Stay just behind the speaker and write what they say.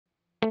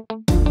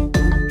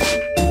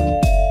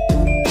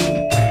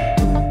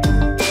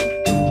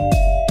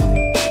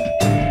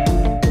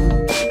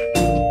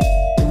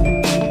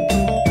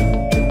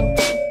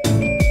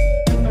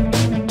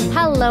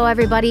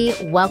everybody.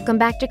 Welcome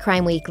back to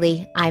Crime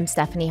Weekly. I'm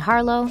Stephanie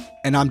Harlow.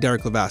 And I'm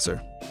Derek Levasseur.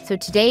 So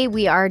today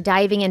we are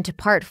diving into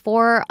part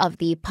 4 of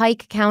the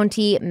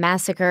Piketon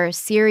Massacre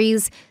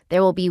series.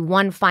 There will be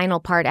one final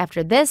part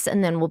after this,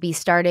 and then we'll be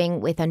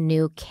starting with a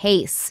new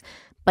case.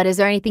 But is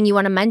there anything you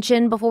want to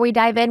mention before we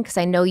dive in? Because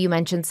I know you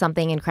mentioned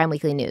something in Crime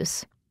Weekly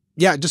News.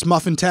 Yeah, just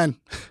Muffin 10.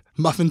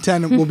 Muffin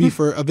 10 will be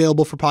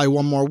available for probably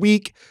one more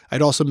week.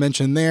 I'd also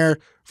mention there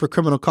for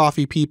Criminal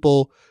Coffee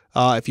people,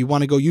 if you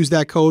want to go use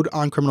that code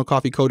on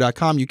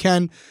criminalcoffeeco.com, you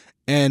can.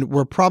 And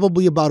we're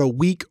probably about a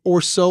week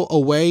or so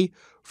away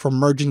from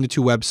merging the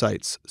two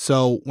websites.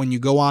 So when you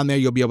go on there,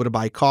 you'll be able to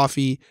buy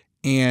coffee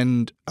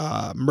and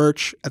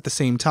merch at the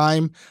same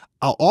time.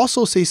 I'll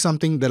also say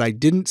something that I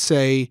didn't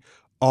say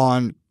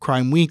on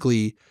Crime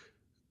Weekly,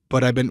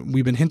 but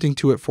we've been hinting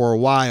to it for a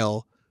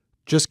while.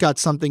 Just got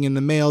something in the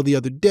mail the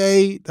other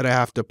day that I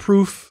have to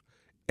proof,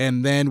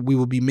 and then we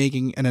will be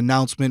making an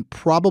announcement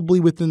probably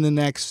within the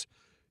next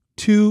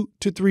 2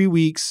 to 3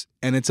 weeks,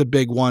 and it's a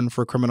big one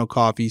for Criminal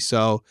Coffee.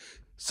 So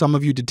some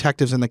of you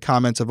detectives in the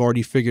comments have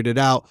already figured it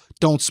out.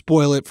 Don't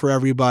spoil it for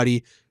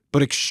everybody,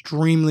 but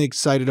extremely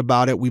excited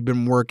about it. We've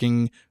been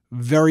working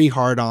very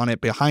hard on it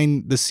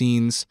behind the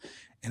scenes,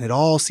 and it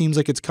all seems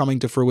like it's coming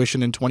to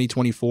fruition in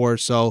 2024.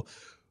 So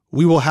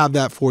we will have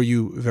that for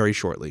you very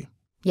shortly.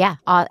 Yeah,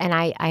 and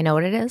I know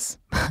what it is.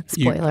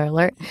 Spoiler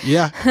alert.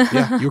 Yeah,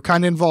 you were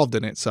kind of involved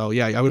in it, so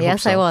yeah, I would hope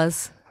so. Yes, I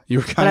was. You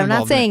were kind but of I'm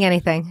not saying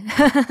anything.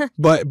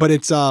 But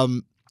it's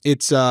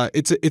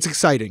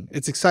exciting.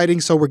 It's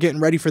exciting. So we're getting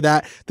ready for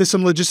that. There's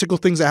some logistical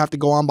things that have to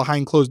go on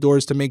behind closed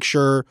doors to make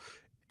sure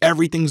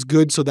everything's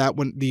good, so that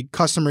when the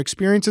customer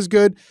experience is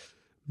good.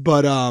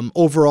 But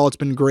overall, it's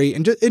been great,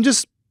 and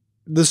just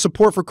the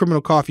support for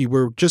Criminal Coffee.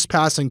 We're just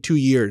passing 2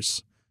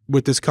 years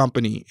with this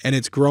company, and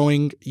it's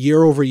growing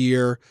year over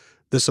year.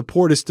 The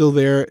support is still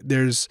there.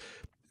 There's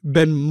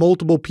been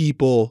multiple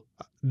people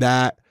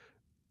that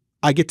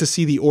I get to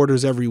see the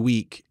orders every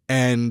week.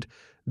 And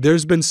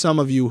there's been some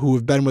of you who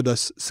have been with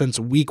us since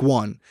week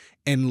 1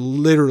 and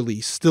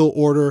literally still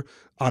order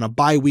on a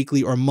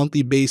bi-weekly or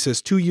monthly basis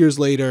 2 years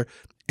later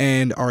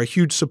and are a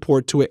huge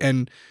support to it.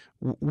 And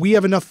we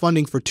have enough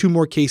funding for 2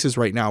 more cases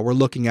right now. We're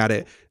looking at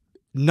it.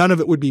 None of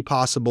it would be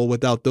possible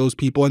without those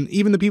people, and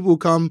even the people who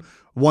come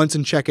once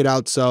and check it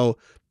out. So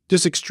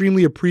just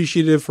extremely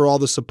appreciative for all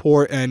the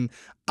support. And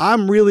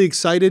I'm really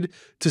excited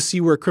to see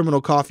where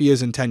Criminal Coffee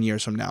is in 10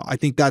 years from now. I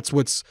think that's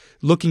what's,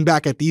 looking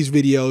back at these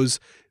videos,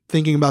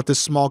 thinking about this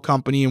small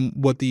company and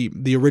what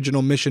the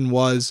original mission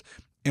was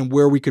and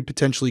where we could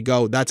potentially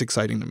go. That's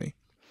exciting to me.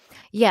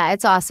 Yeah,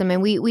 it's awesome.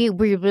 And we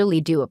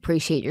really do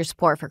appreciate your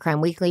support for Crime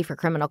Weekly, for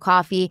Criminal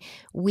Coffee.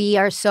 We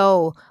are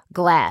so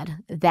glad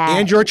that...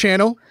 And your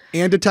channel,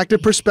 and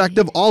Detective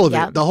Perspective, all of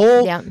it. The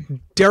whole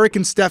Derek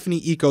and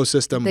Stephanie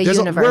ecosystem. The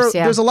universe,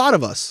 There's a lot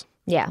of us.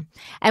 Yeah.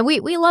 And we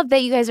love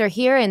that you guys are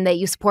here and that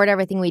you support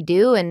everything we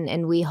do.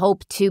 And we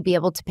hope to be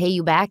able to pay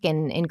you back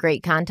in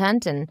great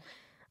content and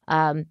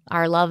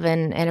our love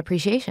and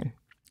appreciation.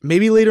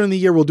 Maybe later in the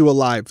year we'll do a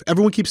live.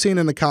 Everyone keeps saying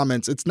in the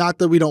comments, it's not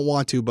that we don't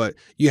want to, but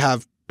you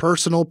have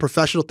personal,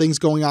 professional things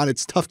going on.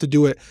 It's tough to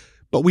do it,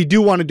 but we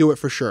do want to do it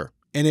for sure.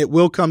 And it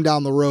will come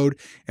down the road.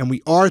 And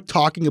we are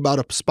talking about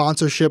a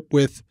sponsorship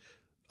with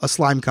a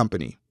slime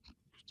company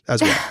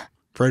as well,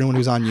 for anyone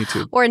who's on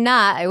YouTube. Or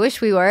not. I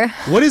wish we were.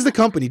 What is the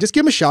company? Just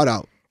give them a shout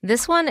out.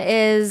 This one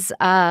is,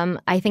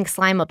 I think,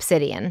 Slime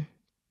Obsidian.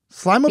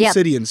 Slime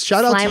Obsidian.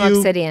 Shout out to you. Slime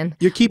Obsidian.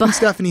 You're keeping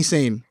Stephanie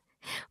sane.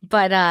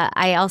 But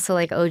I also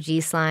like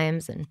OG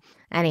slimes. And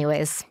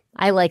anyways,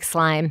 I like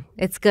slime.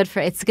 It's good for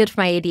my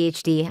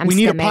ADHD. We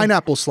need a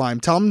pineapple slime.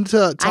 Tell them to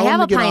get on that. I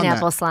have a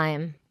pineapple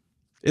slime.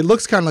 It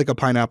looks kind of like a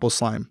pineapple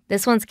slime.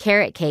 This one's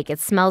carrot cake. It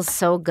smells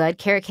so good.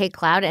 Carrot cake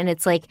cloud, and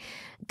it's like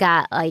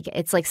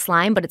it's like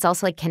slime, but it's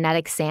also like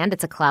kinetic sand.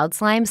 It's a cloud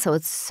slime, so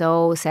it's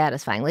so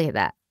satisfying. Look at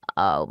that.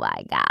 Oh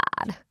my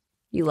God.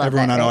 You love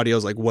Everyone that, on right? audio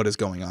is like, what is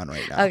going on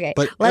right now? Okay.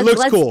 But it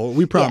looks cool.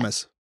 We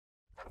promise.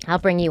 Yeah. I'll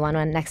bring you one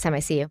next time I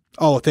see you.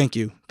 Oh, thank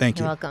you. Thank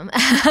you. You're welcome.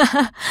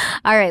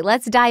 All right,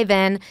 let's dive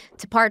in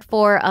to part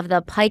 4 of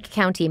the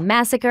Piketon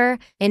Massacre.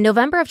 In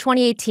November of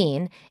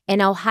 2018,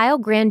 an Ohio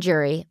grand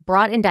jury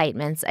brought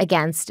indictments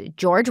against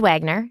George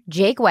Wagner,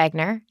 Jake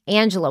Wagner,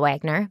 Angela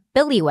Wagner,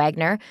 Billy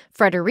Wagner,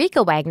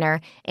 Frederica Wagner,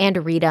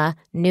 and Rita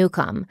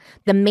Newcomb.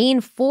 The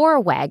main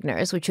 4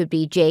 Wagners, which would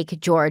be Jake,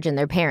 George, and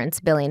their parents,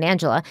 Billy and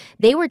Angela,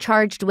 they were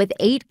charged with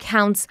 8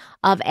 counts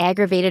of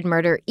aggravated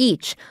murder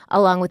each,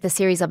 along with a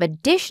series of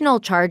additional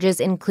charges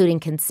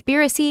including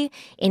conspiracy,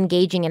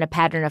 engaging in a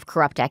pattern of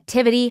corrupt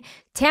activity,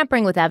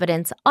 tampering with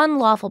evidence,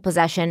 unlawful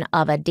possession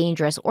of a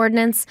dangerous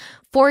ordinance,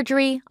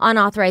 forgery,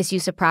 unauthorized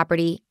use of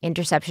property,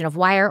 interception of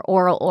wire,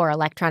 oral, or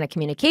electronic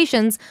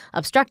communications,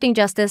 obstructing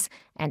justice,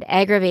 and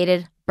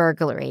aggravated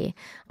burglary.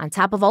 On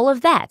top of all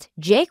of that,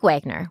 Jake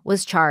Wagner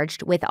was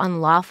charged with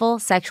unlawful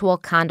sexual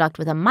conduct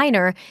with a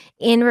minor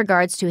in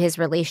regards to his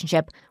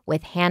relationship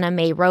with Hannah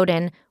Mae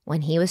Roden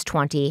when he was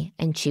 20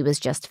 and she was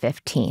just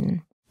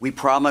 15. We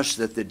promised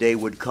that the day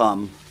would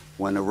come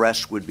when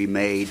arrests would be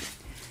made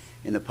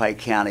in the Pike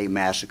County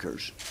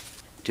massacres.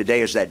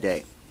 Today is that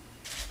day.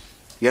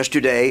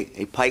 Yesterday,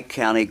 a Pike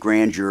County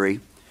grand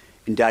jury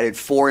indicted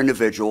 4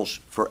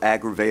 individuals for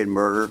aggravated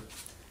murder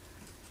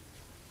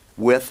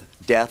with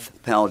death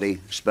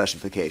penalty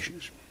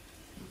specifications.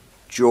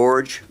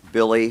 George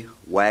Billy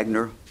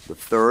Wagner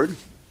III,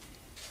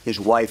 his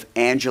wife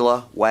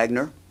Angela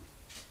Wagner,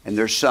 and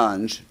their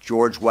sons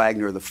George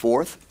Wagner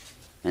IV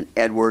and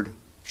Edward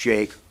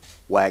Jake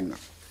Wagner.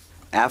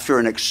 After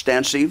an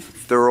extensive,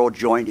 thorough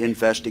joint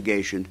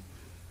investigation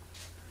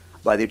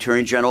by the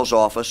Attorney General's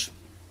Office,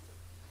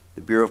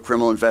 the Bureau of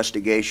Criminal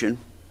Investigation,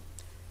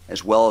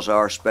 as well as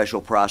our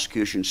Special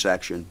Prosecution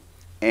Section,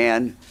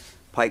 and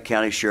Pike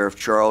County Sheriff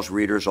Charles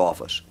Reeder's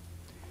office,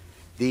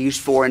 these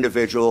 4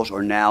 individuals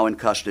are now in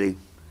custody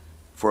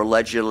for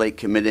allegedly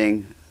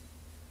committing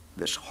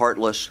this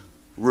heartless,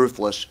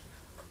 ruthless,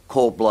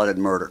 cold-blooded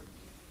murder.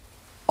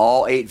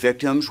 All 8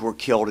 victims were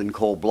killed in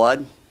cold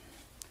blood.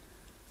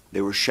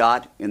 They were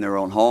shot in their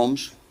own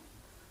homes.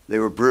 They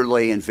were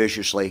brutally and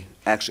viciously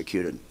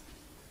executed.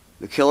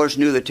 The killers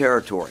knew the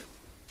territory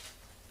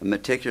and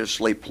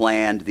meticulously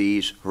planned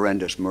these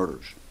horrendous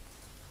murders.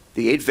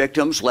 The 8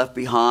 victims left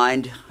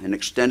behind an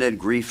extended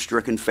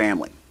grief-stricken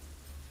family,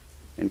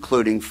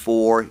 including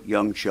 4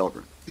 young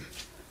children.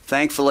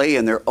 Thankfully,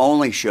 in their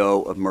only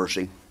show of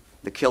mercy,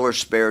 the killers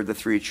spared the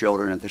 3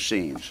 children at the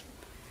scenes.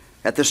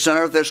 At the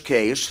center of this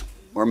case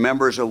were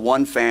members of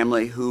one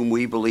family whom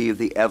we believe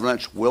the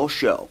evidence will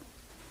show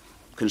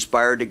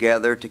conspired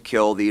together to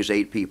kill these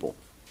 8 people,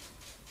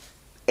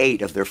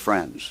 8 of their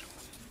friends.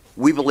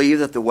 We believe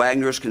that the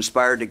Wagners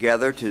conspired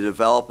together to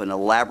develop an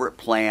elaborate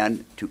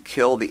plan to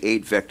kill the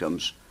 8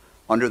 victims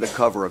under the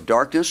cover of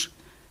darkness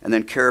and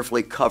then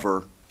carefully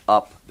cover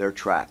up their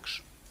tracks.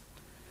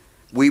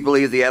 We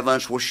believe the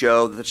evidence will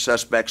show that the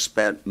suspects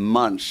spent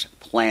months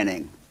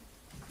planning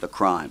the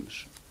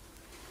crimes.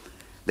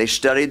 They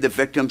studied the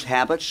victims'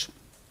 habits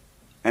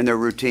and their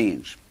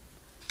routines.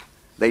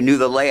 They knew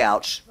the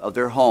layouts of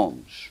their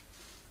homes.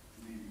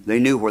 They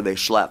knew where they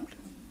slept.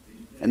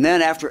 And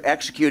then after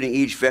executing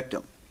each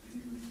victim,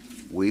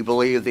 we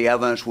believe the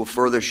evidence will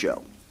further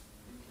show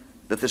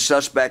that the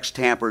suspects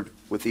tampered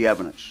with the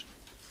evidence,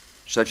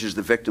 such as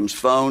the victims'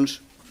 phones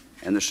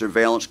and the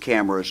surveillance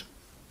cameras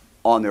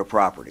on their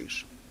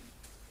properties.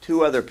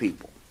 2 other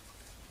people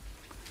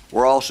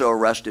were also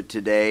arrested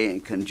today in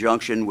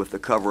conjunction with the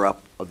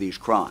cover-up of these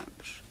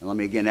crimes. And let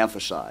me again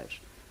emphasize,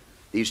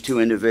 these 2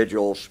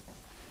 individuals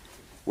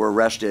were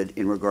arrested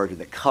in regard to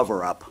the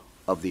cover-up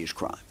of these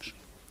crimes.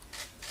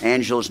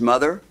 Angela's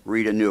mother,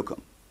 Rita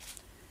Newcomb,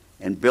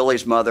 and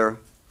Billy's mother,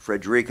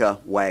 Frederica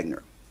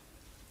Wagner.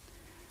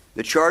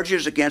 The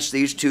charges against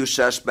these 2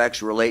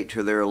 suspects relate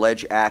to their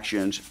alleged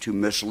actions to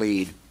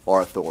mislead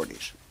our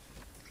authorities.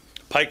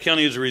 Pike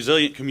County is a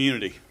resilient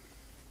community,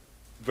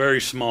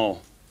 very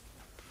small.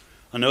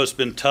 I know it's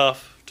been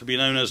tough to be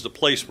known as the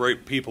place where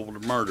 8 people were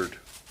murdered,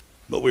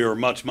 but we are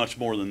much, much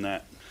more than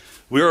that.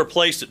 We are a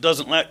place that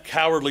doesn't let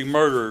cowardly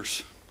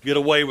murderers get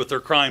away with their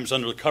crimes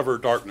under the cover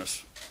of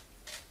darkness.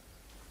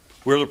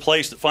 We're the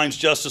place that finds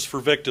justice for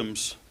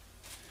victims,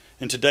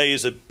 and today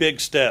is a big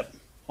step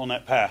on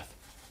that path.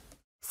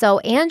 So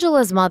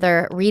Angela's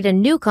mother, Rita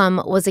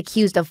Newcomb, was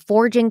accused of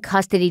forging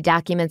custody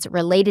documents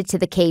related to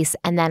the case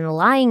and then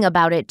lying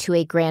about it to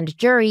a grand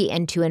jury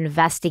and to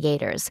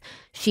investigators.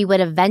 She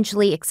would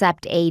eventually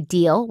accept a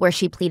deal where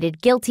she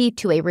pleaded guilty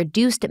to a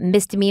reduced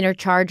misdemeanor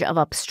charge of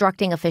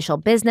obstructing official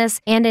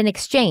business, and in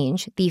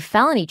exchange, the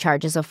felony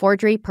charges of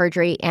forgery,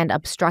 perjury, and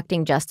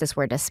obstructing justice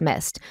were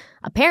dismissed.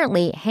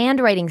 Apparently,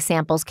 handwriting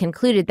samples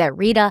concluded that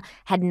Rita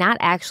had not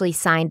actually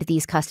signed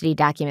these custody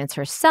documents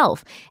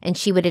herself, and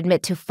she would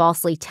admit to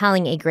falsely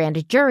telling a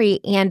grand jury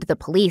and the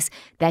police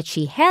that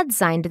she had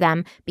signed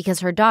them because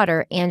her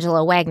daughter,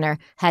 Angela Wagner,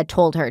 had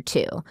told her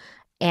to.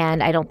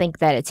 And I don't think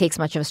that it takes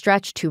much of a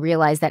stretch to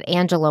realize that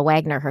Angela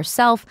Wagner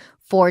herself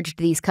forged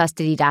these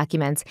custody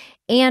documents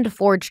and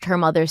forged her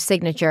mother's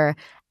signature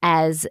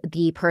as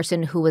the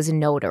person who was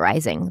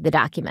notarizing the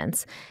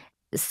documents.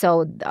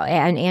 So,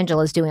 and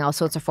Angela's doing all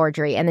sorts of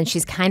forgery, and then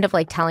she's kind of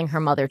like telling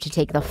her mother to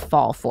take the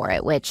fall for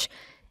it, which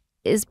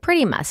is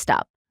pretty messed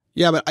up.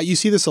 Yeah, but you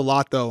see this a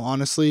lot, though,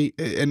 honestly,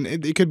 and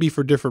it could be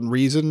for different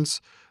reasons,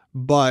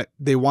 but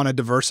they want to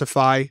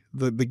diversify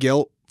the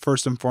guilt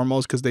first and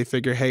foremost because they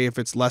figure, hey, if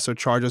it's lesser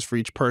charges for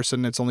each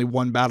person, it's only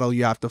one battle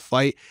you have to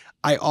fight.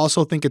 I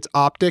also think it's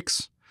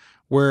optics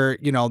where,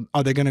 you know,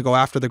 are they going to go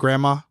after the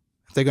grandma?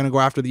 If they're going to go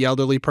after the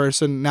elderly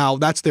person? Now,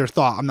 that's their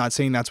thought. I'm not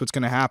saying that's what's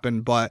going to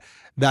happen, but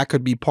that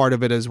could be part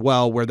of it as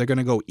well, where they're going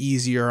to go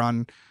easier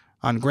on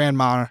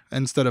grandma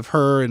instead of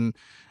her. And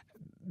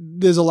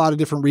there's a lot of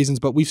different reasons,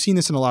 but we've seen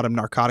this in a lot of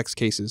narcotics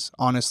cases,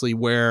 honestly,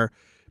 where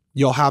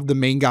you'll have the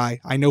main guy.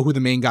 I know who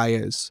the main guy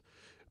is,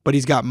 but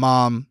he's got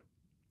mom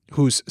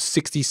who's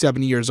 60,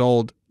 70 years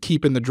old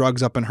keeping the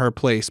drugs up in her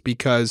place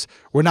because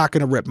we're not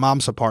going to rip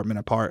mom's apartment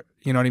apart.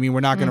 You know what I mean?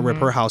 We're not going to rip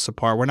her house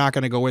apart. We're not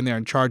going to go in there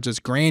and charge this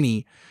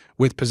granny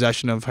with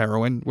possession of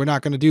heroin. We're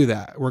not going to do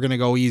that. We're going to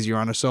go easier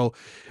on her. So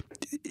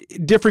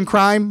different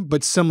crime,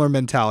 but similar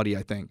mentality,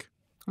 I think.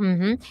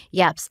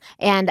 Yep.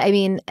 And I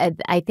mean,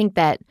 I think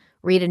that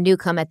Rita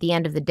Newcomb, at the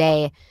end of the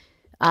day,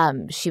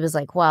 she was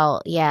like,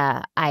 well,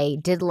 yeah, I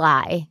did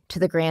lie to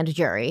the grand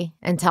jury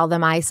and tell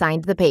them I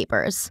signed the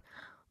papers,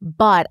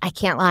 but I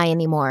can't lie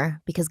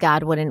anymore because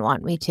God wouldn't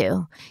want me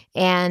to.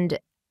 And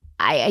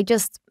I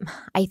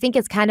think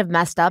it's kind of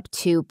messed up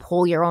to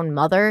pull your own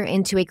mother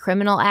into a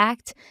criminal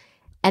act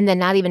and then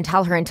not even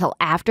tell her until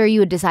after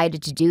you had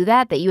decided to do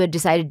that you had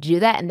decided to do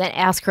that, and then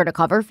ask her to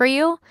cover for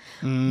you.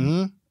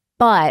 Mm-hmm.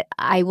 But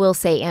I will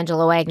say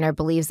Angela Wagner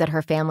believes that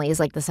her family is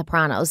like the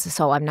Sopranos,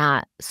 so I'm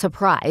not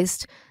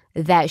surprised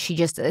that she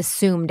just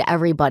assumed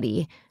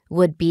everybody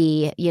would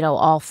be,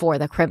 all for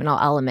the criminal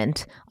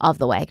element of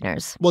the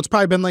Wagners. Well, it's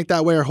probably been like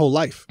that way her whole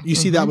life. You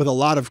see that with a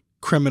lot of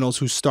criminals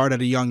who start at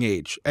a young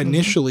age.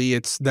 Initially,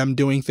 it's them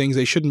doing things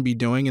they shouldn't be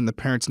doing and the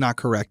parents not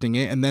correcting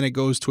it. And then it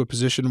goes to a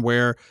position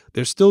where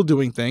they're still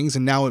doing things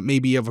and now it may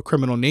be of a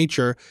criminal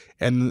nature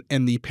and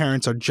the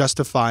parents are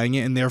justifying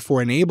it and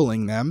therefore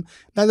enabling them.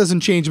 That doesn't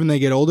change when they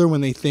get older,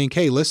 when they think,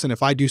 hey, listen,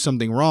 if I do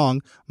something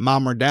wrong,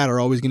 mom or dad are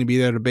always going to be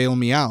there to bail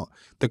me out.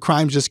 The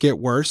crimes just get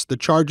worse, the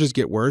charges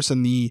get worse,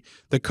 and the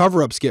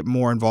cover-ups get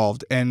more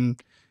involved.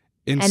 And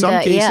in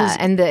some cases,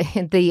 and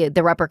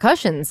the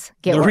repercussions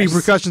get worse. The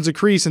repercussions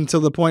increase until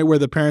the point where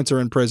the parents are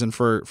in prison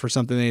for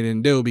something they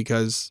didn't do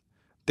because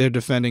they're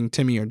defending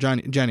Timmy or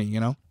Jenny,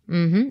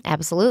 Mm-hmm,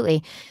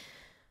 absolutely.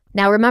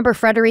 Now, remember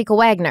Frederica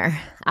Wagner.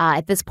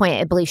 At this point,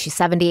 I believe she's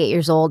 78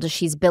 years old.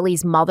 She's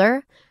Billy's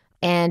mother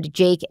and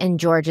Jake and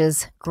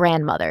George's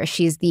grandmother.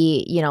 She's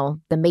the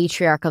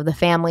matriarch of the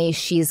family.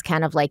 She's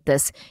kind of like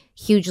this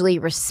hugely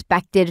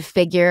respected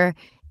figure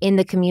in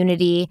the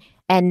community.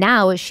 And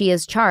now she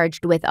is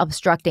charged with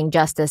obstructing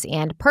justice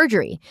and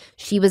perjury.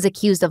 She was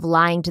accused of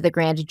lying to the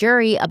grand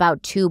jury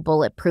about 2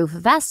 bulletproof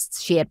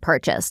vests she had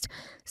purchased.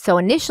 So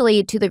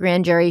initially to the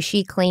grand jury,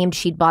 she claimed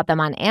she'd bought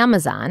them on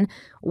Amazon,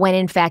 when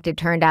in fact it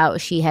turned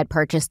out she had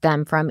purchased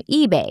them from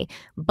eBay.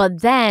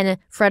 But then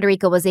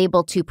Frederica was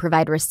able to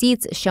provide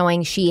receipts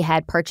showing she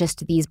had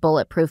purchased these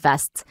bulletproof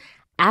vests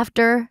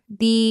after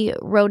the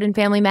Roden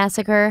family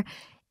massacre.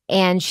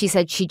 And she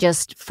said she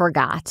just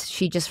forgot.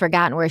 She'd just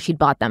forgotten where she'd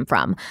bought them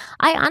from.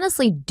 I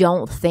honestly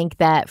don't think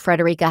that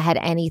Frederica had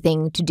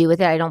anything to do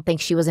with it. I don't think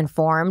she was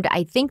informed.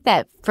 I think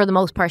that for the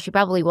most part, she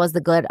probably was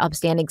the good,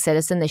 upstanding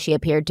citizen that she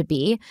appeared to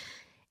be.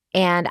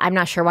 And I'm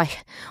not sure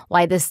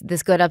why this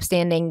good,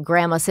 upstanding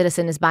grandma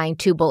citizen is buying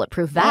 2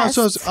 bulletproof vests.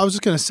 So I was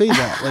just going to say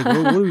that. Like,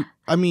 what do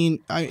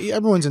we,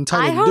 everyone's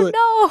entitled to do it. I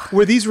don't know.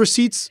 Were these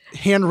receipts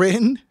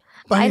handwritten?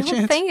 I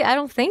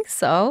don't think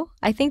so.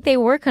 I think they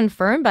were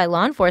confirmed by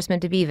law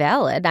enforcement to be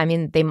valid. I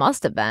mean, they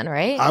must have been,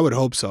 right? I would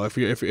hope so. If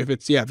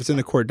it's in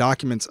the court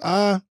documents.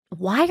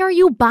 Why are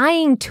you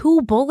buying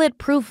 2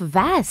 bulletproof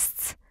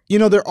vests?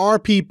 There are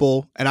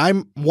people, and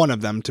I'm one of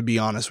them, to be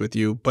honest with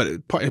you, but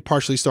it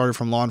partially started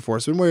from law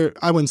enforcement, where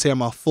I wouldn't say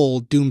I'm a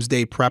full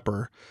doomsday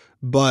prepper,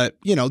 but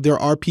there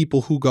are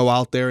people who go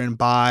out there and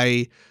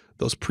buy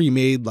those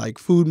pre-made like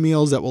food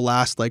meals that will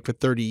last like for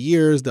 30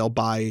 years. They'll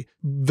buy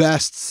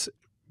vests,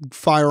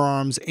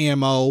 firearms,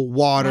 ammo,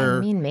 water.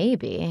 I mean,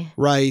 maybe.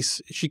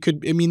 Rice.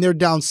 They're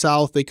down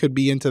south. They could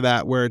be into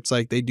that where it's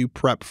like they do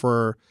prep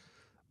for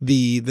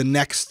the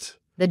next...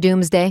 The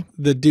doomsday.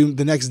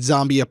 The next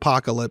zombie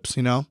apocalypse,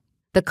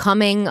 The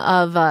coming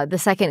of the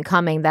second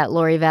coming that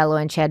Lori Vallow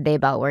and Chad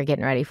Daybell were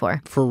getting ready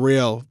for. For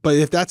real. But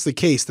if that's the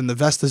case, then the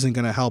vest isn't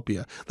going to help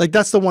you. Like,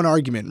 that's the one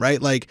argument, right?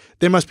 Like,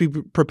 they must be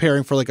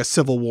preparing for like a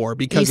civil war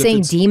because... Are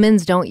you saying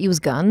demons don't use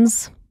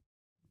guns?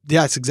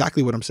 Yeah, that's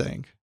exactly what I'm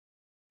saying.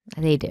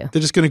 They do.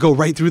 They're just going to go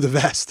right through the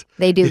vest.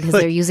 They do because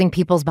they're using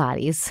people's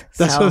bodies.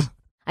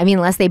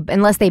 Unless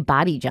they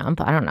body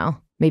jump, I don't know.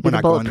 Maybe the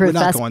bulletproof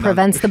vest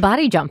prevents the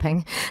body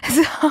jumping.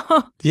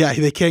 Yeah,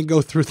 they can't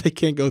go through. They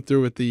can't go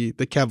through with the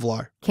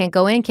Kevlar. Can't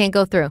go in, can't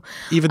go through.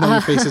 Even though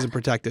your face isn't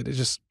protected. It's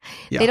just,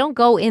 yeah. They don't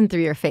go in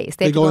through your face.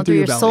 They go through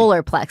your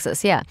solar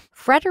plexus, yeah.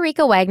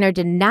 Frederica Wagner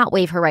did not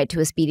waive her right to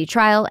a speedy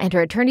trial, and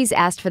her attorneys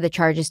asked for the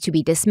charges to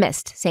be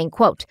dismissed, saying,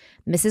 quote,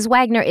 Mrs.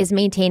 Wagner is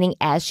maintaining,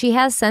 as she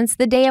has since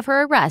the day of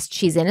her arrest,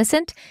 she's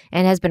innocent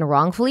and has been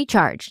wrongfully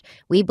charged.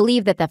 We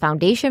believe that the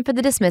foundation for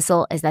the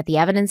dismissal is that the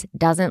evidence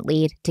doesn't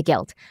lead to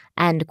guilt,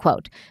 end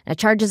quote. Now,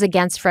 charges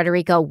against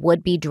Frederica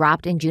would be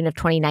dropped in June of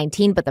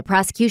 2019, but the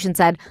prosecution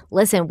said,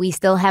 listen, we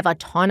still have a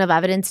ton of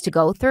evidence to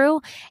go through,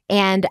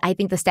 and I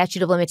think the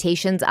statute of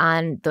limitations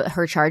on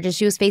her charges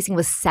she was facing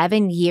was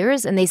 7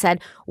 years, and they said,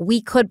 we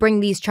could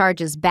bring these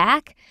charges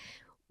back.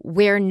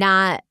 We're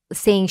not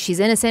saying she's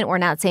innocent. We're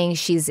not saying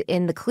she's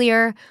in the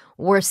clear.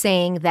 We're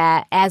saying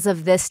that as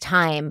of this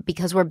time,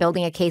 because we're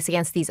building a case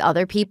against these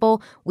other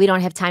people, we don't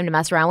have time to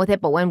mess around with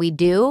it. But when we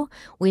do,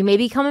 we may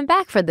be coming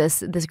back for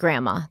this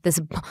grandma, this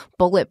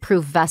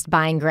bulletproof vest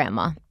buying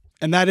grandma.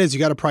 And that is, you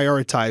got to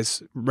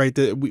prioritize, right?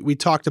 We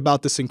talked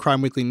about this in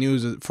Crime Weekly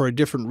News for a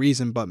different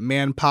reason, but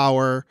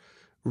manpower,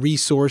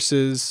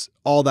 resources,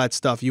 all that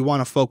stuff. You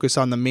want to focus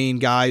on the main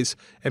guys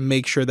and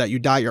make sure that you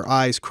dot your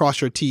I's, cross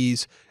your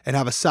T's, and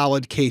have a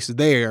solid case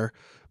there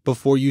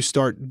before you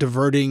start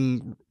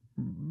diverting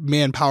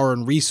manpower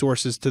and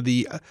resources to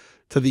the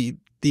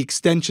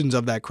extensions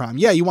of that crime.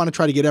 Yeah, you want to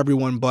try to get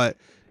everyone, but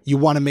you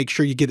want to make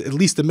sure you get at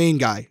least the main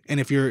guy. And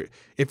if you're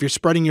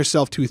spreading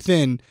yourself too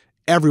thin,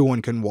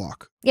 everyone can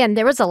walk. Yeah, and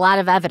there was a lot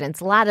of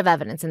evidence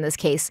in this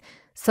case.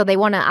 So they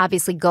want to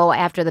obviously go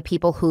after the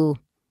people who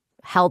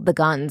held the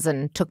guns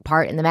and took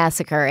part in the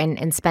massacre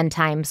and spend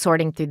time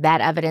sorting through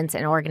that evidence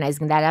and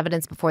organizing that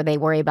evidence before they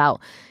worry about,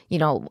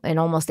 an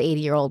almost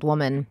 80-year-old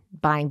woman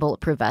buying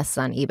bulletproof vests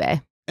on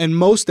eBay. And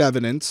most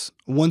evidence,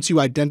 once you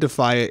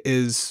identify it,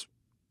 is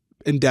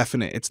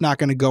indefinite. It's not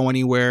going to go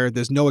anywhere.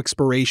 There's no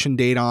expiration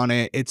date on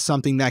it. It's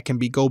something that can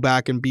go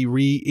back and be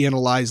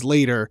reanalyzed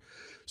later.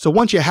 So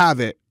once you have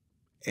it,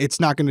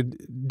 it's not going to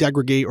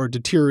degrade or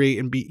deteriorate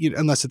and be,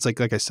 unless it's like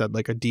I said,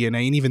 like a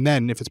DNA. And even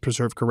then, if it's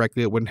preserved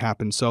correctly, it wouldn't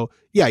happen. So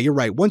yeah, you're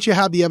right. Once you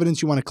have the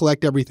evidence, you want to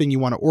collect everything, you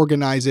want to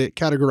organize it,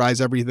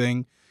 categorize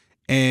everything,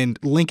 and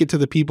link it to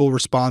the people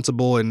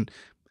responsible. And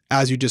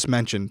as you just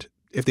mentioned,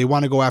 if they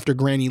want to go after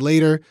Granny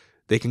later,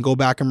 they can go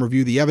back and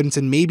review the evidence,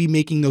 and maybe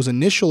making those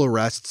initial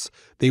arrests,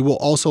 they will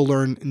also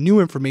learn new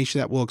information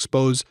that will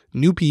expose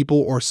new people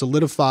or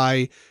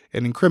solidify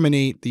and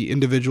incriminate the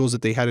individuals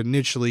that they had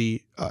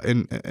initially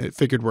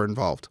figured were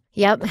involved.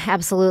 Yep,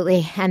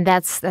 absolutely. And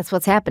that's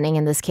what's happening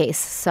in this case.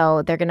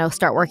 So they're going to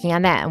start working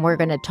on that, and we're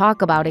going to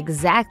talk about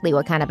exactly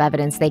what kind of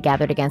evidence they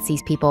gathered against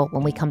these people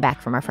when we come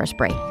back from our first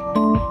break.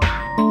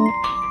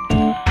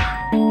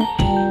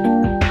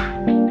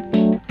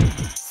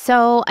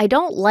 So I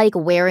don't like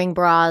wearing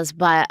bras,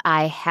 but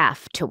I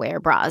have to wear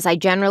bras. I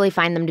generally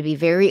find them to be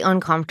very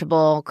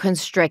uncomfortable,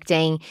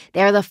 constricting.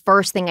 They're the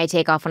first thing I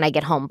take off when I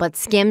get home, but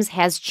Skims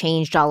has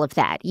changed all of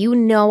that.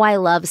 I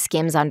love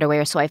Skims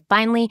underwear, so I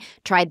finally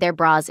tried their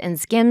bras, and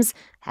Skims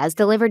has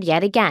delivered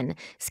yet again.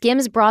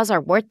 Skims bras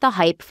are worth the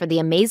hype for the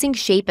amazing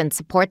shape and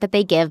support that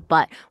they give,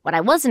 but what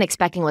I wasn't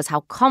expecting was how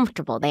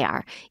comfortable they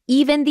are.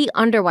 Even the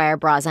underwire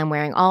bras I'm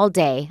wearing all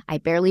day, I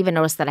barely even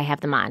notice that I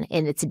have them on,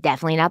 and it's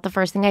definitely not the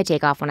first thing I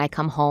take off when I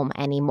come home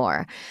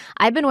anymore.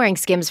 I've been wearing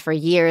Skims for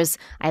years.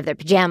 I have their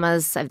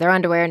pajamas, I have their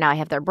underwear, now I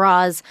have their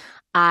bras.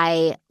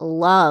 I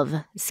love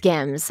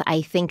Skims.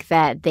 I think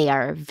that they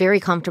are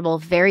very comfortable,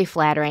 very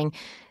flattering.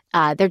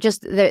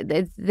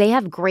 They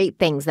have great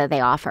things that they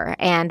offer.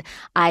 And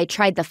I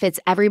tried the Fits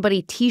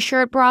Everybody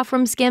t-shirt bra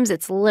from Skims.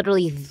 It's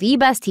literally the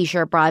best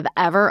t-shirt bra I've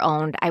ever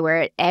owned. I wear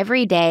it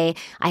every day.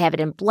 I have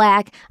it in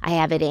black. I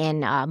have it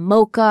in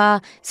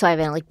mocha. So I have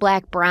it in like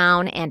black,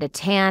 brown, and a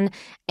tan.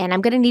 And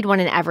I'm going to need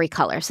one in every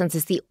color since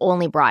it's the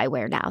only bra I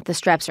wear now. The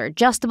straps are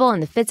adjustable,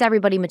 and the Fits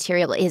Everybody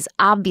material is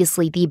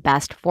obviously the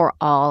best for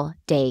all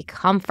day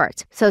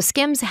comfort. So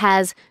Skims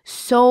has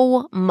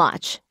so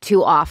much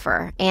to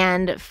offer,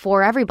 and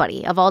for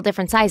everybody of all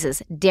different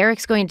sizes.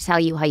 Derek's going to tell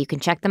you how you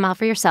can check them out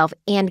for yourself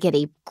and get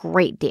a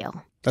great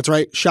deal. That's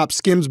right. Shop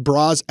Skims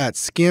bras at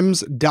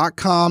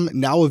skims.com.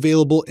 Now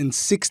available in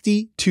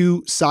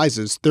 62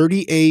 sizes,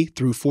 30A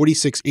through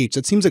 46H.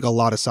 That seems like a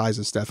lot of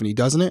sizes, Stephanie,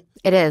 doesn't it?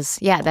 It is.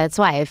 Yeah, that's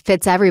why. It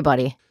fits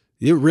everybody.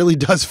 It really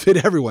does fit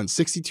everyone.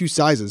 62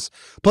 sizes.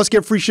 Plus,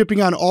 get free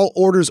shipping on all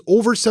orders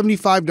over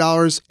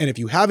 $75. And if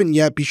you haven't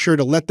yet, be sure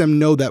to let them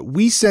know that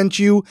we sent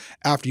you.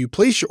 After you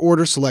place your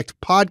order, select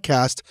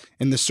podcast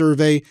in the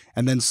survey,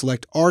 and then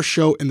select our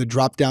show in the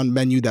drop-down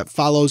menu that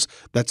follows.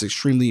 That's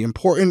extremely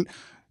important.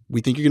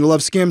 We think you're going to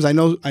love Skims. I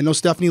know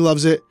Stephanie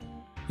loves it.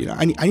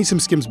 I need some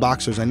Skims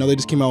boxers. I know they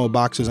just came out with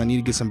boxers. I need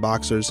to get some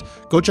boxers.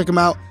 Go check them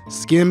out.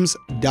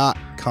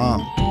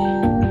 Skims.com.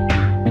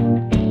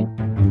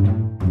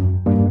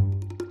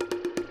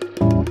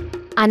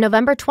 On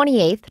November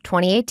 28th,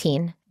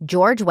 2018,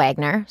 George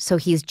Wagner, so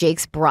he's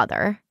Jake's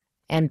brother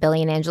and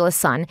Billy and Angela's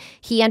son,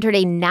 he entered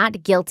a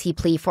not guilty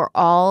plea for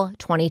all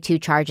 22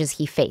 charges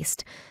he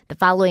faced. The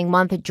following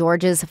month,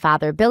 George's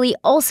father, Billy,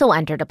 also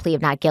entered a plea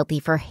of not guilty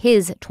for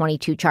his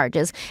 22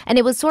 charges, and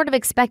it was sort of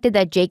expected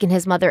that Jake and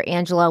his mother,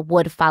 Angela,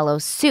 would follow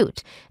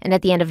suit. And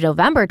at the end of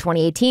November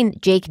 2018,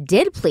 Jake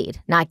did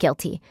plead not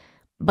guilty.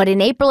 But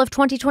in April of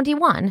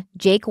 2021,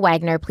 Jake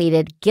Wagner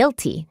pleaded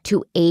guilty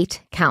to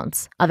 8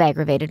 counts of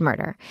aggravated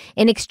murder.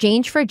 In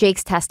exchange for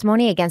Jake's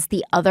testimony against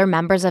the other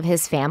members of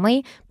his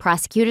family,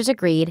 prosecutors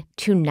agreed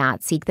to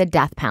not seek the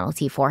death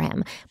penalty for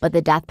him. But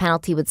the death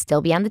penalty would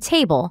still be on the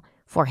table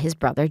for his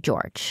brother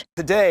George.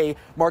 Today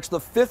marks the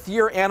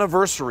 5th-year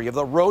anniversary of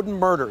the Roden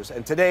murders,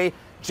 and today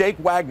Jake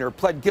Wagner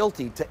pled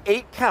guilty to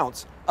 8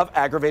 counts of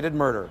aggravated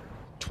murder.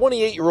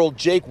 28-year-old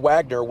Jake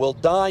Wagner will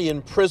die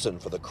in prison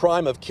for the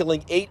crime of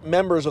killing 8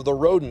 members of the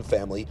Roden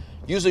family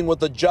using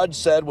what the judge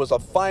said was a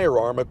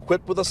firearm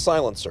equipped with a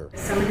silencer.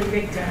 Some of the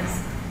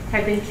victims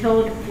had been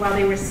killed while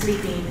they were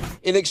sleeping.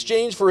 In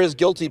exchange for his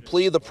guilty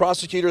plea, the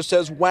prosecutor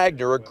says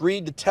Wagner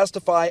agreed to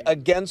testify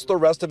against the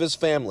rest of his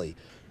family.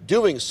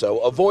 Doing so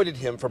avoided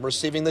him from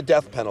receiving the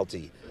death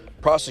penalty.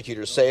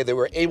 Prosecutors say they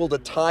were able to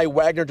tie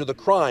Wagner to the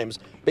crimes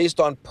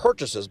based on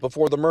purchases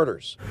before the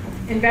murders.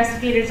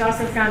 Investigators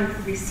also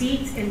found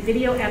receipts and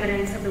video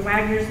evidence of the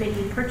Wagners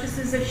making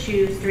purchases of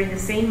shoes during the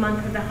same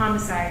month of the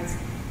homicides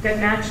that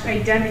matched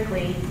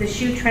identically the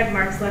shoe tread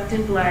marks left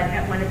in blood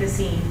at one of the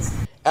scenes.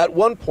 At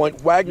one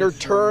point, Wagner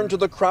turned to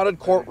the crowded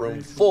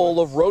courtroom full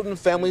of Roden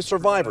family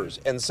survivors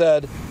and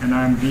said, "And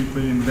I'm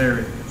deeply and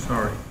very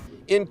sorry."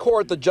 In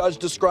court, the judge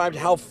described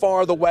how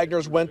far the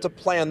Wagners went to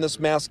plan this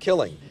mass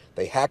killing.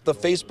 They hacked the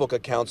Facebook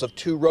accounts of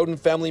 2 rodent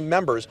family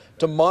members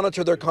to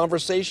monitor their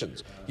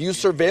conversations, used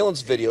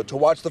surveillance video to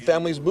watch the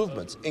family's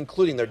movements,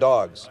 including their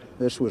dogs.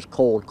 This was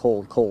cold,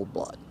 cold, cold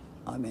blood.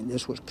 I mean,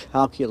 this was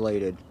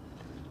calculated,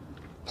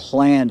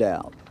 planned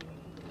out.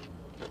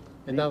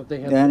 And now they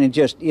have. And it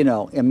just, you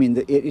know, I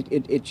mean,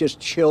 it just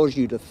chills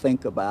you to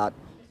think about.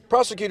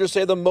 Prosecutors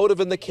say the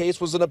motive in the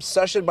case was an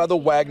obsession by the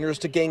Wagners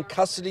to gain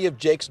custody of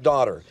Jake's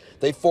daughter.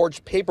 They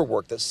forged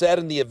paperwork that said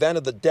in the event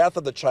of the death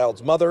of the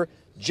child's mother,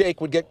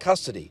 Jake would get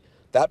custody.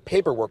 That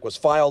paperwork was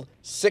filed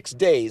 6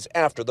 days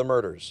after the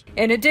murders.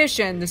 In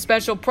addition, the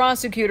special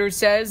prosecutor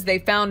says they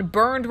found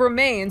burned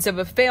remains of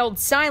a failed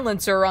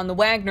silencer on the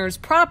Wagners'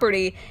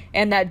 property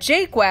and that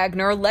Jake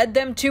Wagner led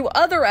them to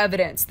other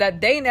evidence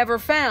that they never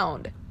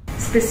found.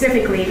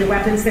 Specifically, the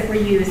weapons that were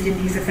used in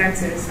these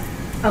offenses,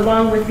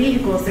 along with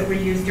vehicles that were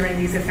used during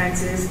these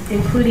offenses,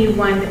 including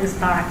one that was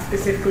bought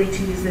specifically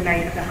to use the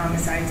night of the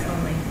homicides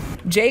only.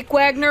 Jake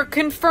Wagner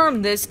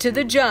confirmed this to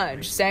the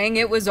judge, saying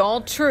it was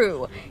all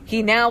true.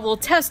 He now will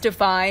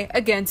testify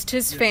against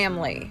his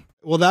family.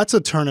 Well, that's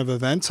a turn of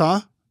events,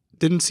 huh?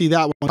 Didn't see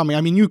that one coming.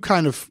 I mean, you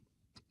kind of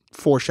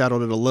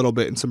foreshadowed it a little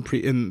bit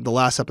in the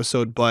last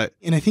episode,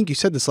 and I think you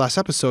said this last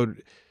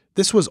episode,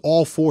 this was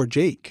all for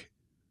Jake.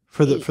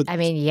 For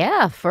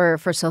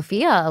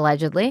Sophia,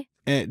 allegedly.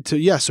 And so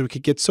we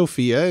could get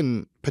Sophia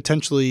and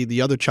potentially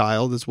the other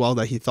child as well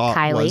that he thought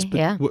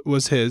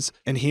was his.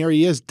 And here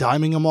he is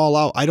diming them all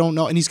out. I don't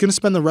know. And he's going to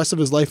spend the rest of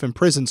his life in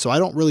prison. So I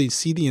don't really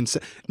see the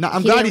Now,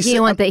 I'm glad he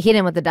didn't want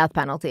the death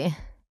penalty.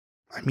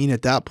 I mean,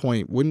 at that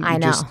point, wouldn't you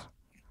just,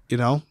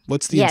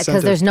 what's the incentive? Yeah,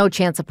 because there's no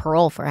chance of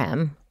parole for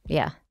him.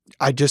 Yeah.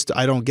 I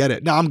don't get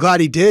it. Now, I'm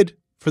glad he did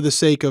for the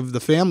sake of the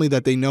family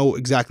that they know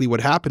exactly what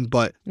happened.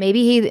 But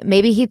maybe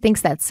he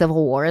thinks that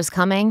civil war is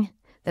coming,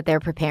 that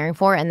they're preparing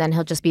for, and then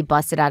he'll just be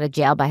busted out of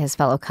jail by his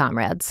fellow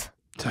comrades.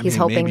 He's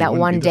hoping that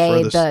one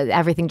day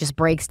everything just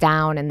breaks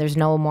down and there's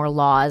no more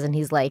laws. And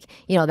he's like,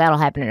 that'll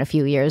happen in a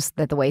few years,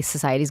 that the way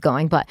society's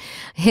going. But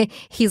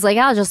he's like,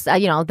 I'll just,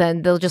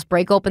 then they'll just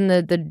break open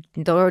the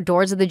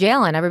doors of the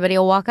jail and everybody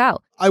will walk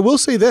out. I will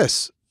say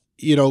this,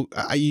 you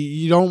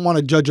don't want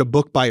to judge a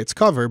book by its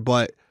cover,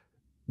 but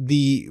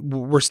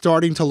we're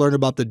starting to learn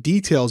about the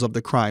details of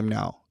the crime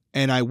now.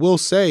 And I will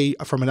say,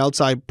 from an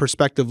outside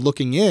perspective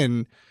looking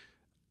in,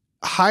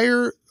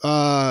 higher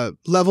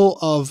level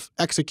of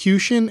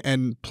execution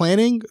and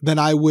planning than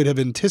I would have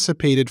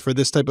anticipated for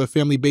this type of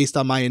family based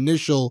on my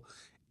initial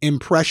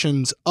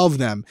impressions of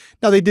them.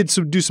 Now, they did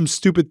do some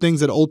stupid things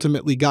that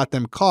ultimately got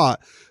them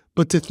caught,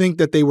 but to think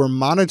that they were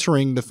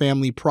monitoring the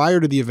family prior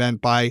to the event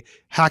by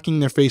hacking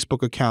their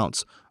Facebook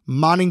accounts,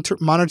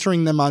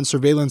 monitoring them on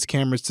surveillance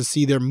cameras to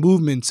see their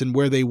movements and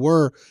where they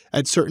were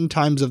at certain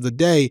times of the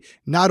day,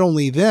 not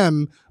only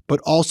them, but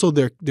also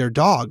their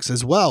dogs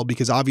as well,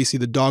 because obviously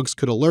the dogs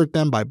could alert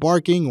them by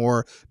barking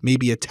or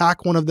maybe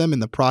attack one of them in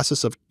the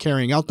process of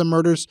carrying out the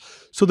murders.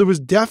 So there was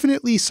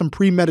definitely some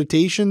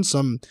premeditation,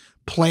 some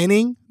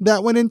planning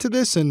that went into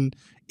this. And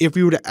if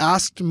you would have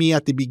asked me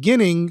at the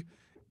beginning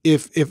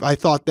if I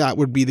thought that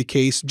would be the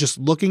case, just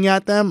looking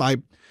at them,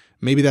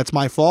 maybe that's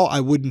my fault.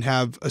 I wouldn't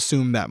have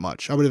assumed that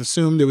much. I would have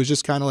assumed it was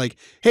just kind of like,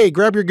 hey,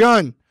 grab your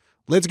gun,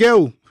 let's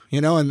go,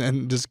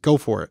 and just go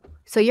for it.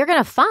 So you're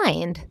going to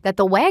find that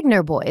the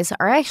Wagner boys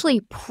are actually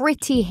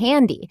pretty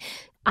handy.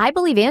 I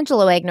believe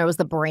Angela Wagner was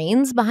the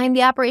brains behind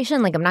the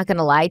operation. Like, I'm not going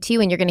to lie to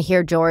you. And you're going to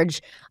hear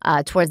George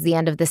towards the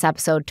end of this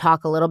episode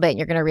talk a little bit. And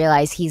you're going to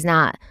realize he's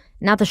not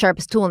the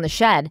sharpest tool in the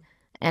shed.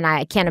 And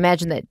I can't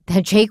imagine that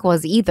Jake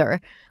was either.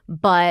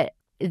 But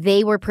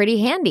they were pretty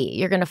handy.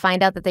 You're going to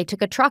find out that they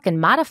took a truck and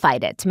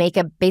modified it to make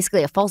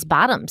basically a false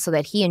bottom so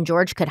that he and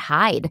George could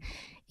hide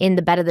in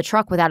the bed of the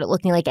truck without it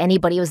looking like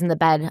anybody was in the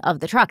bed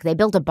of the truck. They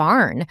built a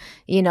barn.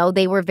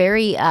 They were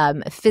very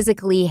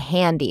physically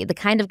handy, the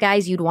kind of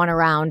guys you'd want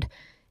around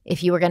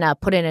if you were going to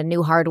put in a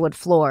new hardwood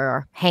floor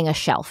or hang a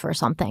shelf or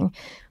something.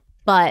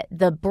 But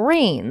the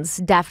brains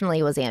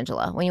definitely was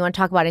Angela. When you want to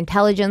talk about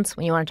intelligence,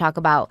 when you want to talk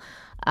about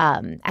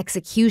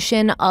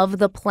execution of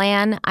the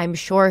plan, I'm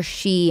sure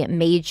she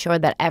made sure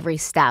that every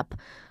step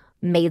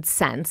made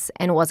sense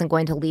and wasn't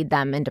going to lead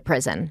them into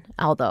prison,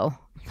 although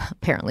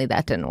apparently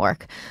that didn't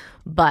work.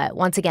 But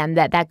once again,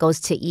 that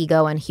goes to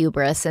ego and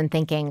hubris and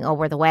thinking, oh,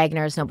 we're the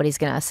Wagners, nobody's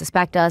going to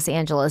suspect us.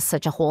 Angela's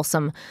such a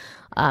wholesome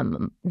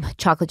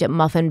chocolate chip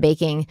muffin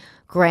baking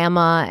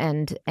grandma,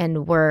 and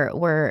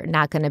we're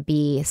not going to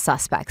be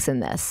suspects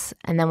in this.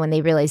 And then when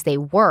they realized they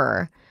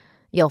were,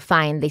 you'll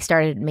find they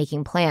started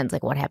making plans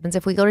like, what happens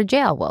if we go to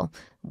jail? Well,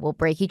 we'll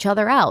break each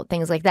other out,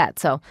 things like that.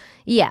 So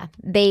yeah,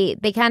 they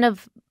kind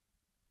of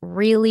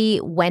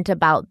really went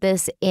about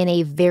this in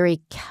a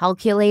very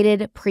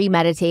calculated,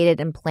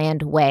 premeditated, and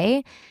planned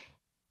way.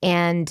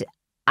 And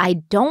I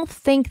don't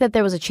think that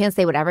there was a chance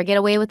they would ever get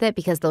away with it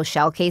because those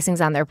shell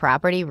casings on their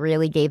property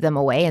really gave them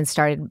away and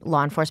started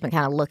law enforcement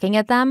kind of looking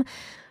at them.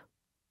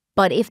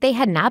 But if they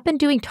had not been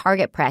doing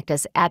target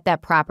practice at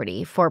that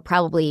property for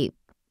probably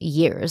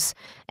years,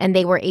 and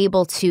they were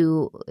able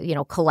to,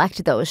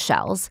 collect those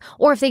shells.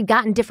 Or if they'd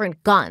gotten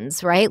different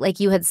guns, right? Like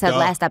you had said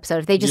last episode,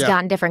 if they just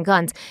gotten different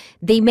guns,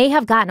 they may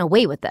have gotten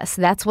away with this.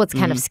 That's what's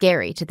kind of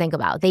scary to think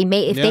about. They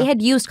may, if they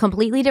had used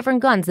completely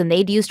different guns than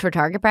they'd used for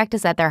target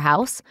practice at their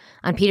house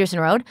on Peterson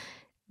Road,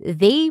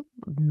 they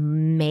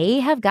may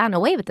have gotten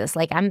away with this.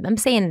 Like I'm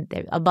saying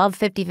above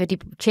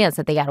 50-50 chance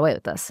that they got away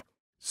with this.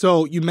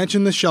 So you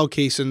mentioned the shell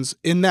casings.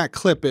 In that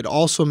clip, it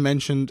also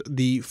mentioned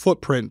the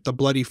footprint, the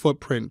bloody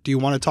footprint. Do you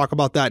want to talk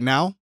about that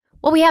now?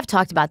 Well, we have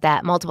talked about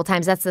that multiple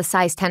times. That's the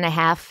size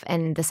 10.5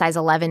 and the size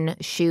 11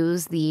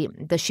 shoes, the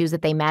shoes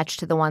that they matched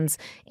to the ones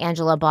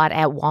Angela bought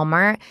at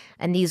Walmart.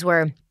 And these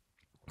were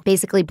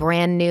basically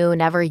brand new,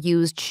 never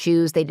used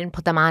shoes. They didn't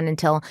put them on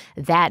until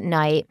that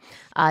night.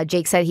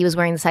 Jake said he was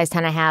wearing the size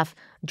 10.5.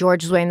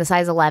 George was wearing the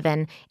size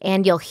 11.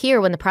 And you'll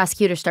hear when the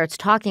prosecutor starts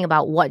talking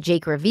about what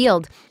Jake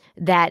revealed,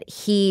 that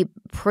he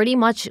pretty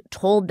much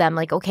told them,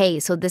 like, okay,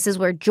 so this is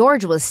where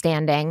George was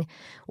standing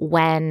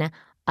when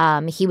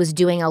he was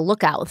doing a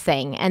lookout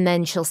thing. And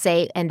then she'll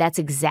say, and that's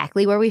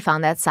exactly where we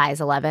found that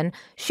size 11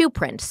 shoe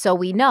print. So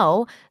we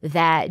know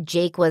that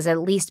Jake was at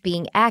least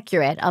being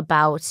accurate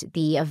about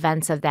the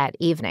events of that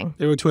evening.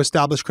 They were to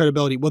establish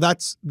credibility. Well,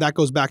 that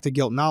goes back to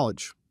guilt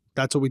knowledge.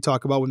 That's what we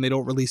talk about when they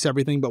don't release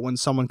everything. But when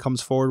someone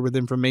comes forward with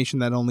information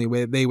that only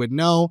they would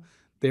know,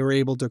 they were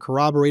able to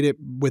corroborate it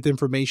with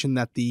information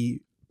that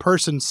the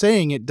person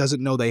saying it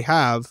doesn't know they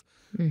have,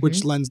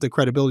 which lends the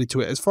credibility to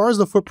it. As far as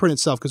the footprint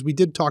itself, because we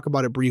did talk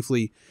about it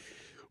briefly,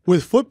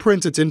 with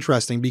footprints, it's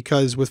interesting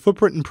because with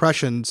footprint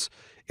impressions,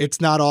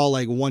 it's not all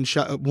like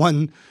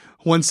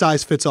one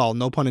size fits all,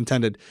 no pun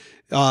intended.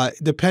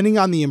 Depending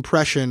on the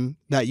impression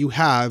that you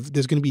have,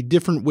 there's going to be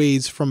different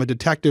ways from a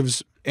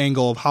detective's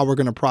angle of how we're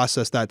going to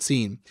process that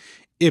scene.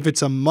 If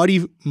it's a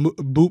muddy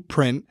boot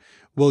print,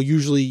 we'll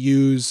usually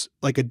use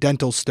like a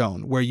dental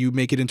stone where you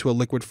make it into a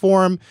liquid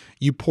form,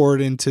 you pour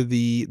it into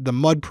the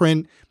mud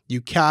print, you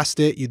cast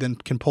it, you then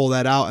can pull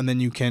that out, and then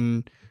you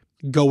can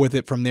go with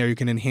it from there. You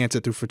can enhance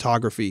it through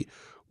photography.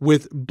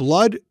 With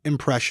blood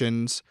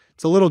impressions,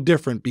 it's a little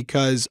different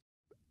because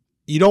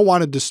you don't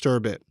want to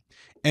disturb it.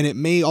 And it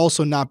may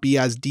also not be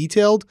as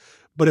detailed,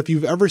 but if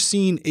you've ever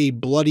seen a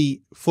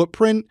bloody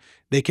footprint,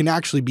 they can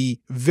actually be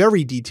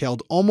very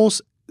detailed.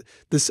 Almost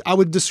this, I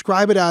would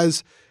describe it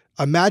as,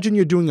 imagine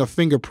you're doing a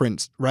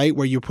fingerprint, right?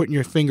 Where you're putting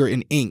your finger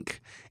in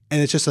ink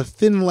and it's just a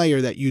thin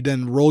layer that you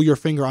then roll your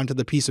finger onto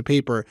the piece of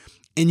paper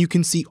and you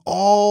can see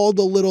all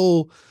the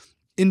little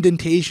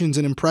indentations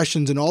and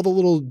impressions and all the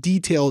little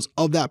details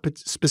of that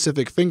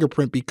specific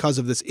fingerprint because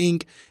of this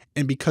ink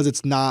and because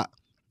it's not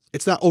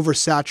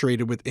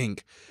oversaturated with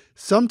ink.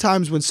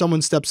 Sometimes when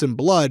someone steps in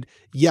blood,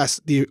 yes,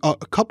 a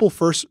couple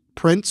first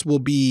prints will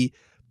be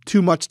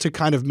too much to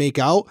kind of make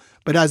out,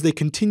 but as they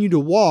continue to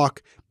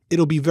walk,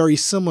 it'll be very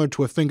similar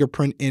to a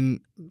fingerprint in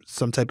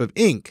some type of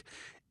ink.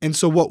 And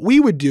so what we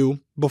would do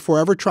before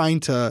ever trying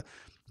to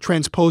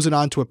transpose it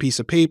onto a piece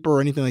of paper or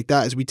anything like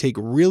that is we take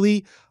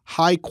really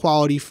high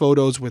quality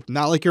photos with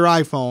not like your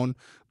iPhone,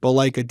 but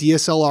like a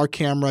DSLR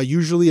camera,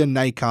 usually a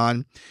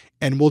Nikon,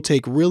 and we'll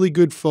take really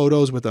good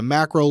photos with a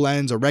macro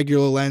lens, a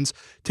regular lens,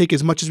 take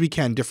as much as we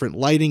can, different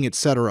lighting,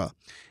 etc.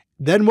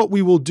 Then what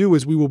we will do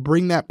is we will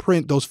bring that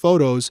print, those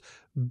photos,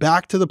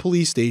 back to the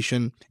police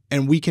station,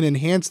 and we can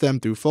enhance them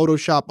through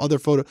Photoshop,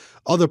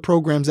 other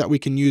programs that we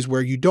can use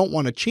where you don't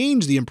want to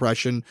change the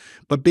impression,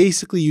 but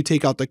basically you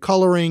take out the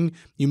coloring,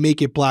 you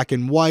make it black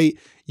and white,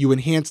 you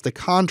enhance the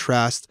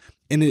contrast,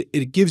 and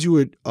it gives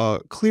you a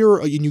clearer,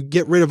 and you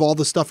get rid of all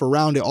the stuff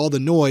around it, all the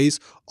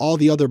noise, all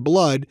the other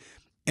blood,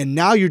 and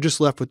now you're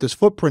just left with this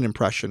footprint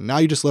impression. Now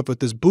you're just left with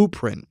this boot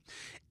print.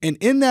 And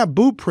in that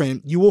boot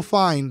print, you will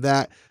find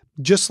that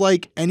just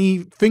like any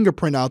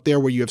fingerprint out there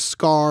where you have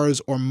scars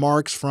or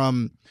marks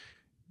from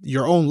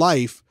your own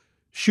life,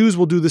 shoes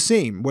will do the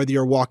same, whether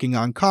you're walking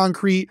on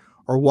concrete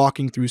or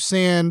walking through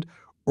sand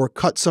or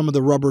cut some of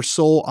the rubber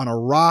sole on a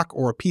rock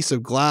or a piece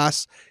of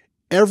glass.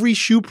 Every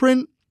shoe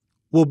print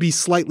will be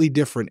slightly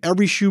different.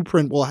 Every shoe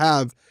print will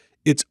have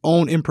its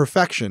own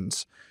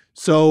imperfections.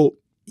 So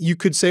you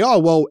could say, oh,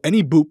 well,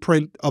 any boot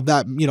print of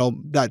that,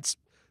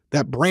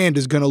 that brand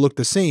is going to look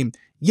the same.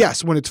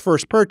 Yes, when it's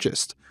first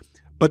purchased.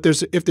 But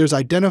if there's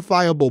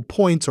identifiable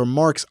points or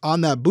marks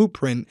on that boot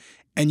print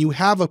and you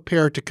have a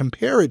pair to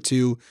compare it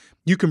to,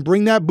 you can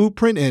bring that boot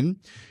print in,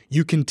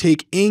 you can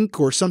take ink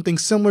or something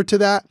similar to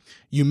that,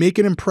 you make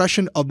an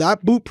impression of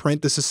that boot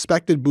print, the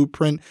suspected boot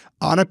print,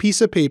 on a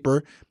piece of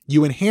paper,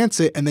 you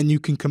enhance it, and then you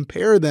can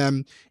compare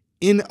them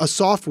in a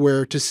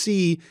software to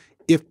see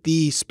if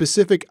the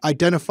specific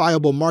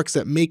identifiable marks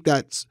that make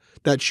that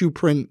shoe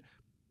print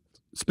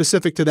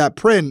specific to that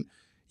print,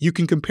 you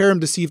can compare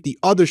them to see if the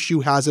other shoe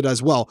has it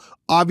as well.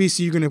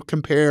 Obviously, you're going to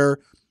compare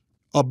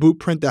a boot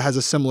print that has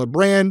a similar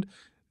brand,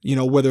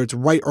 whether it's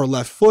right or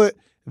left foot.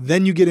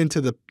 Then you get into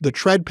the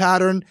tread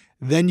pattern.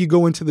 Then you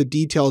go into the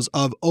details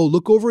of, oh,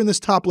 look over in this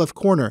top left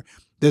corner.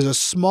 There's a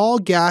small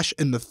gash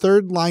in the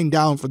third line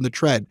down from the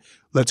tread.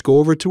 Let's go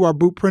over to our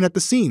boot print at the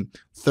scene.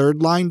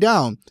 Third line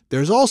down.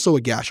 There's also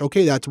a gash.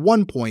 Okay, that's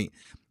 1 point.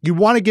 You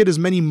want to get as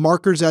many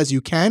markers as you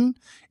can,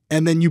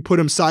 and then you put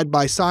them side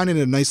by side in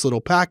a nice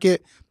little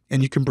packet,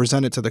 and you can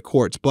present it to the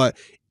courts. But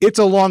it's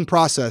a long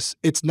process.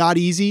 It's not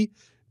easy,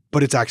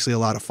 but it's actually a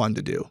lot of fun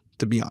to do,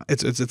 to be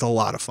honest. It's a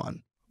lot of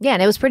fun. Yeah,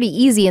 and it was pretty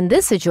easy in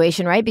this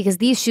situation, right? Because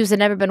these shoes had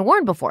never been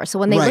worn before. So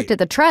when they looked at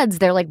the treads,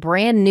 they're like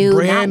brand new,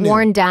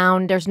 worn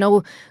down. There's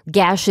no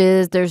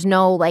gashes. There's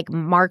no like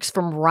marks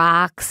from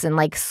rocks and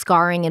like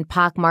scarring and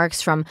pock marks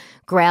from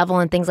gravel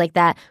and things like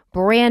that.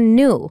 Brand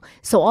new.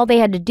 So all they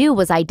had to do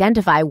was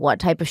identify what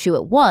type of shoe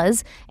it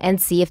was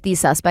and see if these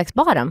suspects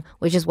bought them,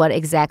 which is what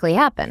exactly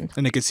happened.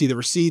 And they could see the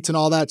receipts and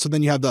all that. So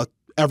then you have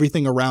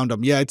everything around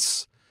them. Yeah,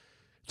 it's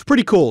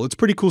pretty cool. It's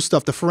pretty cool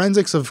stuff. The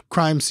forensics of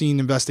crime scene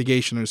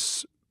investigation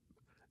is...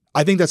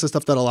 I think that's the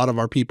stuff that a lot of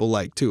our people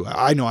like, too.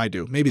 I know I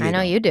do. Maybe they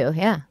don't. You do,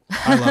 yeah.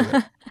 I love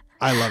it.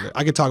 I love it.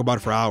 I could talk about it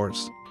for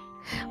hours.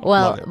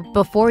 Well,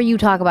 before you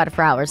talk about it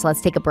for hours,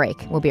 let's take a break.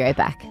 We'll be right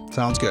back.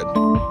 Sounds good.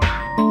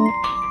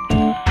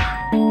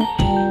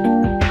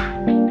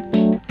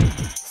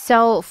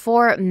 So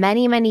for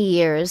many, many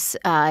years,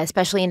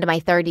 especially into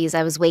my 30s,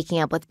 I was waking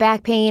up with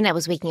back pain. I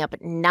was waking up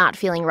not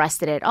feeling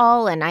rested at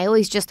all. And I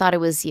always just thought it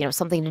was,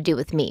 something to do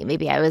with me.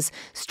 Maybe I was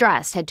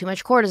stressed, had too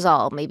much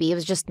cortisol. Maybe it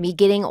was just me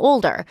getting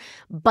older.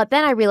 But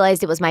then I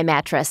realized it was my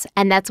mattress.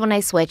 And that's when I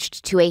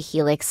switched to a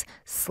Helix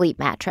sleep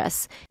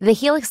mattress. The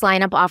Helix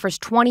lineup offers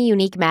 20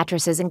 unique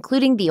mattresses,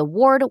 including the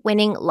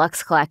award-winning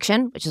Luxe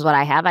Collection, which is what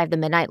I have. I have the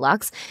Midnight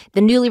Luxe,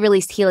 the newly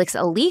released Helix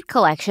Elite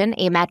Collection,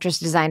 a mattress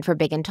designed for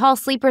big and tall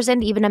sleepers,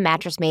 and even a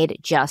mattress made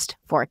just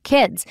for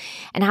kids.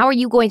 And how are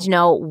you going to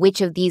know which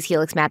of these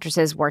Helix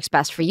mattresses works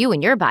best for you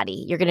and your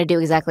body? You're going to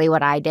do exactly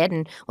what I did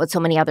and what so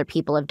many other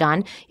people have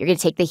done. You're going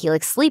to take the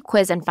Helix Sleep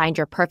Quiz and find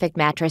your perfect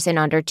mattress in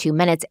under 2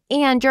 minutes,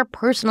 and your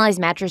personalized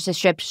mattress is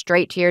shipped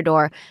straight to your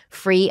door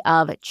free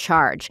of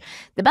charge.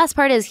 The best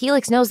part is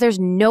Helix knows there's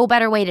no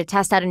better way to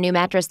test out a new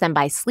mattress than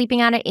by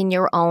sleeping on it in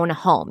your own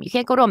home. You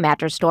can't go to a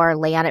mattress store,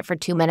 lay on it for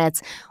 2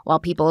 minutes while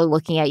people are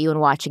looking at you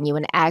and watching you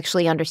and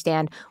actually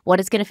understand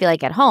what it's going to feel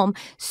like at home.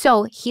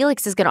 So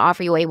Helix is going to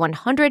offer you a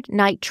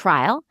 100-night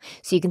trial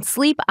so you can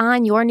sleep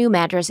on your new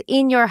mattress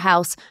in your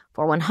house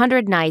for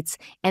 100 nights,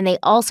 and they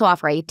also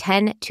offer a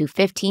 10 to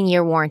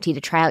 15-year warranty to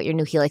try out your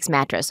new Helix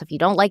mattress. So if you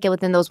don't like it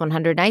within those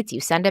 100 nights,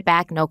 you send it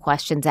back, no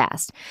questions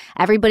asked.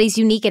 Everybody's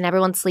unique and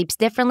everyone sleeps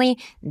differently.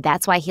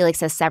 That's why Helix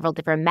has several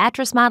different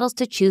mattress models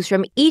to choose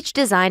from, each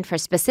designed for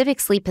specific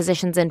sleep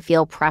positions and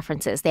feel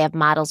preferences. They have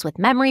models with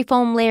memory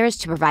foam layers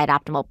to provide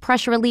optimal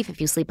pressure relief if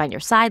you sleep on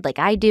your side like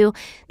I do.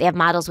 They have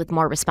models with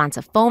more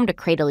responsive foam to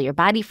cradle your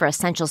body for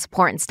essential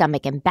support in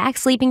stomach and back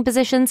sleeping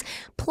positions.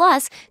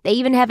 Plus, they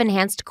even have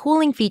enhanced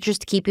cooling features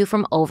to keep you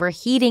from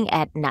overheating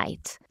at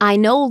night. I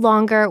no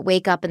longer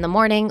wake up in the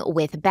morning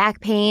with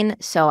back pain,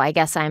 so I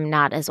guess I'm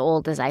not as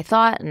old as I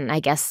thought, and I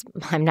guess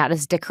I'm not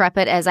as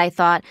decrepit as I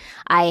thought.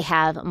 I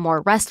have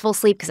more restful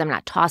sleep because I'm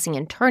not tossing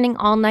and turning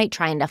all night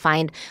trying to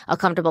find a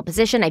comfortable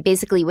position. I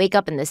basically wake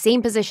up in the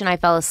same position I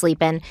fell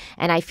asleep in,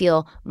 and I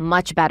feel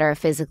much better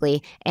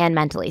physically and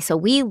mentally. So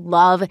we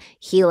love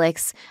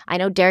Helix. I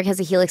know Derek has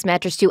a Helix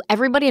mattress too.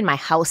 Everybody in my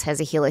house has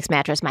a Helix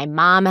mattress. My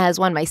mom has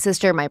one, my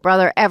sister, my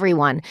brother,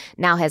 everyone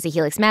now has a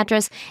Helix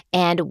mattress,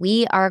 and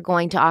we are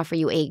going to offer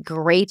you a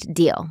great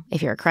deal.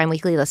 If you're a Crime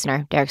Weekly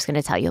listener, Derek's going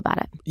to tell you about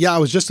it. Yeah, I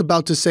was just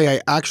about to say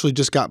I actually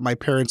just got my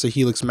parents a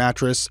Helix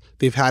mattress.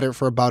 They've had it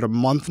for about a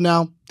month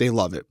now. They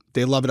love it.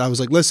 They love it. I was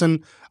like,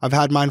 listen, I've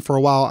had mine for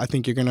a while. I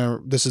think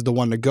this is the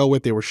one to go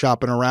with. They were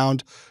shopping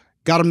around.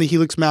 Got them the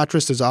Helix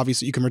mattress. There's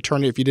obviously, you can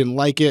return it if you didn't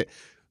like it.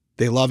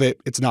 They love it.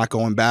 It's not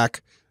going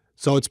back.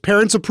 So it's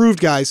parents approved,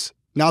 guys.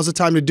 Now's the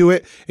time to do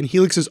it. And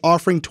Helix is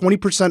offering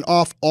 20%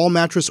 off all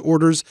mattress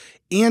orders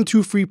and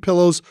 2 free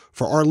pillows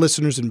for our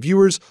listeners and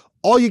viewers.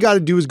 All you got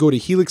to do is go to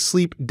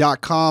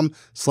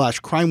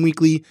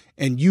helixsleep.com/crimeweekly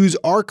and use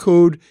our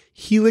code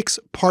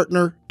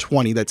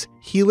HelixPartner20. That's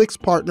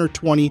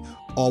HelixPartner20,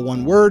 all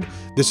one word.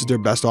 This is their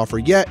best offer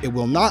yet. It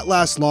will not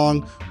last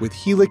long. With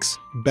Helix,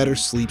 better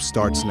sleep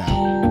starts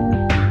now.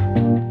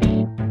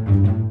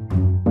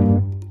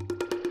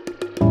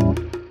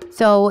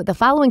 So the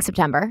following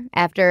September,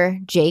 after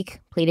Jake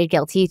pleaded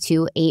guilty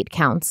to 8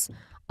 counts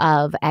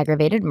of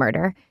aggravated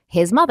murder,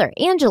 his mother,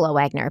 Angela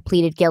Wagner,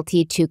 pleaded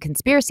guilty to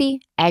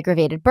conspiracy,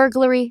 aggravated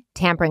burglary,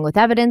 tampering with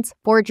evidence,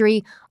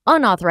 forgery,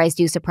 unauthorized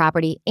use of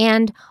property,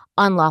 and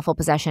unlawful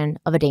possession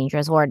of a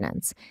dangerous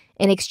ordinance.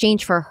 In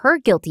exchange for her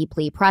guilty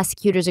plea,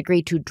 prosecutors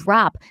agreed to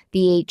drop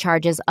the 8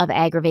 charges of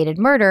aggravated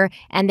murder,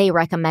 and they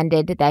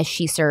recommended that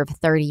she serve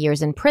 30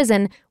 years in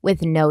prison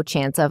with no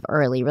chance of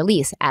early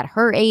release. At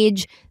her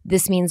age,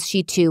 this means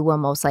she too will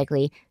most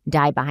likely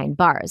die behind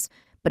bars.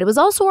 But it was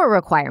also a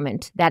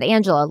requirement that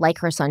Angela, like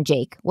her son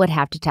Jake, would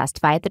have to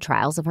testify at the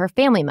trials of her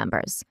family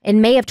members.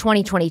 In May of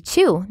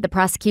 2022, the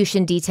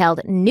prosecution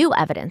detailed new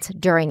evidence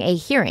during a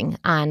hearing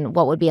on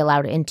what would be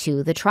allowed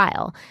into the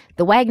trial.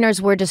 The Wagners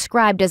were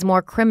described as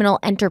more criminal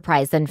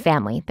enterprise than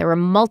family. There were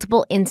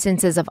multiple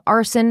instances of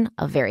arson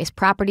of various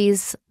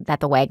properties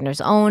that the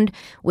Wagners owned,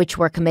 which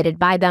were committed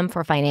by them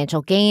for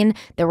financial gain.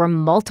 There were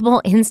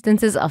multiple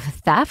instances of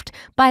theft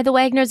by the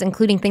Wagners,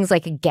 including things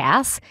like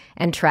gas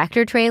and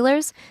tractor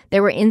trailers.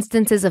 There were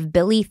instances of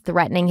Billy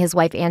threatening his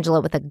wife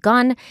Angela with a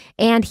gun,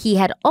 and he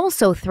had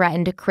also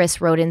threatened Chris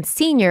Roden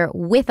Sr.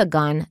 with a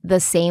gun the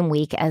same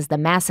week as the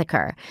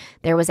massacre.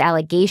 There was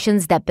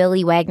allegations that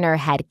Billy Wagner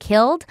had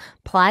killed,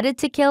 plotted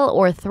to kill,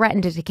 or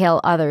threatened to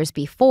kill others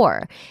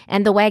before.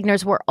 And the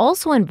Wagners were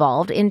also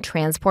involved in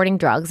transporting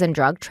drugs and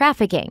drug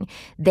trafficking.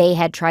 They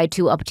had tried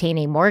to obtain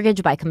a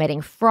mortgage by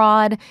committing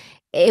fraud.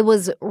 It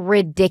was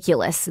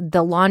ridiculous,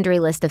 the laundry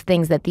list of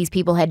things that these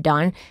people had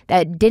done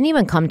that didn't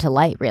even come to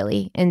light,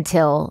 really,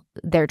 until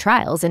their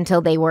trials,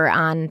 until they were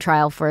on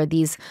trial for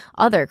these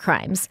other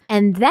crimes.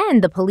 And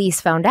then the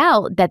police found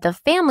out that the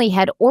family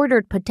had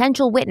ordered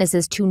potential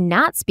witnesses to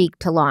not speak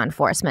to law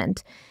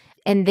enforcement.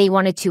 And they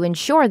wanted to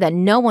ensure that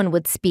no one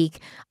would speak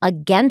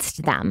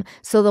against them.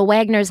 So the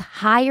Wagners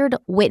hired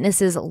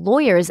witnesses,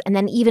 lawyers, and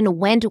then even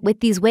went with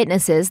these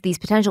witnesses, these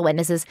potential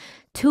witnesses,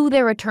 to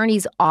their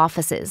attorneys'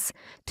 offices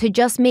to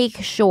just make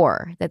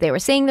sure that they were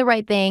saying the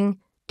right thing,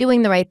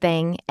 doing the right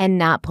thing, and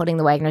not putting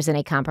the Wagners in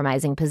a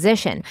compromising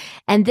position.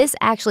 And this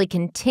actually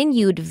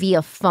continued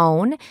via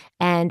phone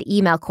and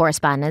email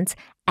correspondence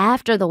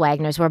after the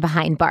Wagners were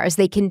behind bars.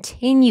 They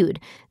continued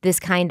this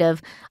kind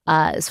of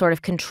sort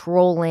of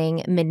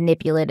controlling,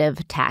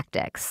 manipulative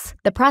tactics.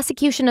 The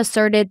prosecution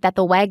asserted that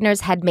the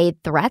Wagners had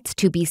made threats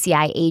to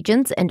BCI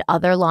agents and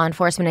other law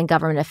enforcement and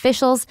government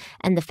officials,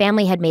 and the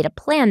family had made a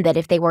plan that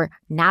if they were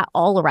not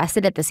all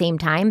arrested at the same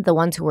time, the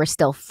ones who were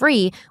still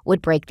free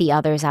would break the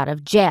others out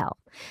of jail.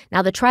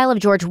 Now, the trial of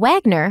George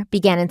Wagner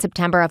began in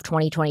September of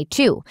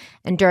 2022,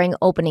 and during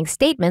opening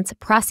statements,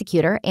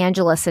 prosecutor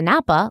Angela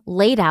Sinapa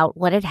laid out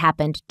what had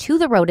happened to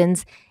the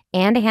Rodens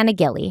and Hannah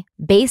Gilley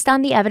based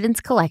on the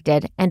evidence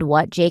collected and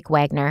what Jake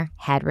Wagner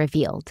had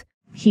revealed.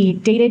 He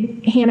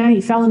dated Hannah.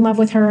 He fell in love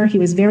with her. He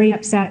was very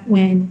upset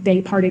when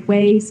they parted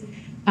ways.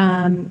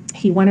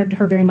 He wanted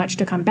her very much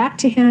to come back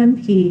to him.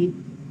 He,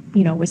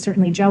 was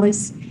certainly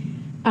jealous,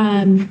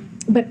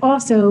 but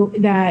also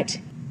that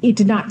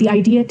the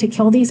idea to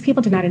kill these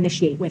people did not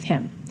initiate with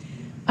him.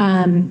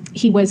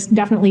 He was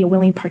definitely a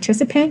willing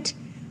participant.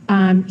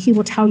 He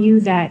will tell you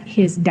that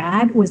his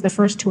dad was the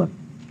first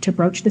to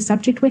broach the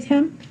subject with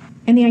him.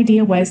 And the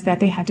idea was that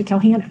they had to kill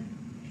Hannah.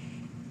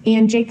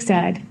 And Jake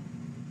said,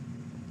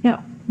 no,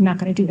 I'm not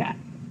going to do that,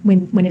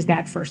 when his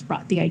dad first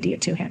brought the idea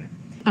to him.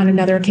 On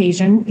another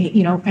occasion,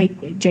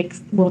 Jake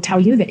will tell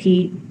you that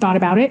he thought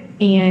about it,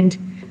 and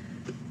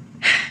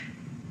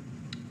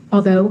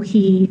although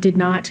he did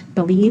not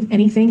believe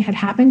anything had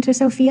happened to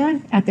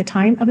Sophia at the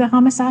time of the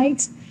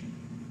homicides,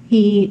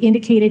 he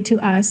indicated to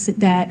us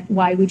that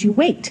why would you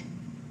wait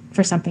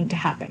for something to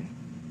happen?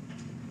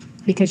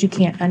 Because you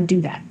can't undo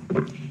that.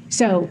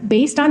 So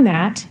based on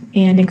that,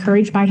 and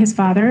encouraged by his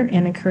father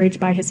and encouraged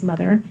by his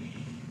mother,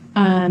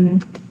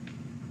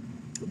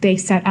 they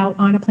set out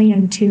on a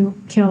plan to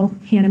kill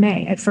Hannah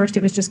Mae. At first,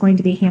 it was just going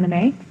to be Hannah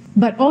Mae.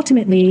 But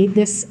ultimately,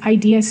 this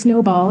idea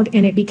snowballed,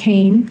 and it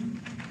became,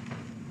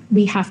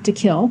 we have to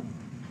kill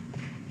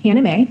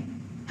Hannah Mae,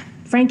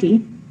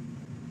 Frankie,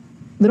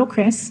 Little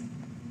Chris,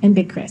 and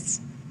Big Chris.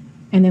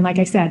 And then, like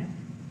I said,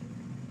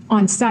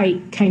 on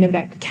site,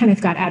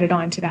 Kenneth got added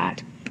on to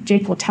that.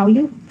 Jake will tell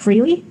you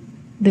freely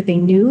that they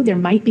knew there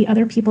might be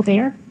other people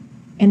there,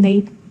 and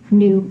they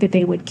knew that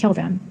they would kill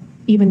them,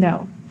 even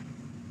though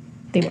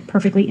they were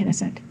perfectly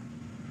innocent.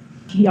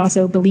 He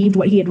also believed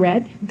what he had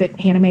read, that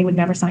Hannah Mae would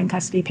never sign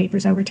custody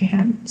papers over to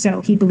him.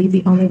 So he believed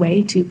the only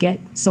way to get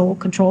sole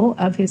control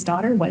of his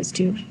daughter was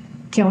to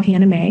kill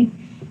Hannah Mae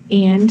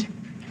and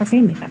her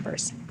family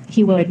members.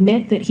 He will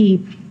admit that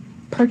he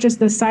purchased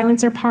the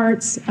silencer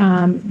parts,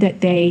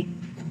 that they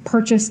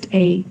purchased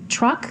a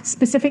truck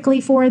specifically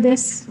for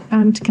this,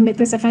 to commit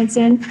this offense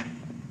in.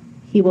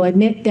 He will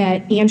admit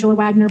that Angela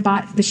Wagner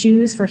bought the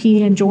shoes for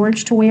he and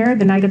George to wear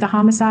the night of the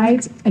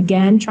homicides,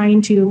 again,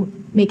 trying to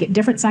make it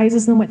different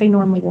sizes than what they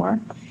normally wore,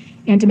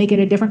 and to make it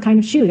a different kind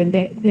of shoe than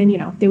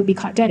they would be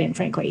caught dead in,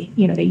 frankly.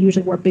 They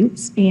usually wore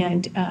boots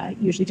and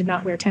usually did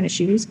not wear tennis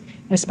shoes,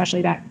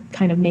 especially that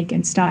kind of make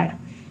and style.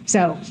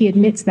 So he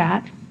admits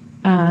that.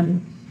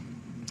 And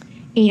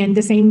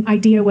the same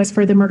idea was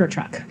for the murder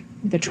truck,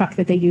 the truck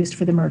that they used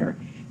for the murder.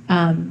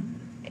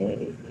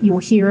 You will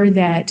hear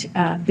that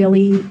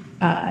Billy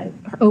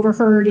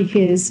overheard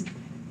his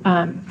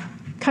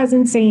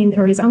cousin saying,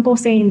 or his uncle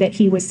saying, that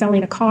he was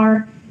selling a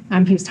car.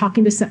 He was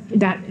talking to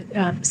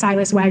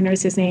Silas Wagner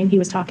is his name. He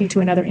was talking to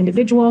another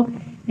individual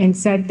and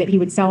said that he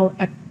would sell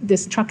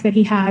this truck that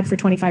he had for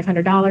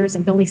 $2,500.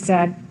 And Billy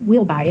said,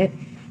 we'll buy it.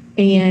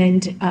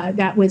 And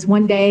that was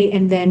one day.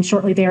 And then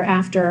shortly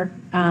thereafter,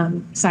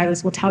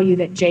 Silas will tell you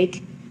that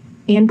Jake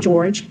and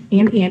George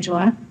and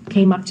Angela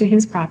came up to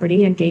his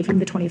property and gave him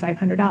the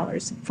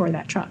 $2,500 for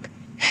that truck.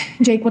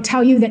 Jake will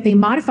tell you that they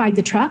modified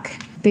the truck.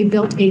 They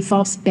built a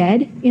false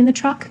bed in the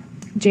truck.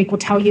 Jake will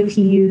tell you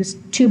he used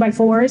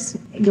 2x4s.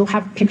 You'll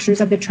have pictures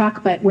of the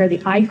truck, but where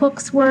the eye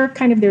hooks were,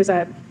 kind of there's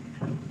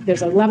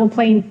a level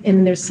plane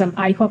and there's some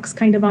eye hooks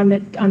kind of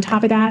on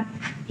top of that.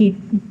 He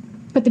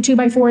put the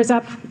 2x4s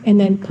up and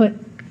then put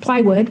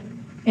plywood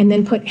and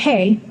then put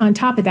hay on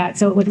top of that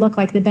so it would look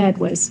like the bed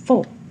was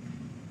full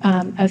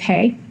of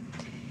hay.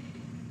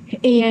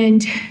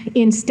 And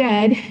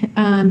instead,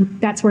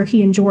 that's where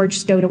he and George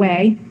stowed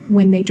away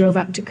when they drove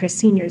up to Chris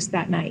Sr.'s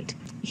that night.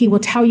 He will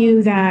tell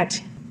you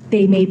that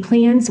they made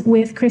plans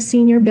with Chris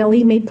Sr.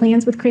 Billy made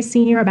plans with Chris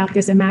Sr. about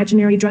this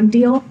imaginary drug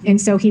deal.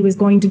 And so he was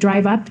going to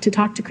drive up to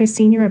talk to Chris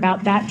Sr.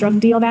 about that drug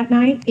deal that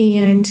night.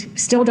 And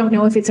still don't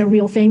know if it's a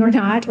real thing or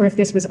not, or if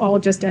this was all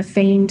just a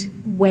feigned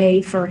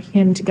way for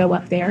him to go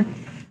up there.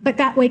 But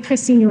that way,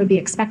 Chris Sr. would be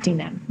expecting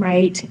them,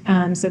 right?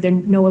 So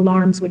then no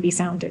alarms would be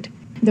sounded.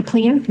 The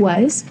plan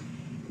was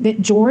that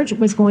George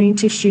was going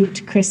to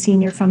shoot Chris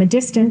Sr. from a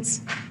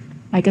distance,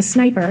 like a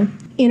sniper,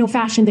 in a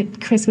fashion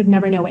that Chris would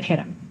never know it hit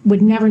him,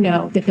 would never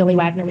know that Billy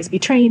Wagner was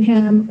betraying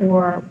him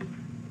or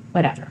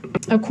whatever.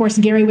 Of course,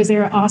 Gary was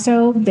there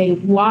also. They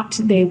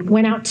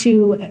went out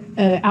to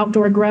an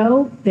outdoor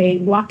grow. They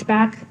walked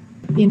back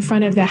in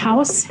front of the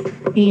house.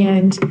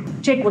 And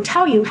Jake will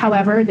tell you,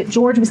 however, that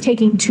George was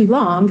taking too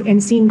long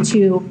and seemed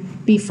to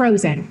be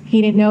frozen.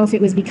 He didn't know if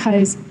it was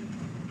because,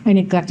 I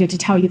neglected to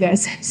tell you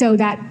this, so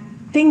that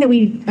thing that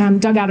we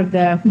dug out of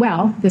the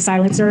well, the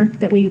silencer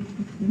that we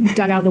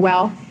dug out of the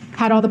well,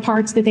 had all the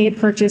parts that they had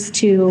purchased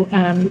to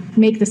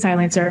make the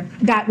silencer.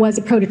 That was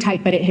a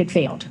prototype, but it had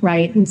failed,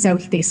 right? And so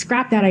they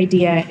scrapped that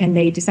idea and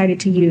they decided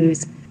to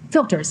use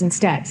filters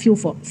instead,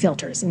 fuel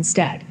filters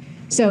instead.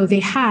 So they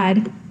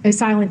had a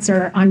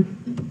silencer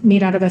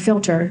made out of a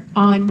filter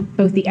on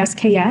both the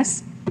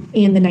SKS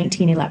and the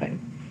 1911.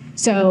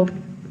 So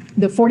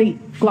the .40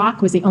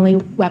 Glock was the only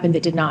weapon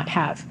that did not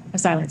have a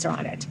silencer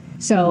on it.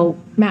 So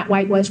Matt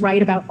White was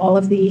right about all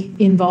of the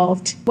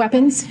involved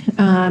weapons.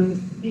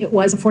 It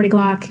was a .40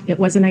 Glock, it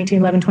was a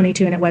 1911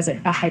 22, and it was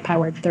a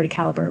high-powered .30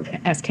 caliber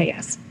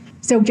SKS.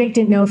 So Jake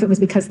didn't know if it was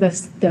because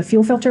the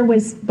fuel filter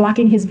was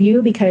blocking his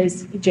view,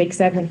 because Jake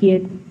said when he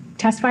had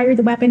test-fired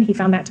the weapon, he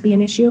found that to be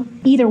an issue.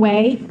 Either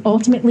way,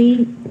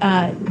 ultimately,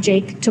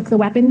 Jake took the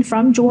weapon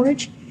from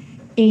George,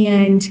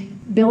 and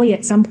Billy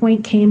at some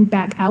point came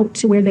back out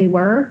to where they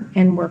were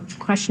and were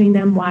questioning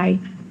them why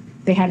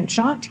they hadn't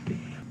shot.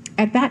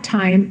 At that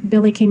time,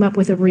 Billy came up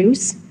with a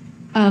ruse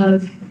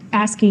of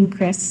asking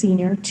Chris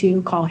Sr.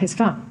 to call his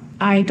phone.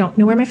 I don't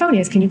know where my phone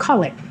is. Can you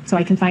call it so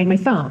I can find my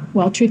phone?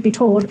 Well, truth be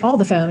told, all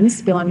the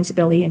phones belonging to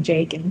Billy and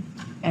Jake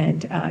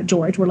and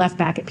George were left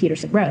back at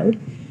Peterson Road,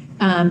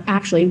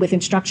 actually with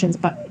instructions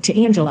to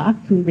Angela,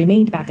 who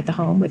remained back at the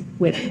home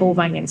with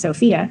Bullvine and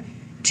Sophia,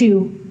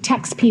 to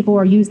text people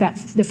or use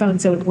the phone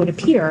so it would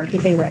appear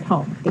that they were at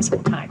home this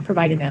whole time,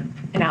 providing them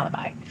an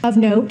alibi. Of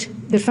note,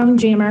 the phone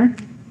jammer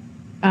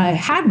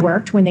had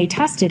worked when they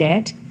tested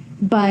it,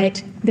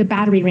 but the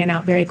battery ran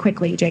out very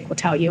quickly, Jake will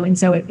tell you, and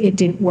so it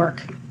didn't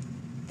work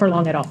for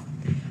long at all.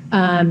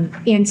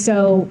 And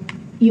so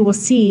you will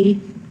see,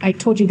 I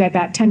told you that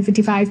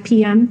 10:55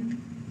 p.m.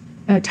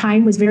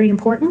 Time was very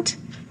important.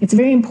 It's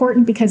very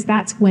important because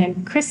that's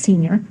when Chris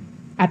Sr.,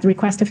 at the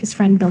request of his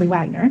friend Billy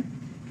Wagner,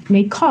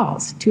 made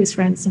calls to his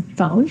friend's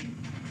phone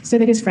so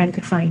that his friend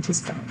could find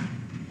his phone.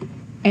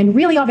 And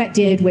really all that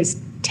did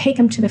was take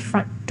him to the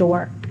front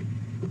door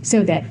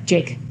so that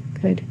Jake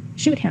could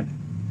shoot him.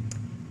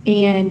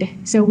 And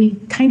so we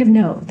kind of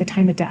know the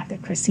time of death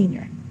of Chris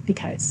Sr.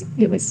 because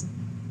it was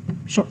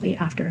shortly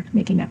after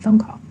making that phone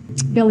call.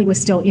 Billy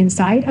was still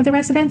inside of the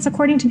residence,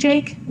 according to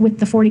Jake, with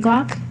the .40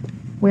 Glock,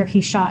 where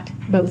he shot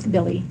both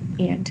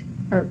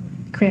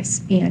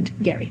Chris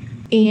and Gary.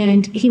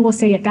 And he will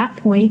say at that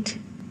point,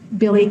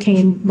 Billy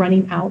came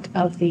running out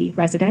of the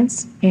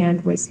residence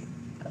and was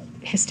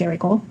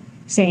hysterical,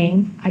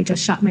 saying, "I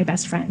just shot my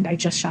best friend. I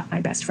just shot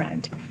my best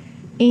friend."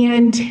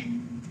 And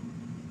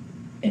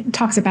it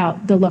talks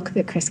about the look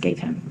that Chris gave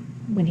him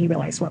when he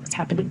realized what was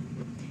happening.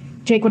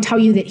 Jake will tell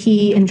you that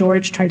he and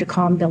George tried to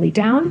calm Billy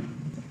down,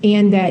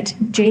 and that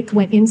Jake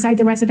went inside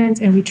the residence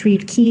and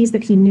retrieved keys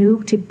that he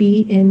knew to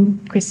be in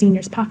Chris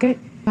Sr.'s pocket.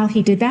 While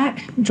he did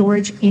that,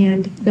 George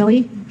and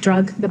Billy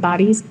drug the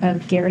bodies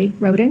of Gary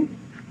Roden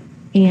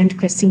and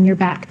Chris Sr.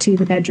 back to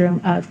the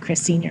bedroom of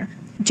Chris Sr.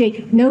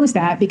 Jake knows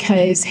that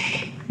because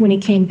when he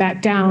came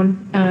back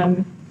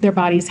down, their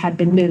bodies had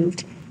been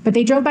moved. But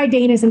they drove by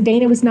Dana's, and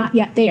Dana was not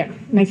yet there.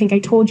 And I think I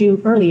told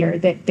you earlier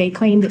that they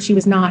claimed that she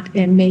was not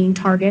a main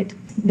target.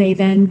 They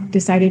then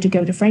decided to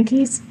go to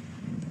Frankie's.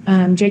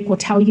 Jake will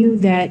tell you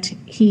that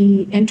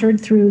he entered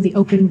through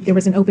there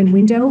was an open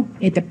window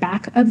at the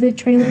back of the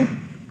trailer.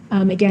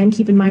 Again,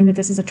 keep in mind that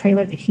this is a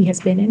trailer that he has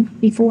been in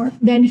before.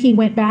 Then he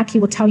went back. He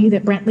will tell you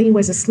that Brentley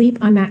was asleep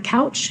on that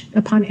couch.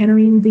 Upon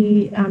entering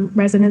the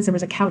residence, there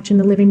was a couch in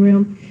the living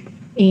room,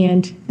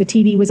 and the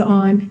TV was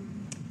on.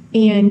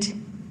 And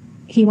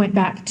he went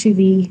back to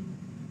the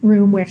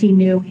room where he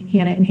knew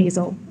Hannah,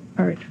 Hazel,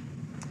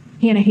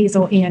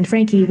 and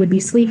Frankie would be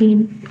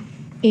sleeping,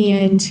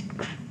 and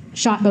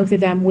shot both of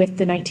them with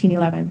the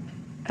 1911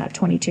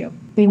 .22.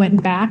 They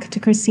went back to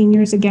Chris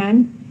Sr.'s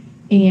again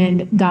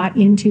and got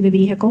into the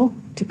vehicle,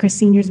 to Chris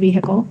Sr.'s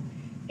vehicle,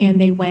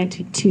 and they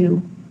went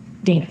to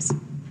Dana's.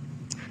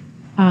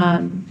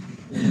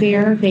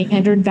 There, they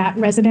entered that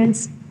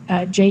residence.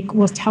 Jake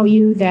will tell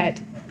you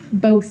that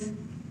both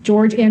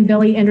George and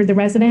Billy entered the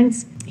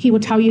residence. He will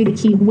tell you that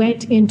he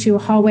went into a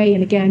hallway,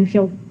 and again,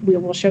 we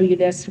will show you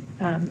this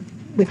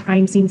with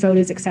crime scene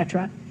photos,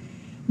 etc.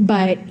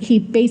 But he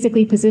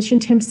basically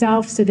positioned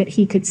himself so that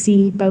he could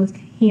see both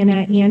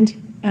Hannah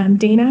and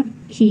Dana.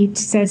 He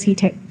says he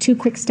took 2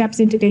 quick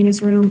steps into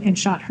Dana's room and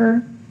shot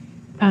her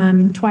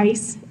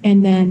twice,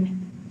 and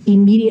then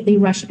immediately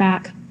rushed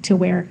back to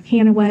where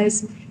Hannah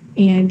was.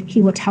 And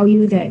he will tell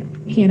you that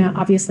Hannah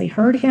obviously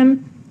heard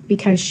him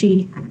because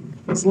she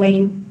was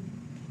laying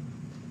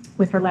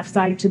with her left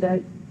side to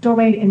the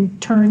doorway and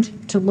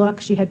turned to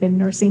look. She had been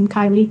nursing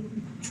Kylie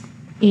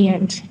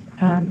and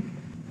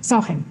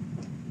saw him.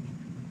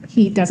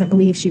 He doesn't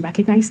believe she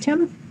recognized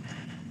him,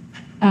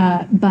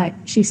 but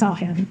she saw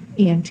him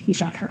and he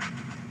shot her.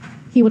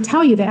 He will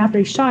tell you that after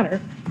he shot her,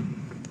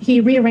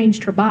 he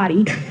rearranged her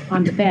body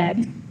on the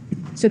bed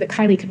so that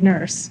Kylie could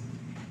nurse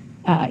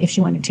if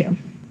she wanted to.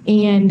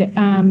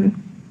 And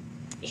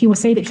he will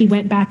say that he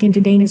went back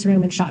into Dana's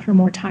room and shot her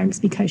more times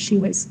because she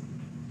was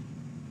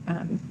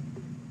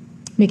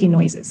making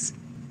noises.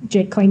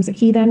 Jake claims that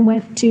he then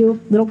went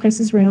to little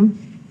Chris's room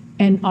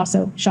and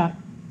also shot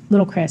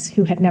little Chris,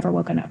 who had never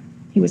woken up.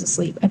 He was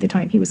asleep at the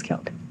time he was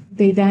killed.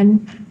 They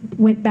then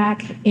went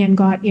back and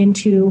got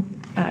into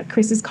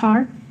Chris's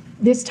car.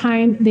 This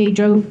time they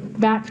drove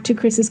back to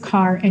Chris's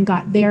car and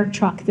got their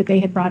truck that they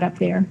had brought up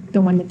there,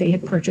 the one that they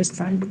had purchased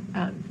from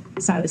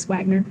Silas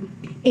Wagner.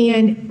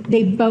 And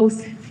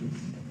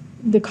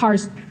the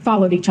cars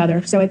followed each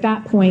other. So at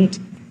that point,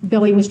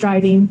 Billy was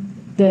driving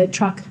the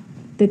truck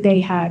that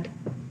they had,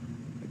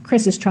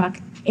 Chris's truck,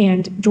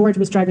 and George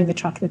was driving the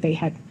truck that they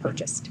had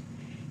purchased.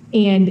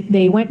 And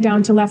they went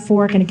down to Left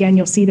Fork, and again,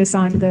 you'll see this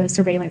on the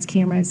surveillance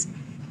cameras.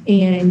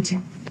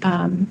 And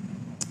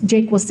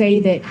Jake will say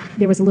that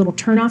there was a little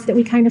turnoff that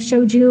we kind of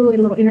showed you, a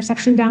little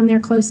intersection down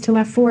there close to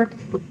Left Fork,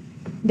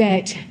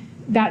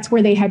 that's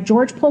where they had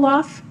George pull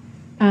off.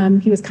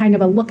 He was kind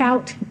of a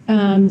lookout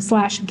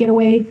 /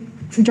 getaway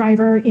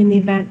driver in the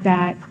event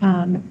that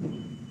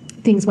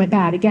things went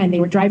bad. Again, they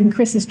were driving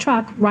Chris's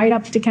truck right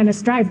up to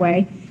Kenneth's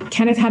driveway.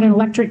 Kenneth had an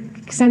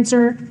electric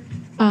sensor.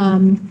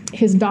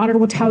 His daughter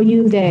will tell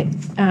you that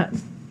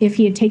if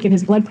he had taken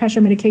his blood pressure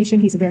medication,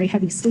 he's a very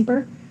heavy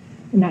sleeper.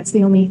 And that's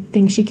the only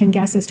thing she can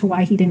guess as to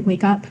why he didn't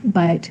wake up.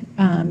 But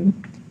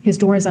his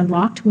door is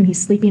unlocked when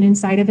he's sleeping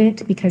inside of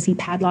it because he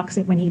padlocks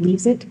it when he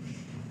leaves it.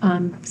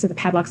 So the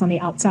padlock's on the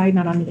outside,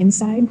 not on the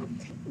inside.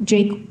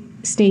 Jake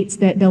states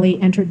that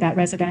Billy entered that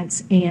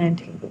residence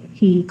and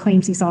he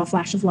claims he saw a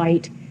flash of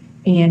light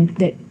and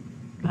that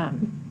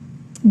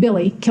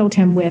Billy killed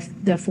him with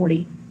the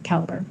 .40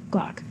 caliber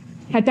Glock.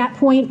 At that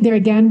point, there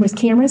again was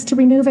cameras to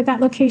remove at that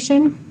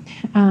location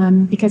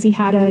because he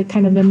had a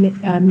kind of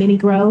a mini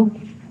grow,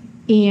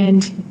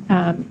 and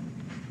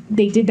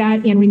they did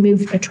that and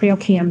removed a trail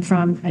cam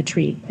from a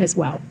tree as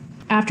well.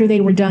 After they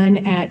were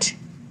done at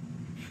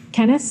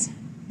Kenneth's,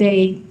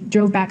 they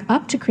drove back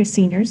up to Chris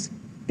Sr.'s.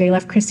 They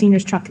left Chris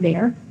Sr.'s truck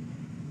there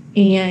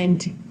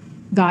and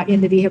got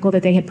in the vehicle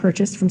that they had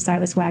purchased from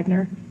Silas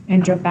Wagner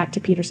and drove back to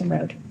Peterson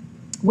Road,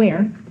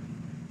 where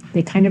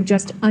they kind of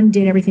just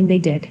undid everything they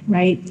did,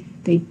 right?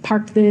 They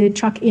parked the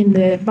truck in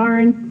the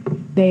barn.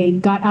 They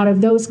got out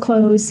of those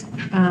clothes.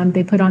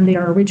 They put on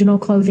their original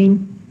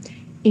clothing.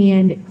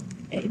 And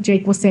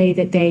Jake will say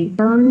that they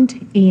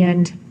burned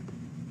and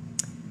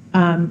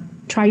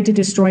tried to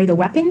destroy the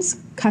weapons,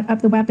 cut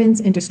up the weapons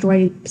and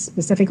destroy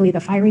specifically the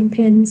firing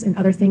pins and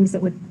other things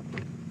that would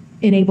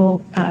enable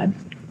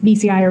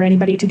BCI or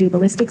anybody to do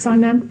ballistics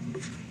on them.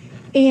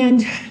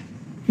 And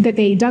that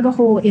they dug a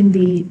hole in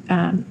the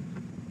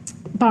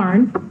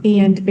barn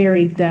and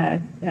buried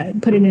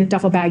put it in a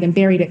duffel bag and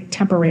buried it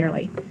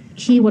temporarily.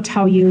 He will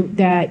tell you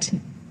that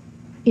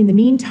in the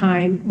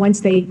meantime, once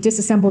they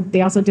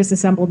also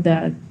disassembled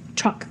the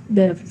truck,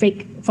 the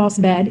fake false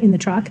bed in the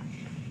truck,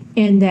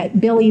 and that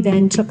Billy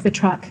then took the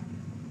truck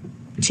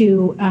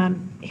to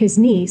his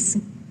niece,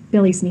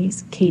 Billy's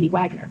niece, Katie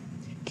Wagner.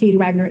 Katie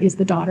Wagner is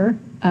the daughter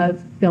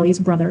of Billy's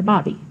brother,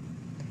 Bobby.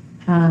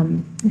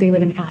 They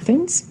live in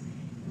Athens,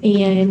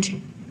 and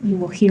you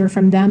will hear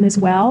from them as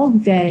well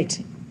that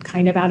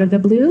kind of out of the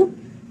blue,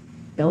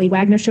 Billy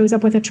Wagner shows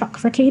up with a truck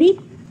for Katie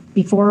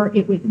before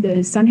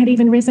the sun had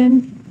even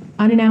risen,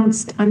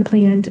 unannounced,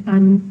 unplanned,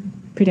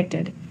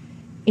 unpredicted.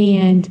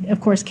 And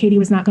of course, Katie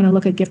was not going to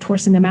look a gift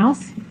horse in the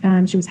mouth.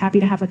 She was happy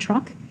to have a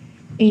truck,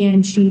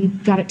 and she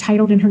got it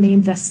titled in her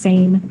name the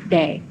same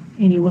day.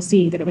 And you will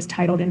see that it was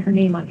titled in her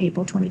name on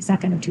April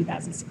 22nd of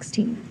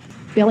 2016.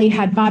 Billy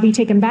had Bobby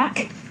taken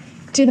back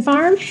to the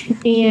farm,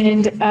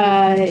 and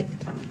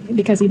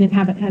because he didn't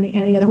have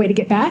any other way to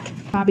get back.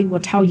 Bobby will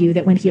tell you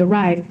that when he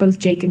arrived, both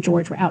Jake and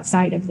George were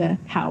outside of the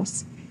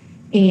house,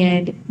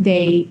 and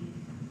they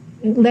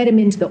led him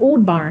into the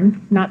old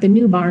barn, not the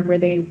new barn where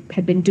they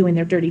had been doing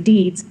their dirty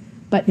deeds,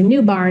 but the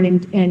new barn,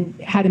 and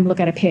had him look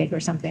at a pig or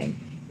something.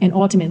 And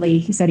ultimately,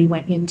 he said he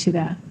went into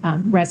the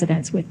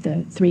residence with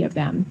the three of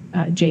them,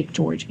 Jake,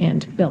 George,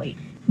 and Billy.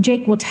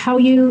 Jake will tell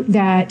you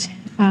that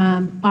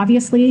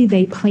obviously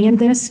they planned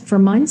this for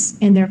months,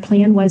 and their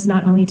plan was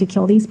not only to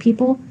kill these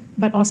people,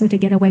 but also to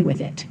get away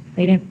with it.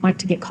 They didn't want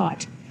to get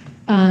caught.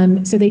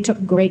 So they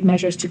took great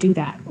measures to do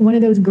that. One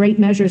of those great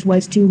measures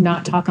was to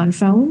not talk on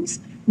phones,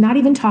 not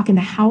even talk in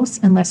the house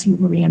unless you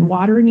ran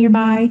water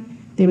nearby.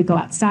 They would go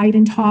outside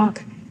and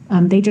talk.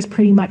 They just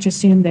pretty much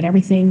assumed that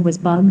everything was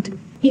bugged.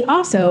 He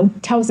also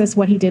tells us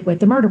what he did with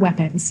the murder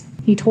weapons.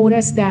 He told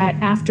us that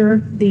after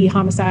the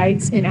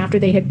homicides and after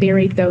they had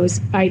buried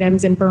those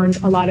items and burned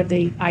a lot of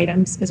the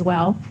items as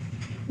well,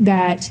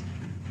 that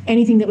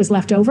anything that was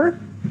left over,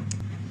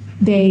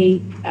 they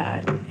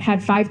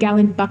had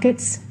 5-gallon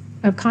buckets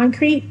of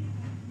concrete,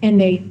 and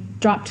they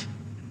dropped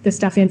the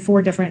stuff in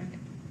 4 different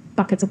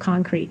buckets of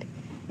concrete.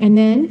 And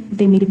then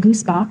they made a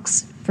goose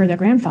box for their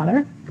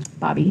grandfather,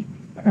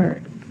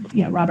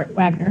 Robert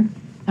Wagner,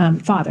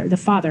 the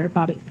father,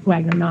 Bobby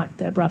Wagner, not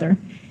the brother.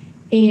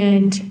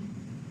 And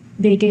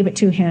they gave it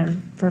to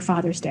him for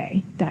Father's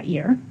Day that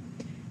year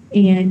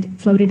and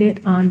floated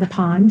it on the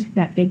pond,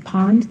 that big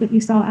pond that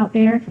you saw out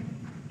there,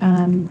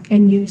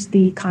 and used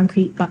the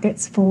concrete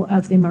buckets full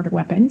of the murder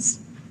weapons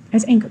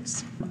as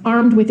anchors.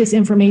 Armed with this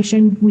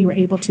information, we were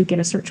able to get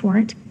a search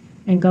warrant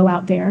and go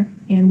out there,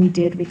 and we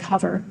did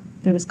recover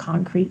those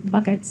concrete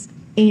buckets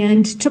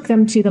and took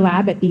them to the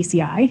lab at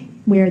BCI,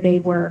 where they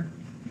were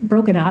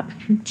broken up,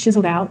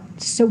 chiseled out,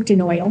 soaked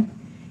in oil,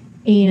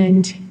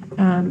 and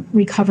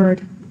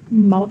recovered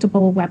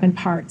multiple weapon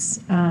parts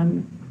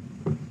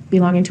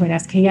belonging to an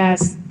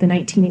SKS, the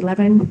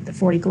 1911, the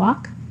 .40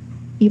 Glock.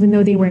 Even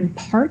though they were in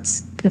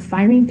parts, the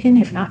firing pin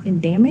had not been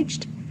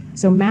damaged.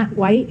 So Matt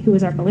White, who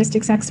is our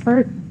ballistics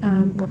expert,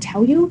 will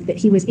tell you that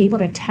he was able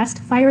to test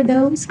fire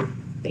those.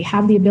 They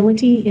have the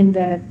ability in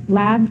the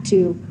lab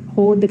to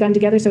hold the gun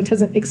together so it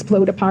doesn't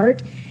explode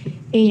apart.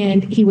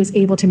 And he was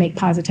able to make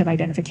positive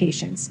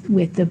identifications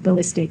with the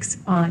ballistics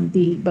on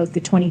both the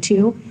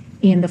 22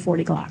 and the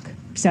 .40 Glock.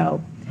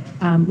 So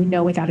we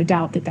know without a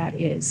doubt that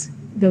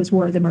those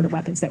were the murder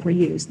weapons that were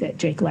used that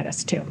Jake led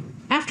us to.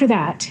 After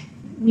that,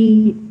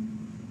 we,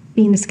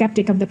 being the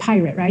skeptic of the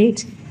pirate,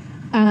 right?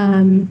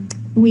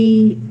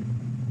 We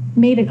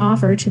made an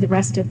offer to the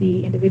rest of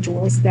the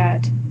individuals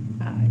that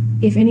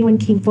if anyone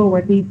came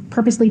forward, we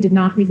purposely did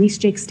not release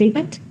Jake's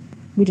statement.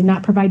 We did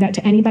not provide that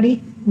to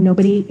anybody.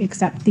 Nobody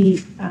except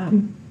the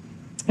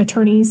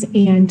attorneys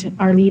and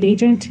our lead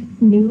agent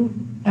knew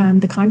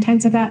the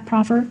contents of that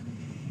proffer.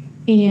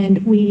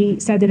 And we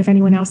said that if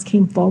anyone else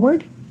came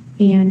forward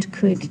and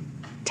could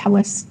tell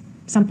us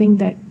something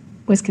that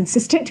was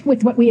consistent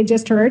with what we had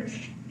just heard,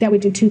 that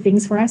would do 2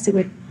 things for us. It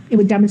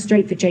would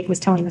demonstrate that Jake was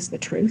telling us the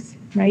truth,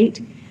 right?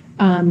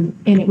 And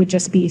it would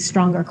just be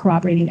stronger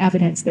corroborating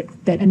evidence that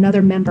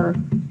another member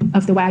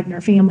of the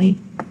Wagner family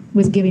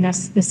was giving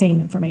us the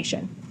same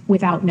information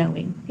without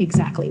knowing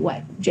exactly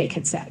what Jake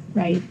had said,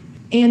 right?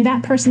 And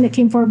that person that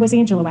came forward was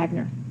Angela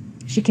Wagner.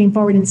 She came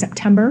forward in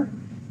September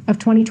of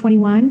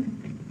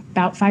 2021,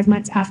 about 5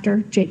 months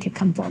after Jake had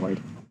come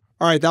forward.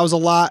 All right, that was a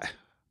lot.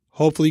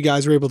 Hopefully you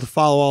guys were able to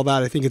follow all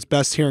that. I think it's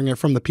best hearing it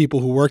from the people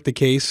who worked the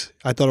case.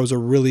 I thought it was a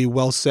really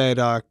well said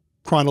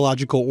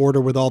chronological order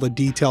with all the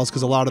details,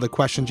 because a lot of the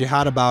questions you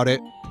had about it,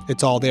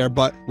 it's all there.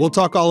 But we'll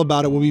talk all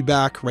about it. We'll be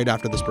back right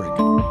after this break.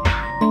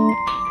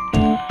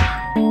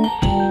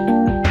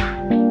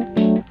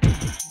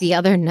 The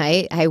other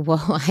night, I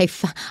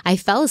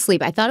fell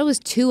asleep. I thought it was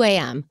 2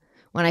 a.m.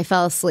 when I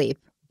fell asleep,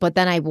 but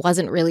then I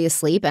wasn't really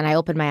asleep, and I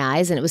opened my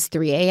eyes and it was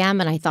 3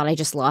 a.m. and I thought I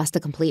just lost a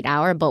complete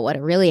hour. But what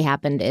really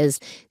happened is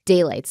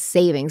daylight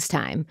savings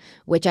time,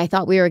 which I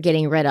thought we were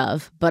getting rid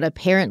of, but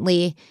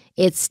apparently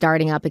it's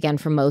starting up again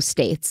for most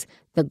states.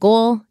 The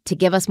goal, to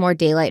give us more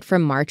daylight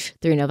from March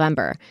through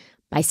November.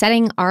 By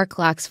setting our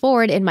clocks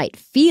forward, it might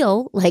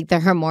feel like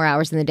there are more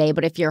hours in the day,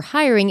 but if you're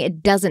hiring,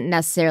 it doesn't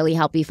necessarily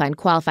help you find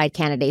qualified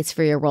candidates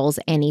for your roles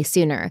any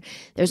sooner.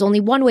 There's only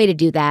one way to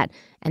do that,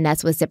 and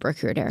that's with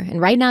ZipRecruiter. And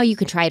right now you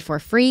can try it for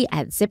free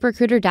at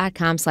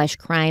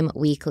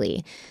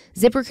ZipRecruiter.com/crimeweekly.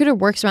 ZipRecruiter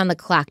works around the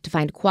clock to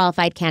find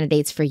qualified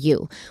candidates for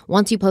you.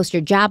 Once you post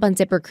your job on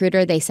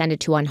ZipRecruiter, they send it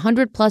to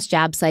 100+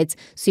 job sites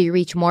so you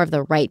reach more of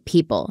the right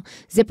people.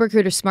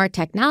 ZipRecruiter's smart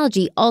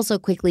technology also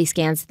quickly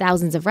scans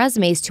thousands of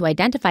resumes to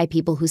identify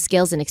people whose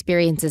skills and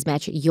experiences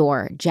match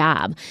your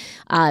job.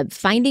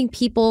 Finding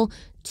people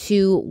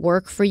to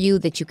work for you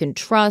that you can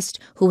trust,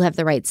 who have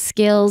the right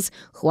skills,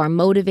 who are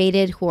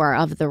motivated, who are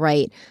of the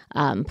right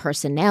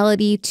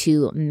personality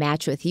to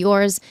match with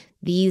yours.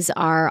 These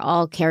are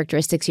all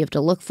characteristics you have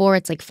to look for.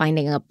 It's like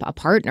finding a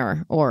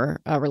partner or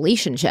a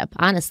relationship,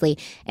 honestly.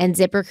 And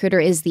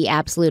ZipRecruiter is the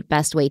absolute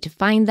best way to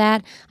find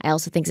that. I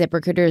also think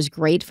ZipRecruiter is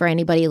great for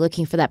anybody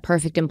looking for that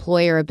perfect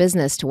employer or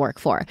business to work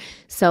for.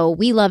 So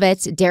we love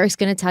it. Derek's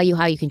going to tell you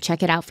how you can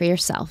check it out for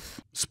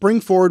yourself.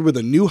 Spring forward with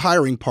a new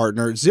hiring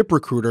partner,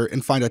 ZipRecruiter,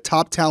 and find a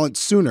top talent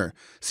sooner.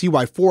 See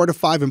why 4 out of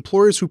 5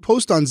 employers who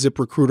post on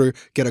ZipRecruiter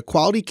get a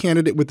quality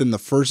candidate within the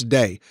first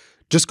day.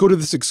 Just go to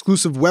this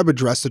exclusive web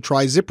address to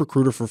try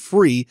ZipRecruiter for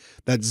free.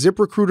 That's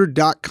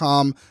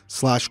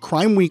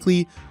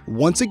ZipRecruiter.com/crimeweekly.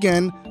 Once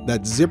again,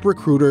 that's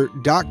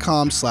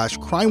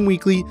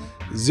ZipRecruiter.com/crimeweekly.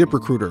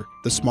 ZipRecruiter,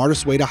 the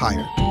smartest way to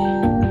hire.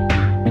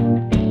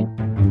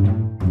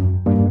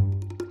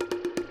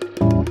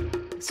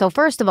 So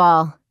first of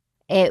all,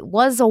 it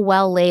was a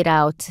well laid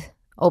out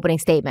opening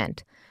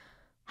statement.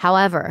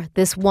 However,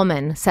 this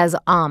woman says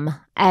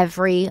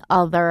every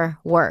other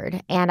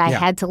word, and I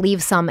had to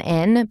leave some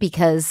in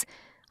because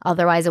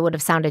otherwise it would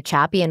have sounded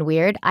choppy and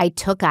weird. I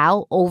took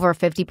out over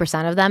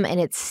 50% of them, and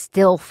it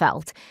still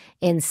felt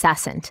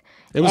incessant.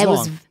 It was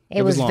long.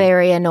 It was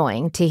very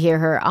annoying to hear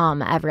her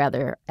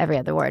every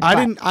other word.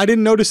 I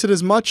didn't notice it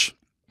as much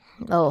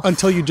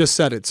until you just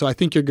said it. So I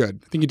think you're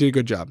good. I think you did a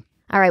good job.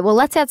 All right. Well,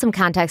 let's add some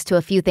context to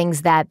a few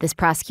things that this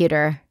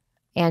prosecutor,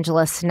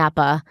 Angela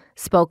Sneppa,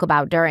 spoke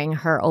about during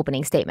her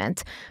opening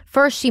statement.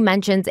 First, she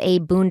mentions a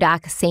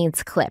Boondock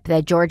Saints clip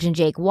that George and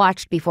Jake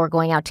watched before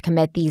going out to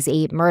commit these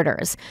 8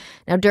 murders.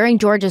 Now, during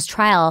George's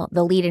trial,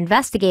 the lead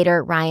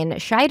investigator, Ryan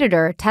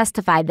Scheideter,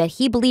 testified that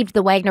he believed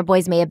the Wagner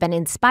boys may have been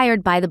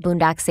inspired by the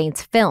Boondock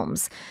Saints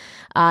films.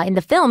 In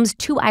the films,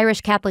 2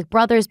 Irish Catholic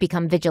brothers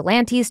become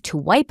vigilantes to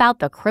wipe out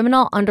the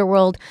criminal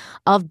underworld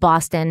of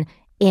Boston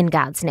in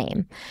God's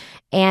name.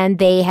 And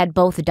they had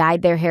both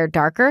dyed their hair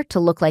darker to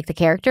look like the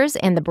characters,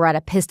 and the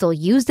Beretta pistol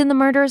used in the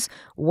murders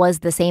was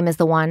the same as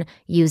the one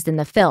used in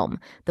the film.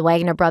 The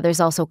Wagner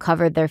brothers also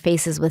covered their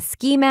faces with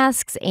ski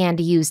masks and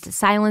used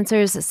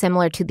silencers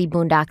similar to the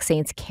Boondock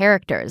Saints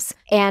characters.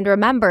 And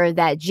remember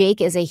that Jake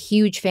is a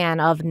huge fan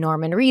of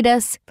Norman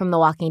Reedus from The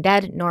Walking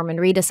Dead. Norman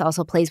Reedus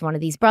also plays one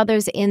of these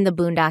brothers in the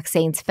Boondock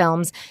Saints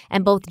films,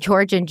 and both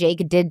George and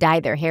Jake did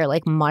dye their hair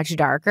like much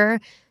darker.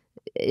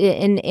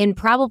 In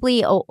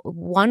probably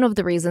one of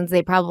the reasons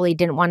they probably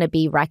didn't want to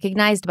be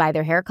recognized by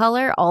their hair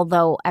color,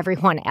 although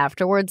everyone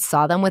afterwards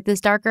saw them with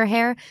this darker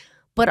hair.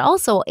 But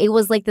also it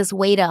was like this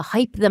way to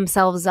hype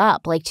themselves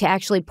up, like to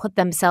actually put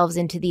themselves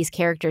into these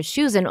characters'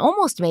 shoes and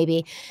almost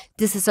maybe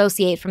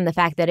disassociate from the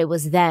fact that it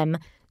was them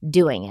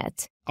doing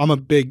it. I'm a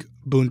big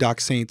Boondock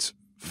Saints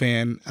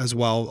fan as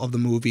well of the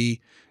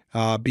movie.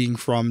 Being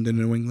from the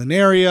New England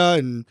area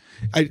and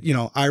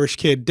Irish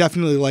kid,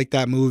 definitely like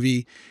that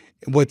movie.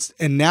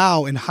 And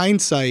now in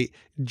hindsight,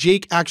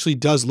 Jake actually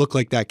does look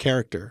like that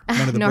character.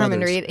 One of the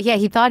Norman brothers. Reed. Yeah,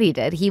 he thought he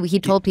did. He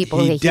told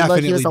people he was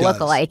a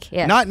lookalike.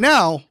 Yeah. Not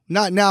now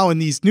in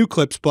these new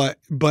clips, but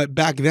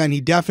back then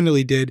he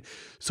definitely did.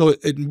 So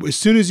as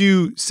soon as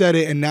you said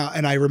it, and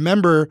I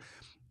remember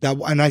that,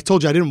 and I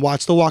told you I didn't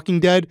watch The Walking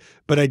Dead,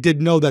 but I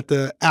did know that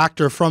the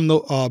actor from the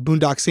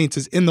Boondock Saints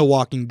is in The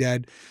Walking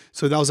Dead.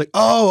 So that was like,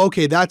 oh,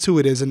 okay, that's who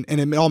it is, and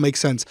it all makes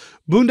sense.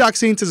 Boondock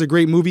Saints is a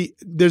great movie.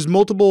 There's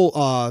multiple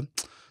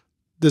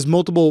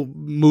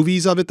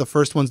movies of it. The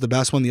first one's the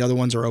best one. The other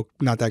ones are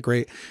not that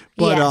great.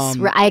 But, yes,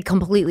 I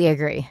completely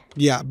agree.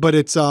 Yeah, but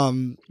it's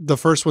the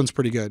first one's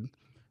pretty good.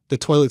 The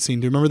toilet scene.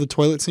 Do you remember the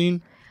toilet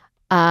scene?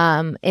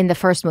 In the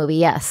first movie,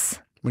 yes.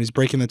 When he's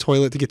breaking the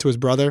toilet to get to his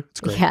brother. It's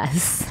great.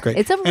 Yes. It's great.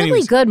 It's a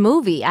really good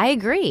movie. I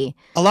agree.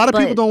 A lot of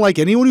people don't like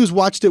it. Anyone who's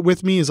watched it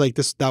with me is like,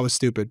 that was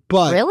stupid.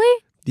 But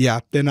really? Yeah,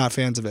 they're not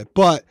fans of it.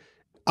 But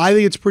I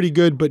think it's pretty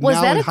good. But was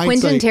now that in a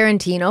Quentin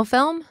Tarantino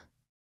film?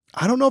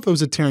 I don't know if it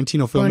was a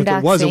Tarantino film. Boondock If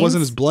it was, Saints? it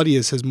wasn't as bloody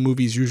as his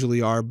movies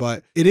usually are.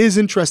 But it is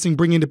interesting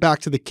bringing it back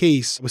to the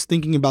case. I was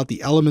thinking about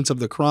the elements of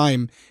the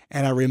crime,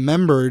 and I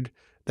remembered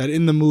that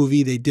in the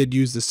movie they did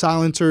use the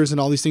silencers and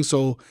all these things.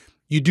 So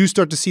you do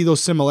start to see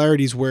those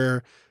similarities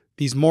where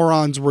these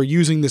morons were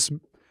using this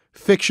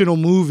fictional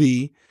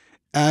movie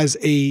as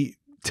a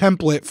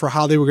template for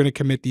how they were going to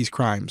commit these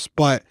crimes.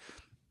 But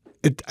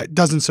it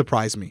doesn't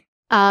surprise me.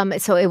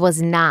 So it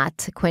was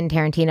not Quentin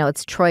Tarantino.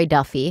 It's Troy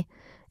Duffy.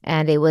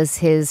 And it was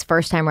his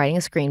first time writing a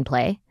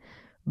screenplay.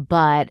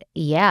 But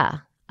yeah,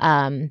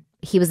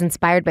 he was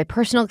inspired by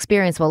personal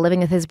experience while living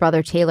with his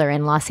brother Taylor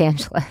in Los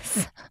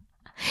Angeles.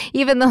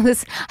 Even though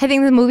I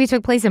think the movie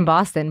took place in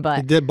Boston, but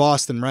it did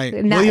Boston, right?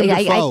 William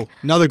Dafoe,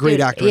 another great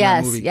actor in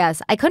that movie.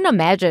 Yes, I couldn't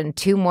imagine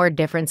 2 more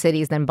different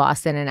cities than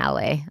Boston and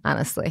LA,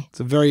 honestly.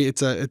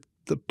 It's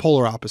the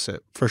polar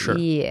opposite for sure.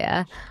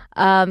 Yeah.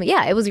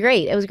 It was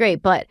great. It was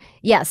great. But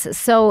yes,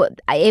 so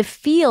it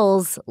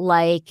feels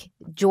like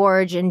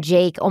George and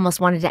Jake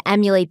almost wanted to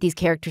emulate these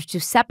characters to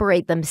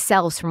separate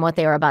themselves from what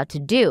they were about to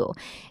do.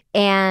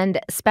 And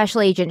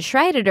Special Agent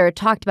Schreider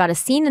talked about a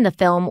scene in the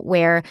film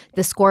where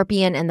the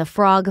scorpion and the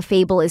frog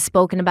fable is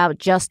spoken about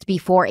just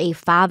before a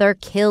father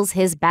kills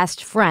his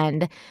best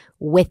friend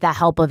with the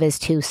help of his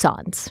 2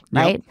 sons,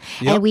 right?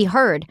 Yep. And we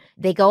heard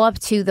they go up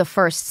to the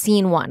first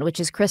scene 1, which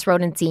is Chris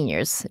Roden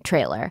Sr.'s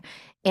trailer.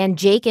 and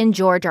Jake and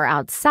George are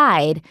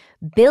outside,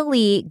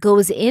 Billy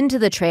goes into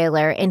the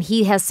trailer and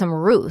he has some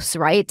ruse,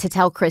 right, to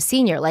tell Chris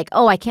Sr., like,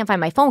 oh, I can't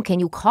find my phone. Can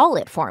you call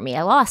it for me?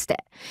 I lost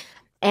it.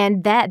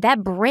 And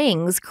that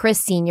brings Chris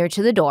Sr.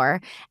 to the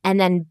door. And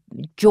then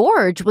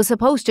George was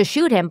supposed to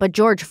shoot him, but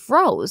George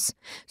froze.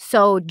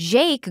 So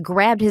Jake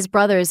grabbed his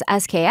brother's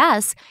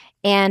SKS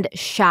and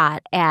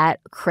shot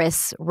at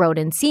Chris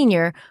Roden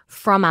Sr.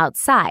 from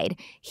outside.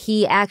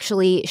 He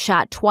actually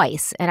shot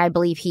twice, and I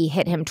believe he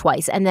hit him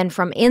twice. And then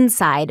from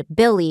inside,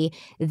 Billy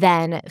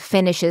then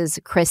finishes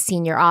Chris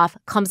Sr. off,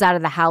 comes out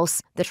of the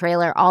house, the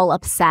trailer, all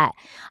upset.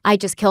 I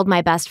just killed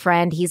my best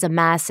friend. He's a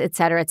mess, et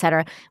cetera,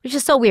 which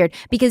is so weird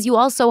because you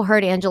also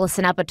heard Angela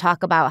Sineppa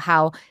talk about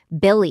how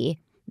Billy,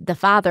 the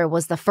father,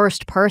 was the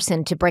first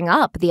person to bring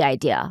up the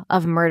idea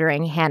of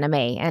murdering Hannah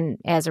Mae, and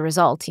as a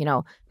result,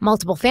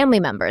 multiple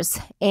family members.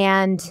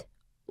 And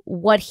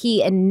what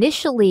he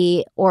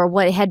initially, or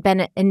what had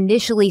been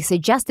initially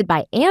suggested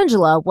by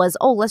Angela was,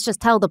 oh, let's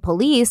just tell the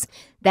police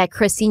that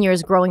Chris Sr.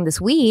 is growing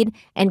this weed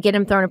and get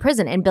him thrown in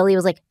prison. And Billy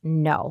was like,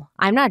 no,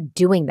 I'm not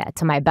doing that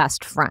to my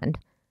best friend.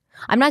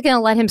 I'm not going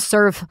to let him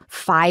serve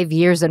 5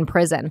 years in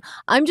prison.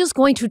 I'm just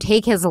going to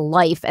take his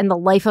life and the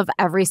life of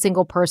every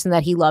single person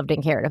that he loved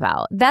and cared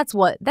about. That's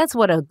what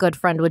a good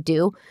friend would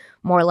do,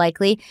 more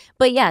likely.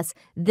 But yes,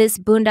 this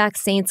Boondock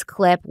Saints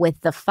clip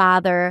with the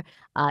father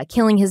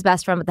killing his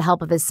best friend with the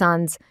help of his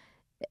sons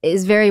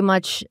is very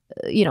much,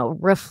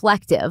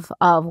 reflective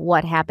of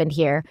what happened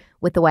here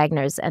with the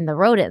Wagners and the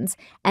Rodens.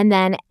 And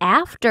then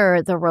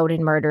after the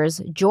Roden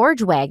murders,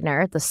 George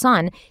Wagner, the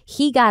son,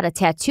 he got a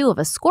tattoo of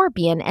a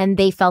scorpion, and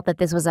they felt that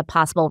this was a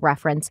possible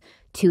reference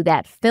to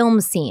that film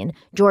scene.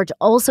 George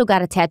also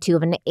got a tattoo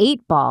of an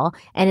 8-ball,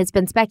 and it's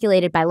been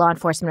speculated by law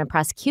enforcement and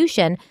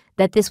prosecution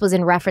that this was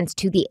in reference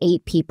to the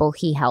 8 people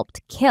he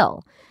helped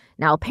kill.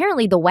 Now,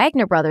 apparently, the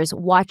Wagner brothers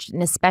watched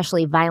an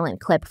especially violent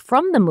clip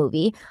from the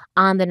movie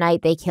on the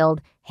night they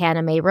killed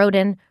Hannah Mae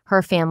Roden,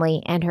 her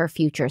family, and her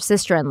future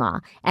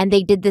sister-in-law. And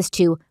they did this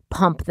to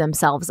pump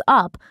themselves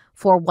up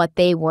for what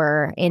they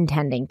were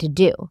intending to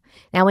do.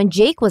 Now, when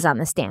Jake was on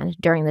the stand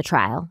during the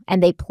trial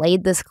and they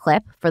played this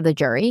clip for the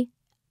jury,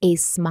 a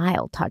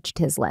smile touched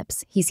his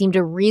lips. He seemed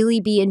to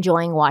really be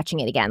enjoying watching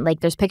it again.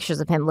 Like, there's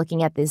pictures of him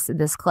looking at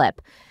this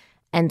clip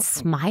and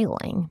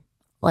smiling.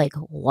 Like,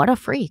 what a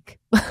freak.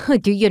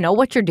 Do you know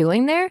what you're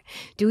doing there?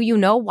 Do you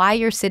know why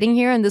you're sitting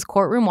here in this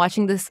courtroom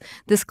watching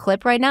this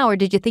clip right now? Or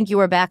did you think you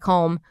were back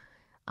home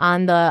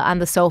on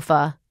the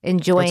sofa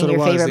enjoying your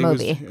favorite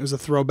movie? It was a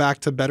throwback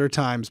to better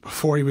times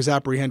before he was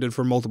apprehended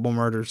for multiple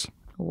murders.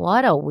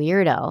 What a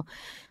weirdo.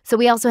 So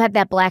we also had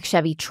that black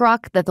Chevy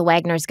truck that the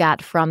Wagners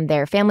got from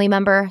their family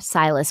member,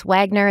 Silas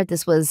Wagner.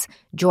 This was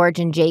George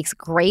and Jake's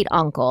great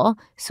uncle,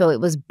 so it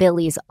was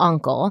Billy's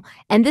uncle.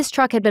 And this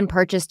truck had been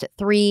purchased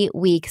 3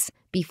 weeks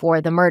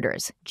before the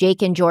murders.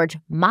 Jake and George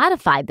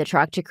modified the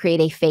truck to create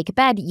a fake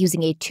bed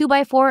using a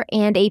 2x4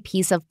 and a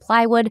piece of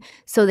plywood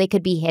so they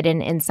could be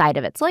hidden inside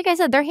of it. So like I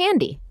said, they're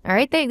handy, all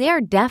right? They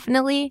are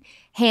definitely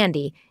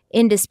handy.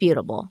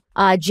 Indisputable.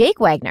 Jake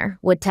Wagner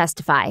would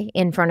testify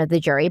in front of the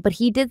jury, but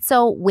he did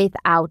so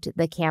without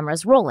the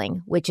cameras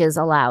rolling, which is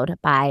allowed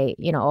by,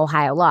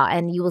 Ohio law.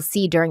 And you will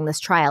see during this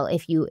trial,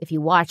 if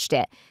you watched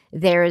it,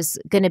 there's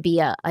going to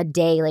be a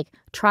day, like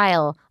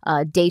trial,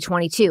 day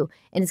 22,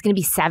 and it's going to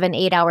be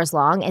 7-8 hours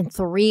long, and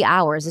 3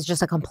 hours is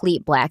just a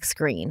complete black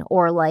screen,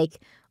 or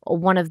like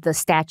one of the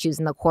statues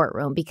in the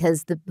courtroom,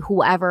 because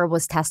whoever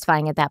was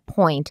testifying at that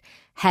point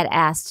had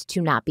asked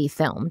to not be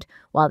filmed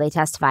while they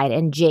testified,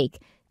 and Jake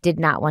did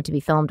not want to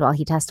be filmed while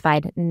he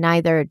testified.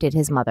 Neither did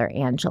his mother,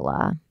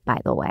 Angela, by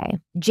the way.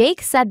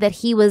 Jake said that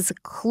he was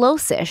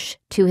close-ish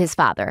to his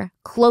father,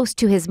 close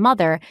to his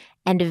mother,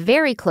 and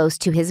very close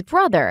to his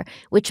brother,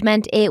 which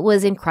meant it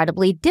was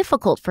incredibly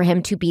difficult for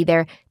him to be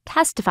there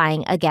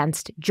testifying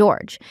against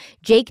George.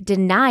 Jake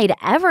denied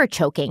ever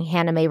choking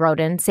Hannah Mae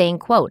Roden, saying,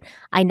 quote,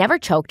 "I never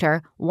choked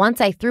her. Once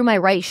I threw my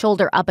right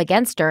shoulder up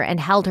against her and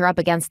held her up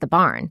against the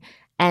barn."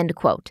 End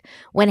quote.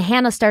 When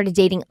Hannah started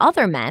dating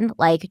other men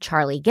like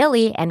Charlie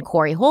Gilly and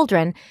Corey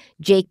Holdren,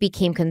 Jake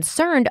became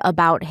concerned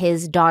about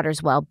his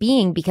daughter's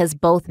well-being because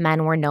both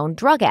men were known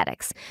drug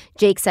addicts.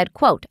 Jake said,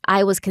 quote,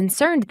 "I was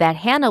concerned that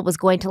Hannah was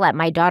going to let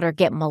my daughter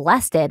get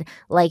molested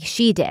like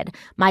she did.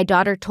 My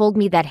daughter told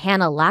me that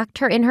Hannah locked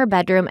her in her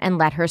bedroom and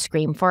let her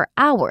scream for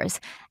hours."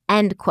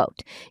 End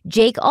quote.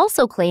 Jake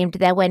also claimed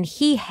that when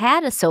he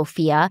had a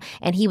Sophia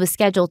and he was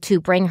scheduled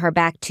to bring her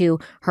back to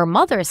her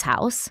mother's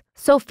house,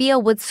 Sophia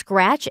would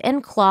scratch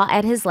and claw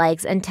at his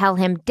legs and tell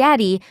him,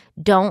 "Daddy,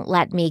 don't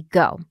let me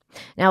go."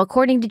 Now,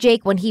 according to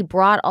Jake, when he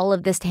brought all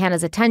of this to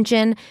Hannah's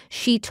attention,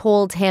 she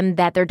told him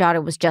that their daughter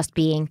was just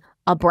being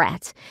a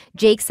brat.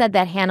 Jake said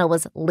that Hannah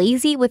was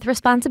lazy with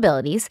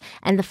responsibilities,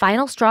 and the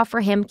final straw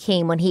for him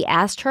came when he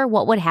asked her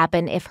what would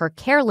happen if her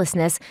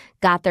carelessness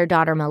got their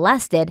daughter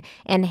molested,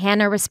 and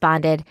Hannah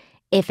responded,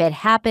 "If it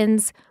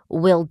happens,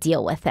 we'll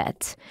deal with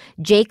it."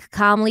 Jake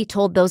calmly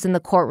told those in the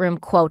courtroom,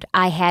 quote,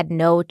 "I had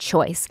no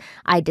choice.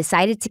 I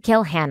decided to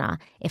kill Hannah.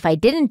 If I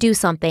didn't do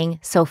something,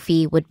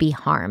 Sophie would be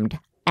harmed."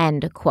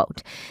 End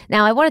quote.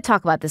 Now, I want to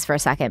talk about this for a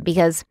second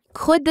because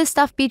could this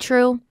stuff be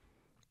true?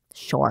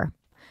 Sure.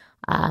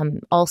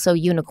 Also,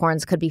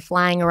 unicorns could be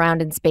flying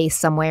around in space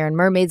somewhere, and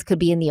mermaids could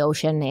be in the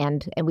ocean,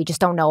 and we just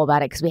don't know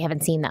about it because we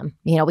haven't seen them.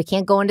 You know, we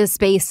can't go into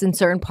space in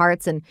certain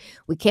parts, and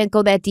we can't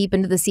go that deep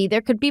into the sea.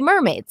 There could be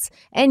mermaids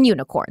and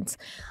unicorns.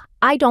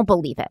 I don't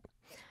believe it.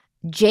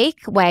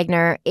 Jake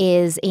Wagner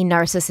is a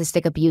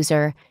narcissistic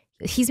abuser.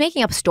 He's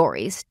making up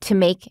stories to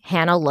make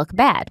Hannah look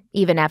bad,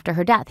 even after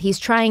her death. He's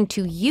trying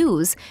to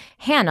use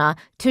Hannah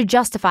to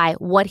justify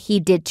what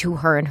he did to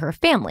her and her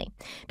family.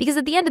 Because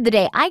at the end of the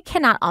day, I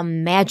cannot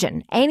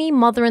imagine any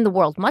mother in the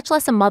world, much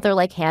less a mother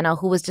like Hannah,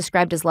 who was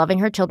described as loving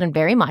her children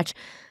very much,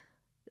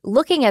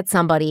 looking at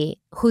somebody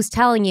who's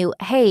telling you,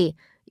 hey,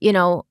 you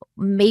know,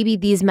 maybe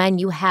these men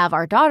you have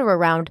our daughter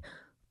around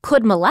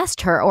could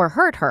molest her or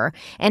hurt her.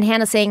 And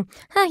Hannah saying,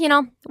 you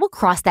know, we'll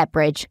cross that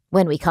bridge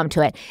when we come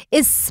to it,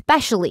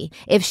 especially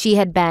if she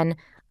had been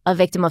a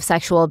victim of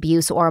sexual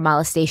abuse or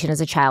molestation as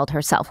a child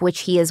herself, which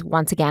he is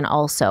once again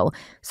also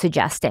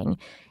suggesting.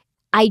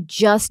 I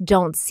just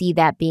don't see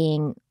that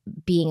being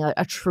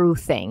a true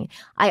thing.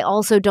 I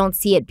also don't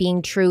see it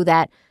being true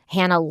that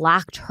Hannah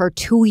locked her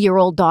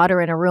 2-year-old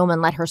daughter in a room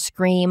and let her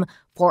scream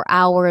for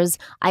hours.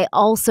 I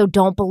also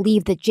don't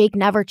believe that Jake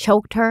never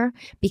choked her,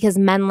 because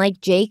men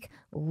like Jake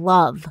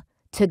love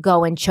to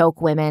go and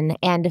choke women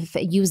and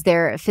use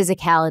their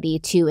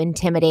physicality to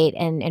intimidate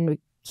and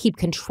keep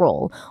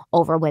control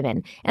over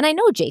women. And I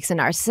know Jake's a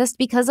narcissist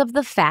because of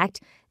the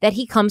fact that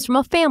he comes from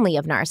a family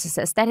of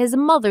narcissists, that his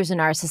mother's a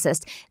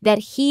narcissist, that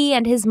he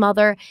and his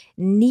mother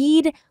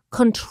need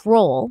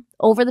control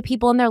over the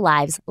people in their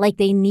lives like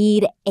they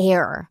need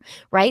air,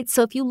 right?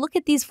 So if you look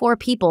at these 4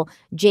 people,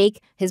 Jake,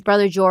 his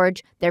brother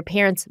George, their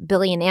parents,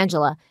 Billy and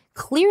Angela,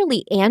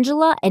 clearly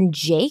Angela and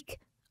Jake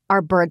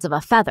are birds of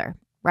a feather,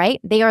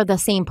 right? They are the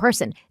same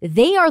person.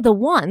 They are the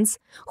ones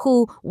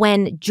who,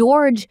 when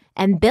George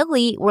and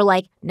Billy were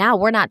like, now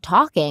we're not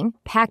talking,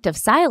 pact of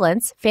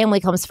silence, family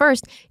comes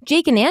first,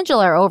 Jake and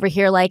Angela are over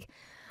here like,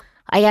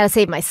 I got to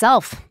save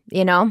myself,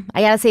 you know?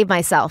 I got to save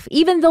myself.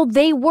 Even though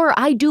they were,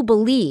 I do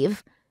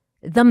believe,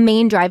 the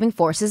main driving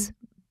forces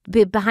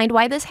behind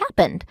why this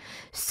happened.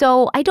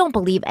 So I don't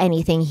believe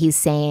anything he's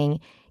saying.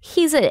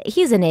 He's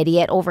an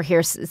idiot over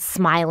here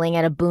smiling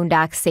at a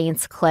Boondock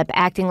Saints clip,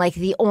 acting like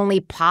the only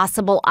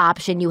possible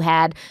option you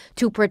had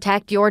to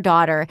protect your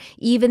daughter,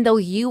 even though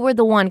you were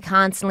the one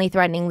constantly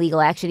threatening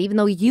legal action, even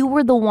though you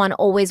were the one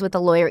always with a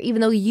lawyer, even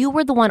though you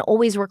were the one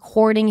always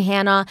recording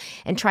Hannah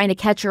and trying to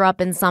catch her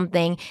up in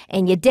something,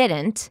 and you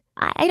didn't.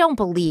 I don't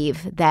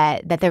believe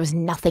that there was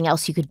nothing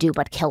else you could do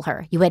but kill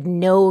her. You had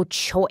no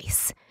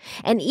choice.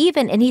 And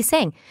he's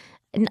saying,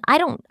 I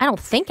don't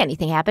think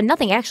anything happened.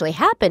 Nothing actually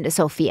happened to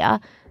Sophia.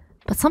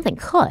 But something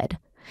could.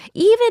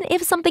 Even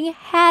if something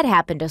had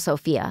happened to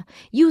Sophia,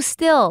 you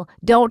still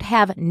don't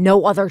have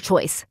no other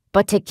choice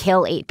but to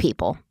kill 8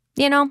 people.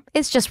 You know,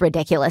 it's just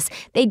ridiculous.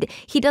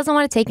 He doesn't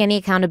want to take any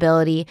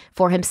accountability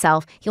for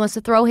himself. He wants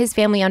to throw his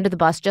family under the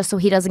bus just so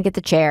he doesn't get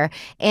the chair.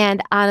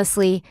 And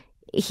honestly,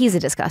 he's a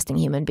disgusting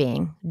human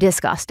being.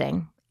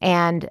 Disgusting.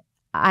 And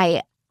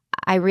I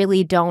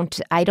really don't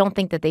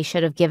think that they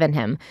should have given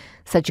him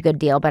such a good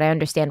deal, but I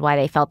understand why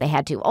they felt they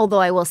had to.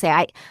 Although I will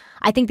say,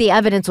 I think the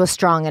evidence was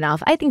strong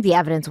enough. I think the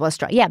evidence was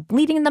strong. Yeah,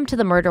 leading them to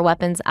the murder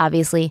weapons,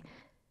 obviously,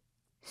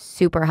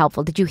 super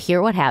helpful. Did you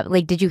hear what happened?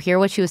 Like, did you hear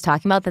what she was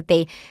talking about? That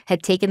they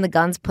had taken the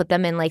guns, put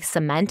them in like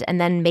cement,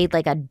 and then made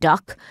like a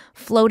duck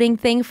floating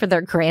thing for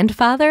their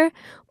grandfather?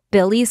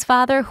 Billy's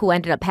father, who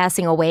ended up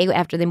passing away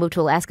after they moved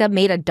to Alaska,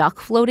 made a duck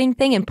floating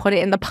thing and put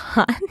it in the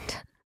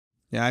pond.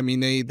 Yeah, I mean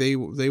they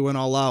went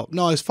all out.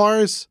 No, as far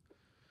as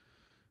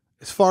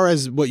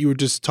what you were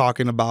just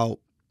talking about,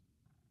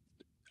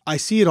 I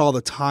see it all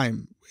the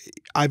time.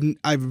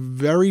 I've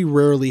very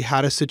rarely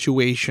had a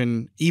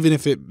situation, even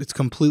if it's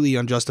completely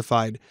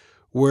unjustified,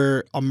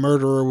 where a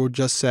murderer would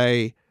just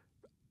say,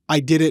 I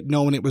did it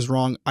knowing it was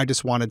wrong. I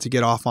just wanted to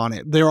get off on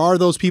it. There are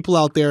those people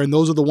out there, and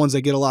those are the ones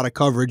that get a lot of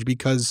coverage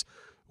because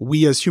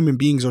we as human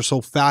beings are so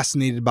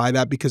fascinated by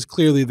that, because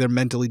clearly they're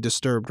mentally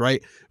disturbed,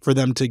 right? For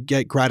them to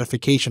get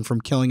gratification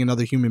from killing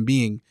another human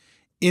being.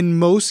 In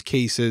most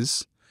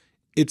cases,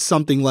 it's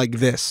something like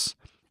this,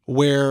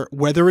 where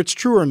whether it's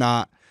true or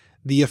not,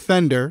 the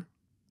offender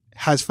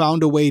has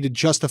found a way to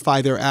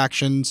justify their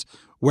actions,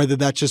 whether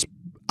that's just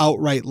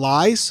outright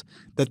lies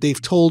that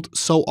they've told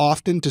so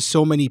often to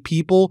so many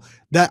people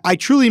that, I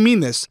truly mean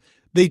this,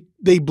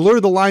 they blur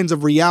the lines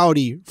of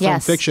reality from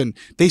fiction.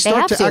 They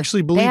start to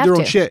actually believe their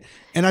own shit.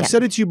 And I've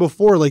said it to you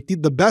before, like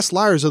the best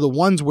liars are the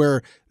ones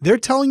where they're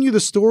telling you the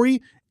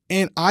story,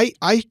 and I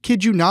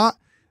kid you not,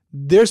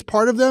 there's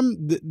part of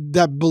them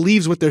that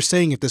believes what they're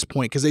saying at this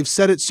point because they've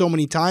said it so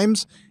many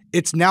times.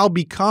 It's now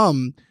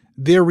become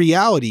their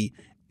reality.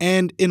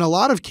 And in a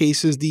lot of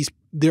cases,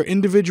 their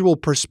individual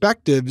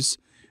perspectives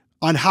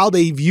on how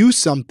they view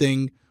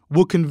something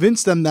will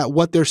convince them that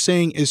what they're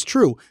saying is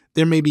true.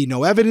 There may be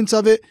no evidence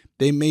of it.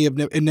 And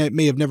it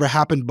may have never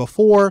happened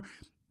before.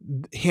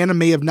 Hannah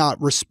may have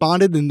not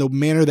responded in the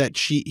manner that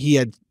he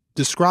had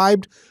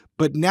described.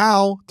 But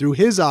now, through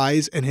his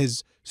eyes and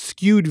his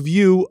skewed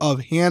view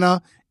of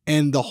Hannah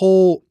and the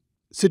whole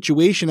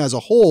situation as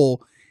a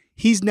whole,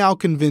 he's now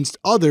convinced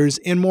others,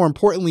 and more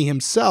importantly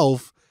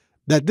himself,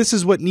 that this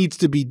is what needs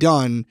to be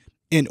done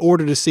in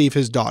order to save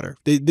his daughter.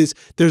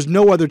 There's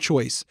no other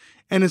choice.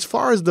 And as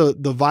far as the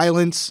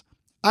violence,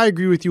 I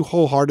agree with you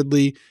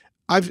wholeheartedly.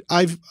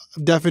 I've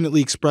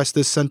definitely expressed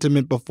this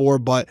sentiment before,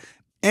 but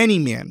any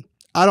man,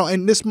 I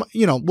don't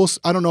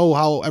know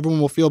how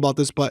everyone will feel about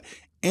this, but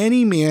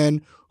any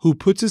man who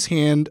puts his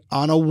hand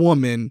on a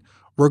woman,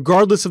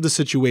 regardless of the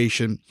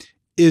situation,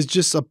 is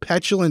just a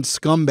petulant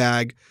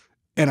scumbag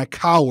and a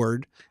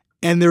coward,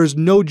 and there is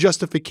no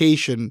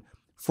justification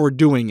for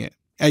doing it.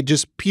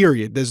 Just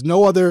period. There's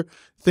no other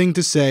thing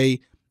to say.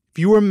 If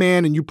you are a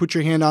man and you put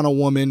your hand on a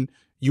woman,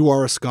 you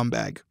are a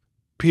scumbag.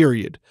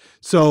 Period.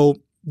 So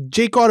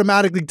Jake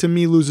automatically, to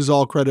me, loses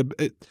all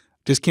credit.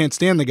 Just can't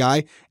stand the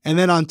guy. And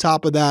then on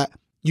top of that,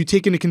 you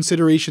take into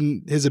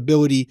consideration his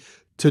ability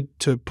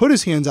to put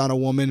his hands on a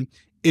woman.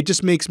 It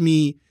just makes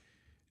me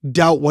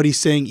doubt what he's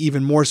saying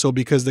even more so,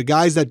 because the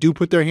guys that do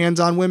put their hands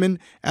on women,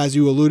 as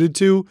you alluded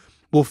to,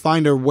 will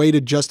find a way to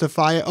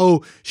justify it.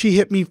 Oh, she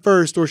hit me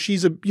first, or she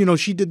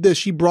did this,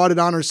 she brought it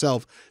on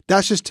herself.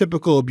 That's just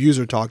typical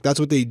abuser talk. That's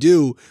what they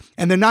do.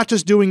 And they're not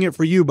just doing it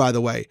for you, by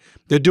the way.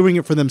 They're doing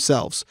it for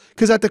themselves.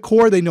 Because at the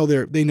core, they know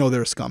they're a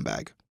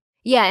scumbag.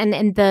 Yeah,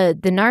 and the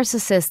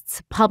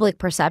narcissist's public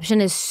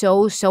perception is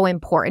so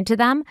important to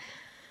them.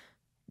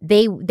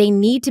 They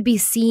need to be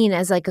seen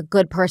as like a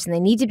good person. They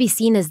need to be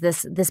seen as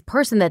this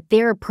person that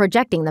they're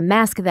projecting, the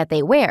mask that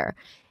they wear.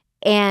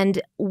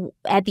 And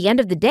at the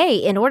end of the day,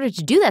 in order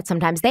to do that,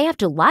 sometimes they have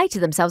to lie to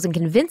themselves and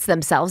convince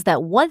themselves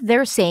that what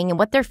they're saying and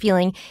what they're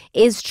feeling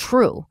is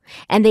true.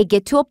 And they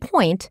get to a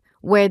point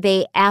where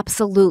they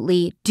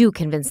absolutely do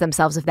convince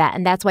themselves of that.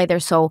 And that's why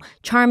they're so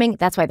charming.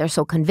 That's why they're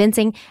so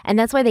convincing. And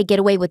that's why they get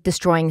away with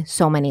destroying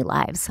so many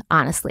lives,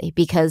 honestly,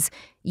 because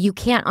you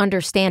can't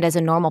understand as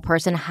a normal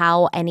person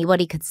how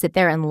anybody could sit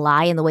there and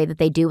lie in the way that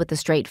they do with a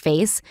straight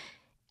face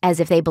as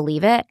if they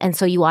believe it. And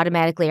so you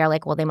automatically are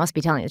like, well, they must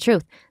be telling the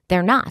truth.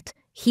 They're not.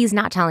 He's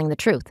not telling the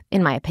truth,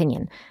 in my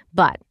opinion.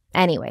 But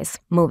anyways,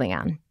 moving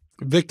on.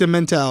 Victim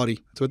mentality.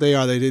 That's what they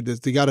are. They did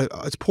this.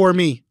 It's poor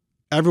me.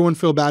 Everyone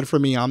feel bad for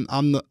me. I'm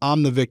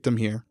the victim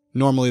here.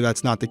 Normally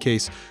that's not the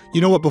case.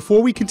 You know what?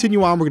 Before we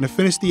continue on, we're going to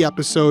finish the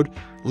episode.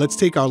 Let's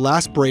take our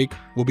last break.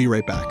 We'll be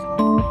right back.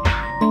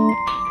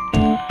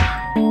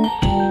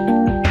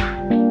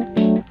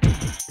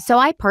 So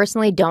I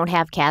personally don't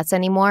have cats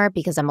anymore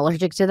because I'm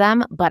allergic to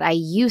them, but I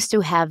used to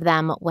have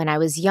them when I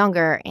was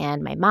younger,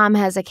 and my mom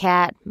has a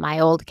cat, my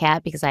old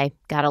cat, because I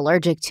got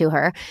allergic to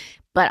her.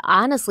 But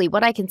honestly,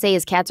 what I can say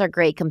is cats are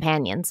great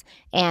companions,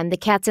 and the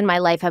cats in my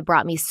life have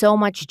brought me so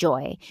much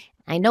joy.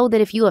 I know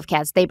that if you have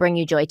cats, they bring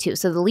you joy too.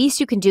 So the least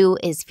you can do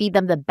is feed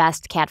them the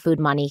best cat food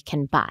money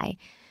can buy.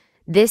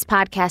 This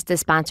podcast is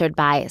sponsored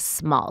by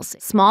Smalls.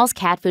 Smalls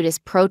cat food is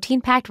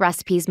protein-packed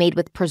recipes made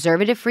with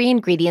preservative-free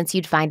ingredients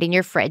you'd find in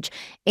your fridge,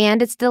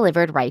 and it's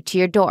delivered right to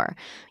your door.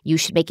 You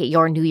should make it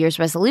your New Year's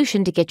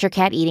resolution to get your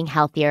cat eating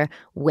healthier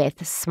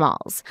with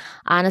Smalls.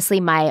 Honestly,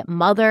 my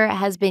mother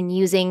has been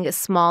using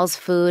Smalls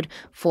food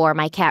for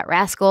my cat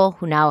Rascal,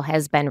 who now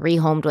has been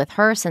rehomed with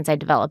her since I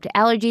developed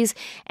allergies,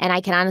 and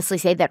I can honestly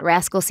say that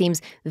Rascal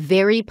seems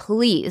very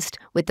pleased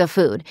with the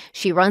food.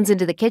 She runs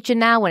into the kitchen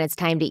now when it's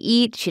time to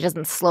eat. She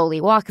doesn't slowly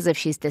walk as if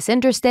she's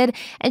disinterested,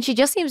 and she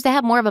just seems to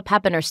have more of a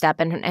pep in her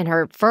step, and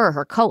her fur,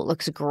 her coat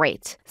looks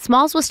great.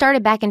 Smalls was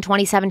started back in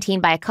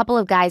 2017 by a couple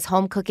of guys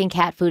home cooking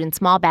cat food in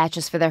small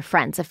batches for their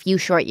friends. A few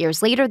short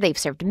years later, they've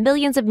served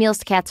millions of meals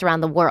to cats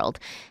around the world.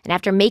 And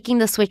after making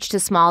the switch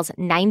to Smalls,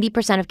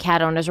 90% of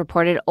cat owners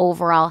reported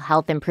overall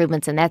health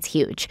improvements, and that's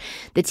huge.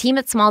 The team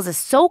at Smalls is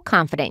so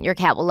confident your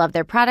cat will love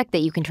their product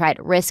that you can try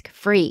it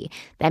risk-free.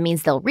 That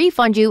means they'll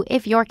refund you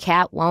if your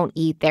cat won't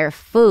eat their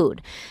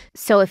food.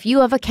 So if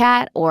you have a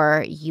cat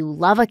or you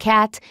love a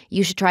cat,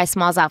 you should try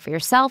Smalls out for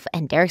yourself,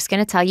 and Derek's going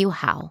to tell you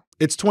how.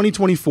 It's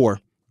 2024.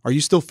 Are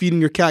you still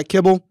feeding your cat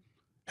kibble?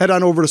 Head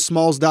on over to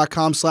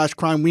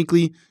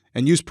smalls.com/crimeweekly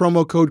and use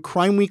promo code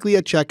crimeweekly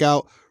at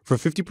checkout for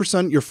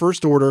 50% your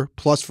first order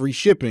plus free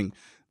shipping.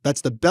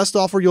 That's the best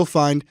offer you'll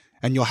find,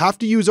 and you'll have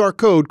to use our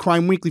code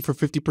crimeweekly for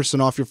 50%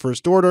 off your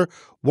first order.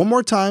 One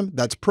more time,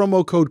 that's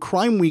promo code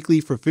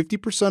crimeweekly for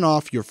 50%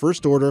 off your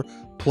first order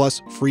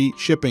plus free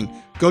shipping.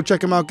 Go check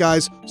them out,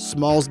 guys.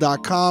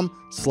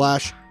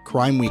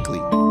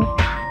 smalls.com/crimeweekly.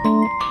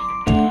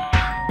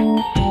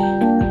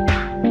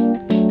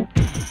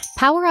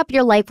 Power up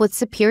your life with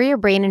superior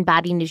brain and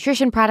body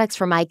nutrition products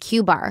from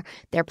IQ Bar.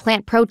 Their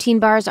plant protein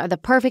bars are the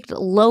perfect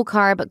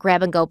low-carb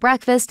grab-and-go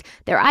breakfast.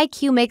 Their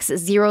IQ Mix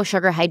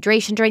zero-sugar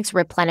hydration drinks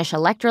replenish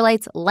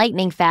electrolytes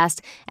lightning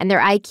fast, and their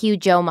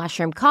IQ Joe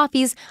mushroom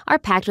coffees are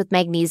packed with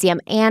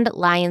magnesium and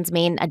lion's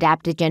mane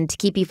adaptogen to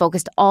keep you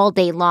focused all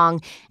day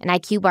long. And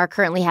IQ Bar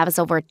currently has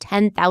over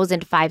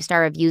 10,000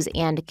 five-star reviews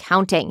and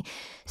counting.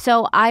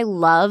 So I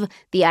love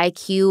the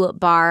IQ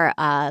Bar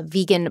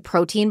vegan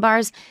protein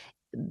bars.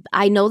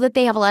 I know that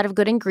they have a lot of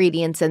good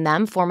ingredients in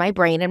them for my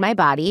brain and my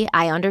body.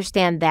 I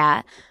understand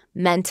that.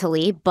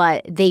 mentally,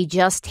 but they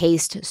just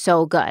taste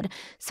so good.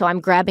 So I'm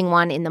grabbing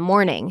one in the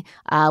morning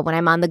when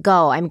I'm on the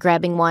go. I'm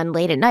grabbing one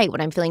late at night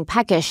when I'm feeling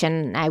peckish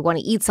and I want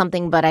to eat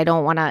something, but I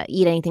don't want to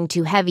eat anything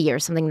too heavy or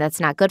something that's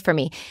not good for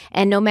me.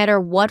 And no matter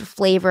what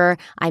flavor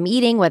I'm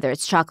eating, whether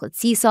it's chocolate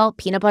sea salt,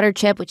 peanut butter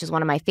chip, which is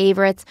one of my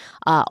favorites,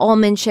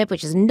 almond chip,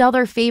 which is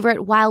another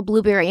favorite, wild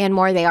blueberry, and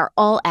more, they are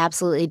all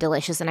absolutely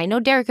delicious. And I know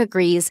Derek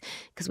agrees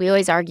because we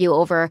always argue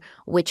over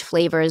which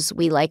flavors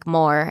we like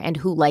more and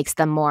who likes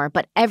them more.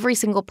 But every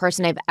single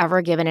person I've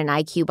ever given an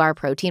IQ bar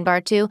protein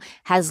bar to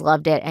has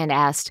loved it and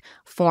asked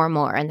for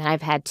more. And then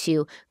I've had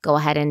to go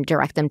ahead and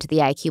direct them to the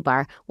IQ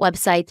bar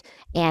website.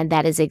 And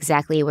that is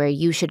exactly where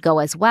you should go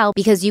as well,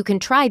 because you can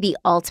try the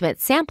Ultimate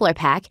Sampler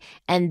Pack.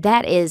 And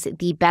that is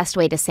the best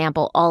way to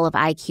sample all of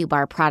IQ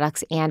bar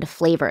products and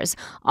flavors.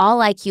 All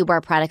IQ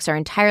bar products are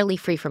entirely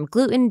free from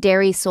gluten,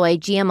 dairy, soy,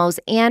 GMOs,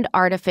 and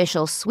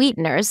artificial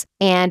sweeteners.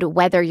 And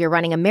whether you're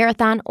running a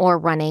marathon or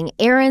running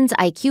errands,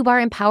 IQ bar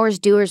empowers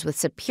doers with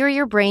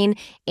superior brain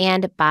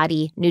and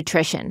body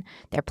nutrition.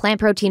 Their plant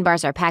protein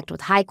bars are packed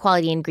with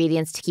high-quality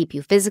ingredients to keep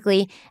you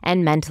physically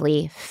and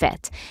mentally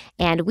fit.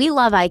 And we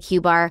love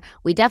IQ bar.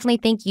 We definitely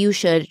think you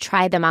should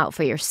try them out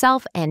for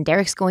yourself, and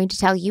Derek's going to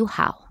tell you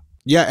how.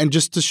 Yeah, and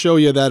just to show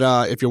you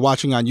that if you're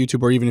watching on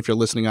YouTube or even if you're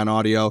listening on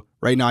audio,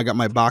 right now I got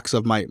my box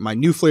of my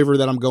new flavor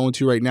that I'm going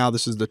to right now.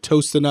 This is the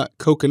Toasted Nut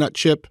Coconut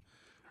Chip.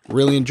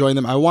 Really enjoying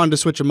them. I wanted to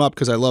switch them up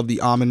because I love the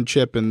almond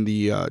chip and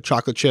the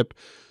chocolate chip.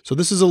 So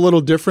this is a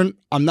little different.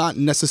 I'm not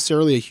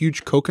necessarily a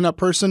huge coconut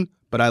person,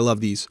 but I love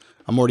these.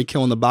 I'm already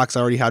killing the box.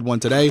 I already had one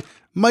today.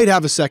 Might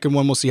have a second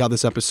one. We'll see how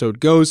this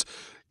episode goes.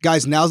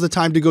 Guys, now's the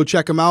time to go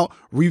check them out.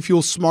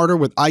 Refuel smarter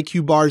with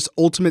IQ Bar's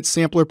Ultimate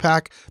Sampler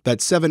Pack.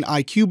 That's 7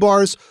 IQ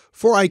bars,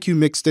 4 IQ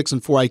Mix Sticks,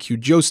 and 4 IQ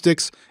Joe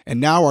Sticks.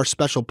 And now our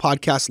special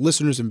podcast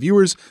listeners and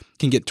viewers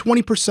can get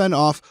 20%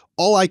 off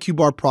all IQ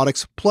Bar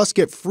products, plus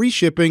get free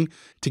shipping.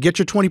 To get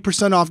your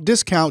 20% off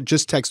discount,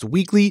 just text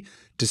weekly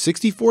to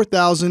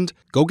 64,000.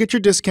 Go get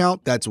your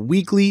discount. That's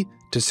weekly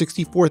to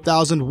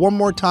 64,000. One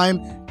more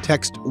time,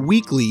 text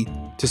weekly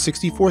to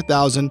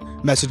 64,000.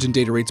 Message and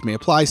data rates may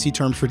apply. See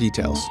terms for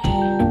details.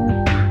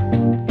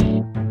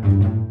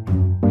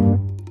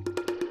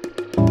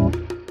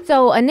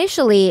 So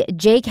initially,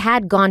 Jake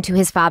had gone to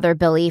his father,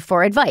 Billy,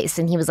 for advice.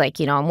 And he was like,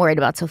 I'm worried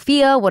about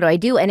Sophia. What do I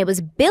do? And it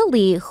was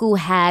Billy who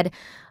had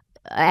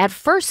at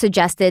first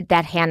suggested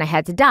that Hannah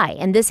had to die,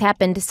 and this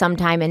happened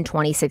sometime in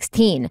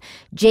 2016.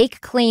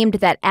 Jake claimed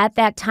that at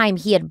that time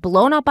he had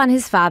blown up on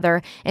his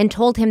father and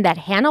told him that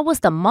Hannah was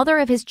the mother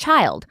of his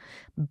child.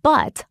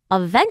 But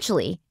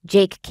eventually,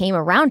 Jake came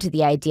around to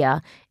the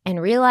idea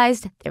and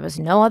realized there was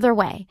no other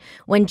way.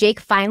 When Jake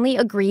finally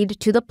agreed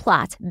to the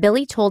plot,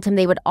 Billy told him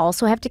they would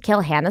also have to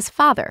kill Hannah's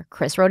father,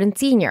 Chris Roden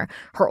Sr.,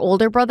 her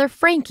older brother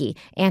Frankie,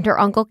 and her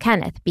uncle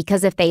Kenneth,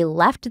 because if they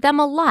left them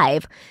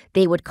alive,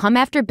 they would come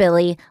after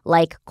Billy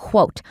like,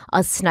 quote,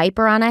 a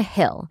sniper on a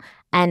hill.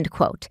 End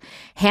quote.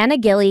 Hannah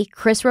Gilley,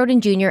 Chris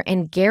Roden Jr.,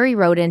 and Gary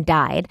Roden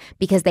died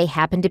because they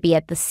happened to be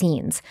at the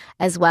scenes,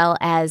 as well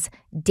as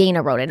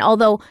Dana Roden.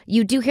 Although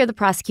you do hear the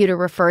prosecutor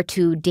refer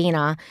to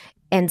Dana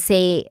and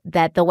say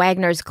that the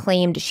Wagners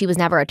claimed she was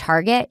never a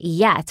target,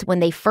 yet when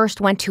they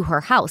first went to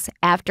her house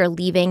after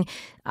leaving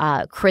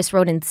Chris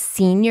Roden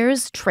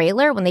Sr.'s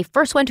trailer, when they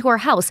first went to her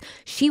house,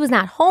 she was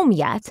not home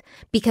yet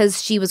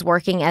because she was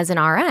working as an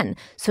RN,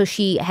 so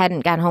she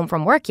hadn't gotten home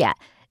from work yet.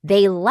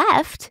 They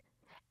left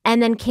and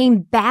then came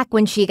back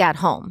when she got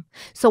home.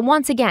 So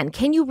once again,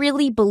 can you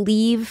really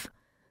believe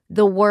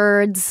the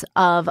words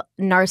of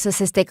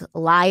narcissistic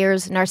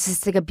liars,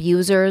 narcissistic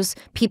abusers,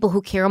 people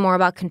who care more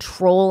about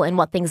control and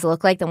what things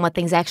look like than what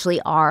things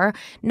actually are?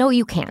 No,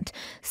 you can't.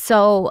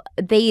 So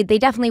they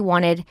definitely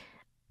wanted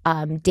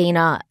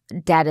Dana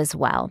dead as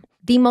well.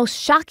 The most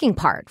shocking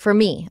part for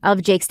me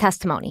of Jake's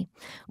testimony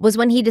was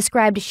when he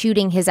described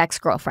shooting his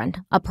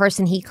ex-girlfriend, a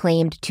person he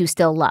claimed to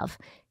still love.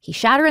 He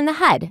shot her in the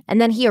head,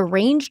 and then he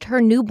arranged her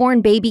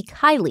newborn baby,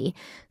 Kylie,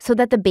 so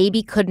that the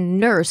baby could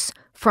nurse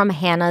from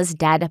Hannah's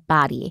dead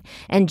body.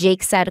 And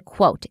Jake said,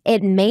 quote,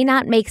 "It may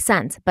not make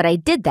sense, but I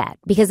did that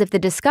because if the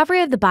discovery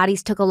of the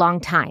bodies took a long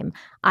time,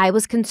 I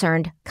was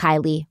concerned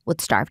Kylie would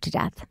starve to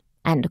death."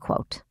 End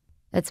quote.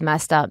 That's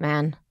messed up,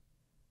 man.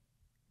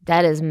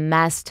 That is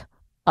messed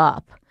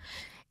up.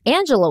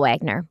 Angela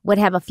Wagner would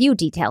have a few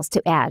details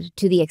to add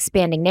to the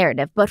expanding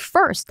narrative, but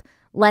first,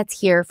 let's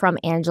hear from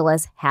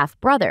Angela's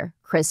half-brother,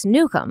 Chris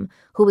Newcomb,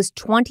 who was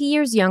 20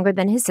 years younger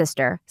than his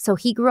sister, so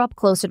he grew up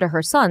closer to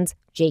her sons,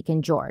 Jake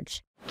and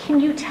George. Can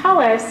you tell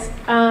us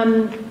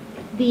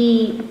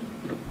the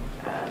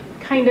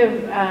kind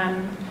of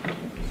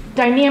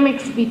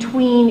dynamics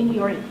between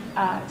your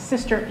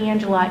sister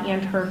Angela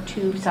and her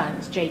two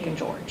sons, Jake and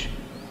George?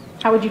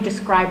 How would you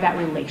describe that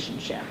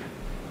relationship?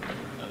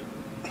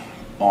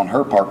 On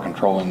her part,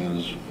 controlling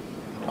is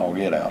all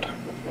get out.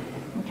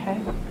 Okay.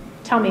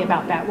 Tell me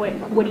about that.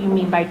 What do you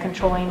mean by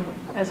controlling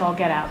as all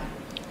get out?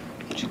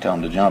 She tell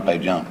them to jump, they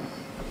jump.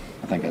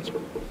 I think that's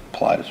the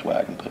politest way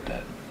I can put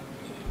that.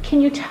 Can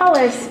you tell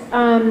us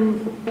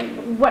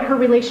what her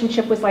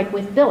relationship was like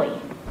with Billy?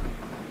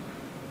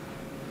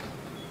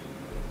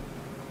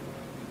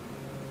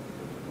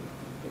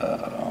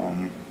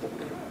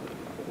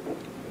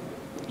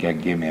 Yeah,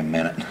 give me a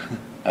minute.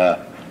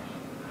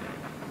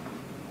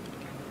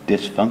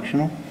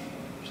 Dysfunctional?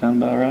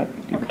 Sound about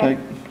right? Give or take,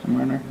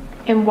 somewhere in there.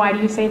 And why do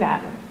you say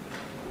that?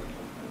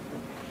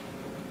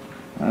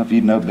 Well, if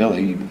you know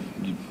Billy,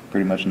 you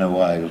pretty much know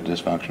why he was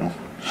dysfunctional.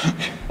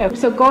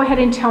 So go ahead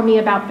and tell me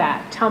about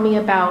that. Tell me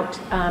about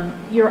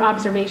your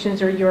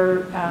observations or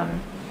your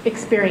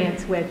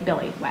experience with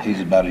Billy Wagner.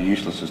 He's about as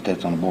useless as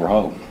tits on a bore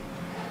hole.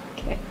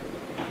 Okay.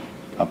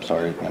 I'm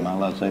sorry, am I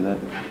allowed to say that?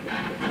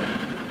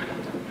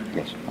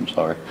 Yes, I'm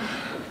sorry.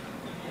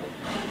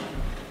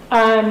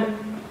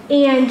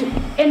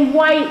 And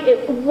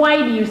why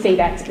do you say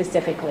that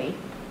specifically?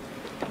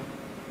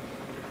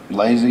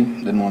 Lazy,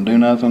 didn't want to do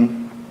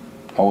nothing,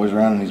 always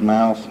running his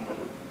mouth,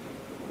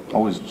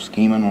 always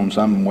scheming on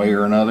some way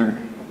or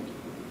another.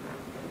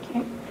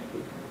 Okay.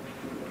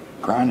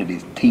 Grinded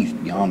his teeth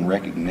beyond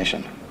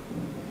recognition.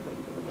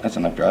 That's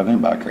enough to drive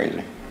anybody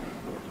crazy.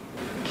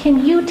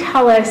 Can you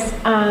tell us,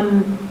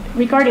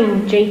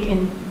 regarding Jake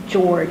and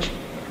George,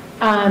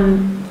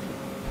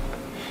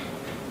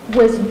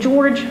 was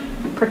George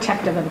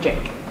protective of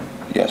Jake?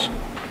 Yes.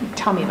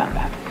 Tell me about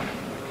that.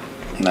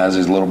 And as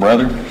his little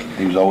brother,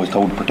 he was always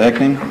told to protect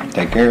him,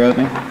 take care of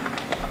him,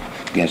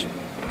 against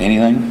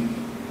anything,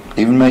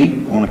 even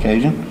me on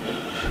occasion.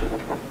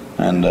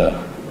 And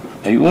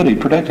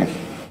he'd protect him.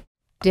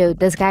 Dude,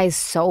 this guy is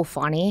so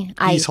funny.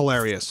 He's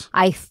hilarious.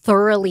 I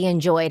thoroughly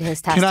enjoyed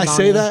his testimony. Can I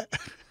say that?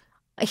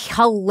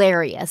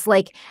 Hilarious.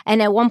 Like,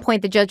 and at one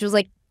point the judge was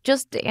like,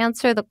 just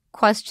answer the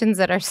questions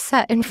that are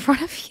set in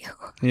front of you.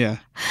 Yeah.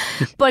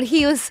 But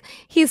he's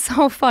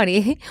so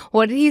funny.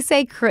 What did he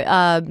say?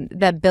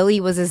 That Billy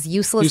was as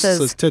useless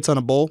as tits on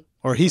a bowl?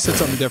 Or he said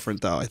something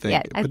different, though, I think.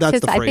 Yeah, but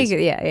that's the phrase. I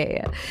think,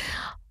 yeah.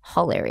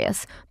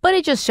 Hilarious. But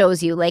it just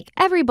shows you, like,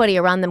 everybody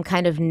around them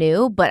kind of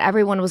knew, but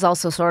everyone was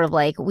also sort of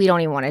like, we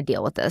don't even want to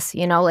deal with this,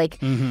 you know?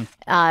 Like,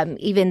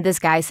 even this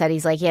guy said,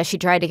 he's like, yeah, she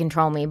tried to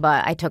control me,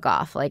 but I took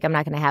off. Like, I'm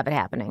not going to have it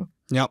happening.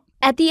 Yep.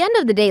 At the end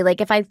of the day, like,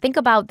 if I think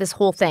about this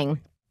whole thing,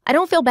 I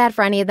don't feel bad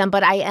for any of them,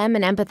 but I am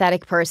an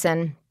empathetic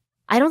person.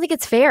 I don't think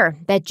it's fair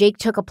that Jake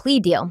took a plea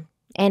deal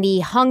and he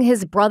hung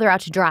his brother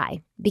out to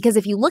dry. Because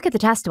if you look at the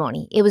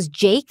testimony, it was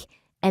Jake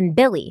and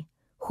Billy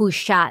who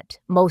shot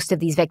most of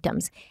these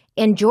victims.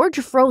 And George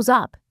froze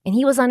up and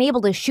he was unable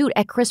to shoot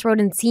at Chris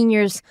Roden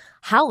Sr.'s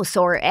house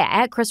or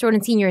at Chris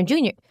Roden Sr. and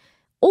Jr.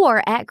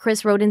 or at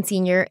Chris Roden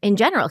Sr. in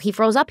general. He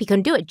froze up. He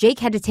couldn't do it. Jake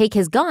had to take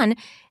his gun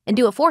and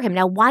do it for him.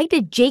 Now, why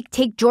did Jake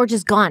take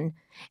George's gun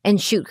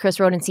and shoot Chris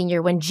Roden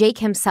Sr. when Jake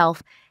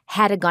himself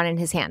had a gun in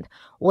his hand?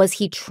 Was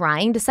he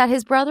trying to set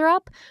his brother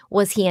up?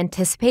 Was he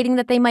anticipating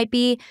that they might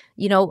be,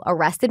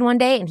 arrested one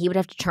day and he would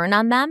have to turn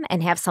on them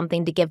and have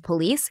something to give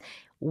police?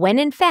 When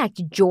in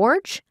fact,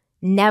 George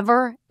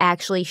never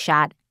actually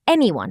shot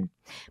anyone.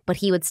 But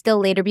he would still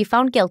later be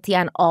found guilty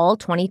on all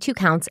 22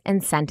 counts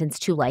and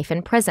sentenced to life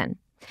in prison.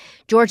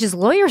 George's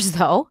lawyers,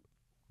 though,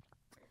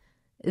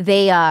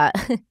 they had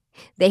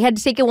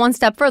to take it one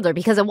step further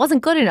because it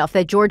wasn't good enough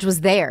that George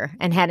was there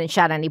and hadn't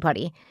shot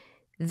anybody.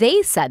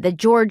 They said that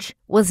George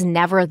was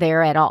never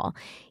there at all.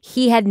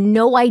 He had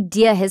no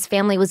idea his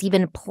family was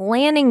even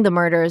planning the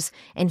murders,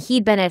 and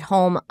he'd been at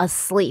home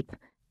asleep.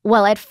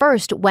 Well, at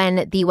first,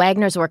 when the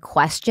Wagners were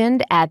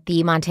questioned at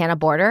the Montana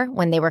border,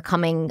 when they were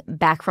coming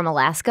back from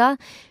Alaska,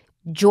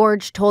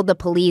 George told the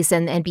police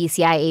and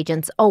BCI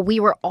agents, oh, we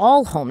were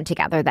all home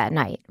together that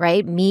night,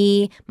 right?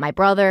 Me, my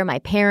brother, my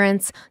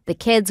parents, the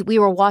kids, we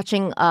were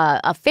watching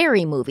a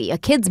fairy movie, a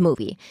kid's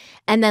movie.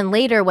 And then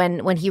later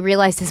when he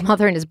realized his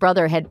mother and his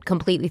brother had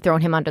completely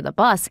thrown him under the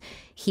bus,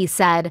 he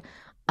said,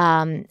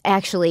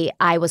 actually,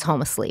 I was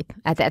home asleep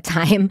at that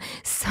time.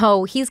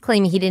 So he's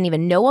claiming he didn't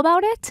even know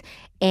about it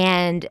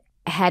and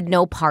had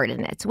no part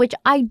in it, which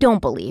I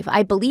don't believe.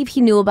 I believe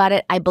he knew about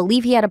it. I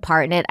believe he had a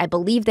part in it. I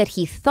believe that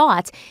he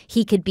thought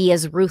he could be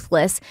as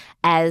ruthless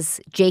as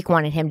Jake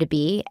wanted him to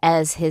be,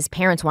 as his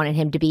parents wanted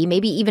him to be,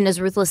 maybe even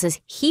as ruthless as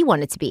he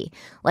wanted to be,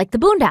 like the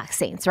Boondock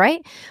Saints,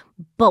 right?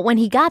 But when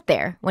he got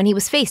there, when he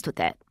was faced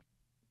with it,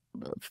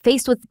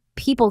 faced with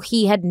people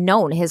he had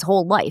known his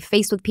whole life,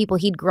 faced with people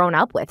he'd grown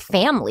up with,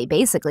 family,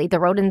 basically. The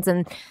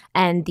Rodens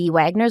and the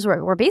Wagners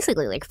were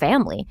basically like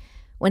family.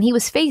 When he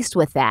was faced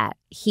with that,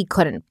 he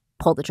couldn't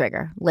pull the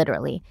trigger,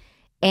 literally.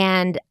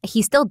 And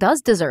he still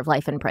does deserve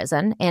life in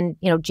prison. And,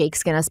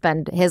 Jake's going to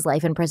spend his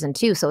life in prison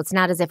too. So it's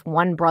not as if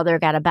one brother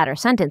got a better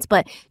sentence,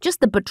 but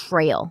just the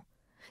betrayal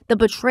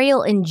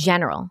in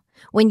general.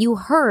 When you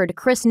heard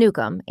Chris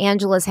Newcomb,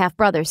 Angela's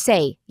half-brother,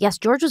 say, yes,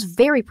 George was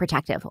very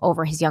protective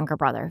over his younger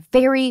brother,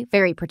 very,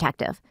 very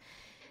protective.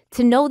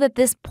 To know that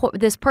this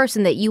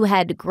person that you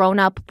had grown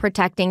up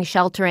protecting,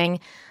 sheltering,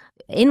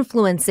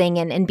 influencing,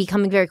 and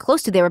becoming very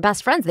close to, they were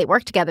best friends, they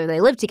worked together, they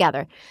lived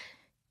together.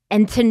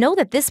 And to know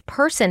that this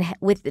person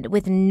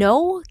with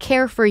no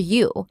care for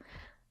you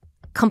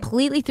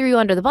completely threw you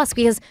under the bus,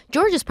 because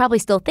George is probably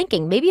still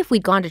thinking, maybe if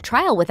we'd gone to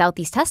trial without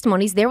these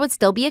testimonies, there would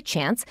still be a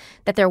chance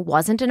that there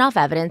wasn't enough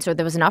evidence or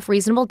there was enough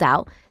reasonable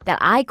doubt that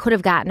I could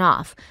have gotten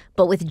off.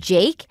 But with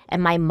Jake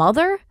and my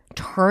mother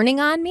turning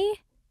on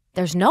me,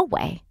 there's no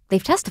way.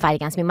 they've testified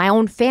against me, my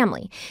own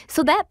family.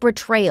 So that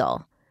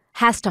betrayal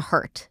has to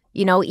hurt,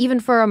 you know, even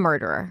for a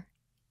murderer,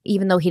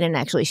 even though he didn't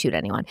actually shoot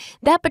anyone.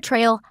 That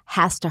betrayal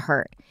has to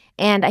hurt.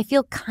 And I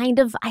feel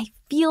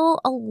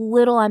a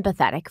little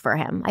empathetic for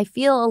him. I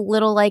feel a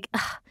little like,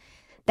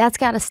 that's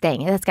got to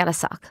sting. That's got to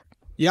suck.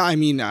 Yeah, I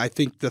mean, I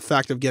think the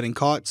fact of getting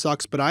caught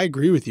sucks, but I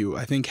agree with you.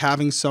 I think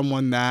having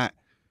someone that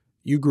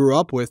you grew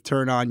up with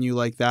turn on you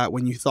like that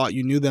when you thought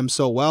you knew them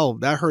so well,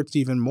 that hurts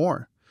even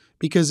more.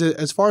 Because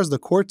as far as the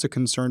courts are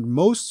concerned,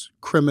 most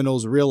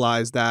criminals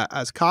realize that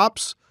as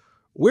cops,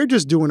 we're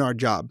just doing our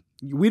job.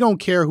 We don't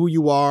care who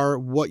you are,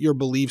 what your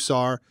beliefs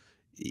are.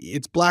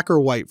 It's black or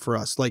white for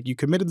us. Like, you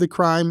committed the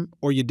crime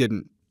or you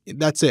didn't.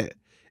 That's it.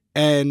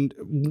 And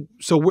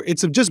so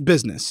it's just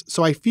business.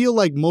 So I feel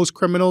like most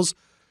criminals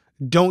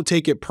don't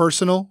take it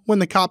personal when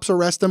the cops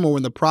arrest them or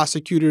when the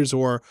prosecutors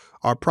are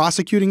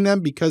prosecuting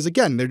them because,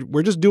 again,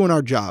 we're just doing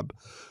our job.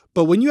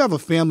 But when you have a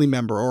family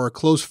member or a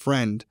close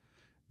friend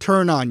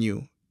turn on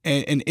you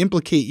and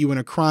implicate you in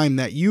a crime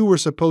that you were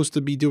supposed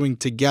to be doing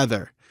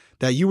together,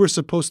 that you were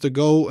supposed to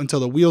go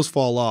until the wheels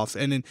fall off,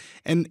 and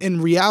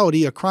in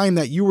reality, a crime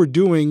that you were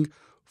doing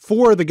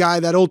for the guy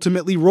that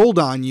ultimately rolled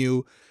on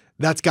you,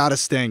 that's got to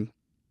sting.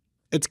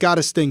 It's got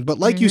to sting. But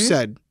like you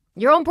said,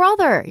 your own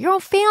brother, your own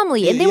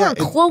family, and they were a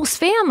close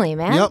family,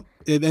 man.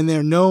 Yep, and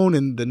they're known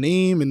and the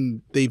name,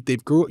 and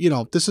they've grew. You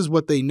know, this is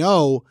what they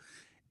know,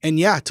 and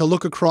yeah, to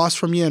look across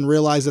from you and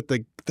realize that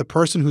the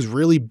person who's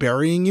really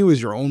burying you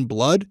is your own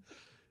blood,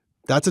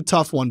 that's a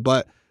tough one.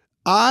 But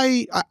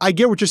I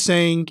get what you're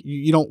saying.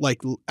 You don't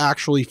like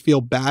actually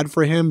feel bad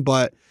for him,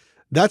 but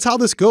that's how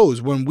this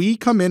goes. When we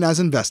come in as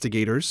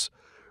investigators,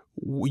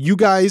 you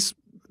guys,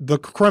 the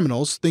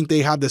criminals, think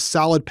they have this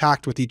solid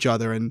pact with each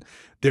other, and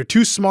they're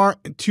too smart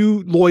and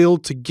too loyal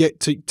to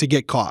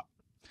get caught.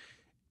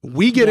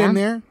 We get in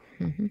there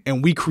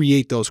and we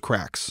create those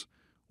cracks.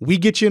 We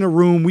get you in a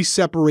room, we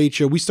separate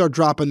you, we start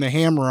dropping the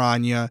hammer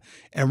on you,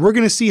 and we're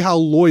going to see how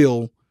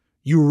loyal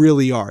you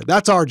really are.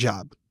 That's our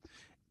job.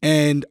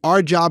 And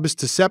our job is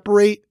to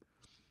separate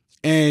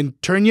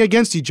and turn you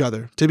against each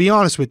other, to be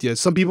honest with you.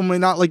 Some people may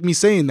not like me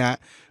saying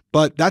that,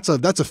 but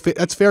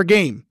that's fair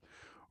game.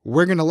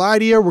 We're going to lie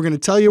to you. We're going to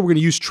tell you. We're going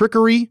to use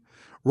trickery.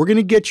 We're going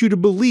to get you to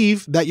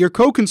believe that your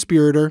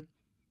co-conspirator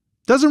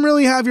doesn't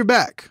really have your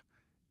back.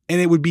 And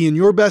it would be in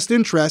your best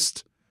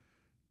interest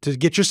to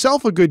get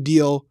yourself a good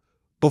deal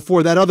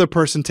before that other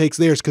person takes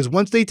theirs. Because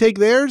once they take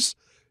theirs,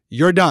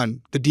 you're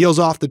done. The deal's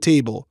off the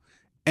table.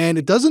 And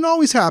it doesn't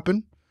always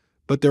happen.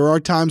 But there are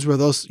times where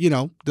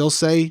they'll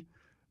say,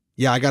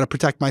 yeah, I got to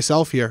protect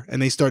myself here.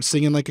 And they start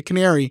singing like a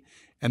canary.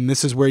 And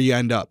this is where you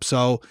end up.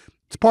 So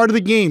it's part of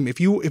the game. If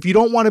you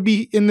don't want to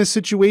be in this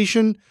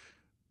situation,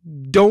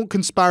 don't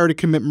conspire to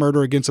commit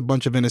murder against a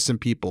bunch of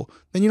innocent people.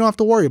 Then you don't have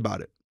to worry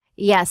about it.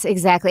 Yes,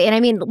 exactly. And I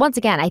mean, once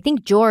again, I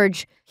think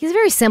George, he's a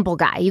very simple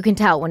guy. You can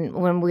tell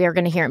when we are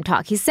going to hear him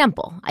talk. He's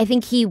simple. I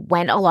think he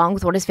went along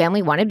with what his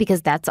family wanted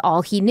because that's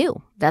all he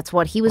knew. That's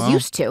what he was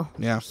used to.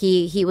 Yeah.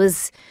 He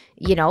was,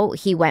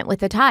 he went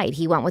with the tide.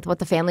 He went with what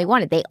the family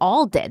wanted. They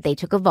all did. They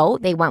took a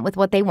vote. They went with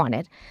what they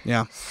wanted.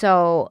 Yeah.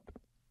 So,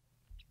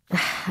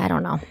 I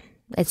don't know.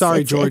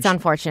 Sorry, George. It's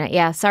unfortunate.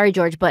 Yeah. Sorry,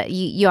 George, but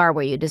you are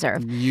where you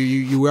deserve.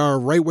 You are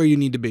right where you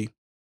need to be.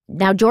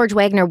 Now, George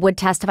Wagner would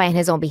testify on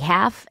his own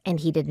behalf, and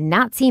he did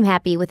not seem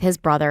happy with his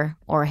brother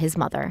or his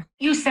mother.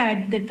 You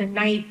said that the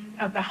night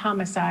of the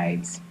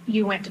homicides,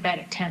 you went to bed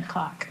at 10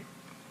 o'clock.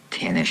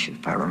 10-ish,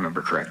 if I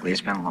remember correctly. It's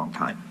been a long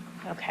time.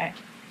 Okay.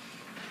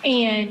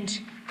 And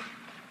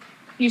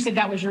you said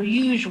that was your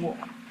usual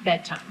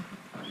bedtime.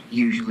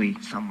 Usually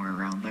somewhere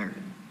around there.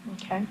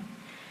 Okay.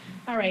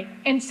 All right.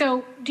 And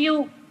so do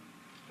you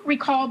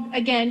recall,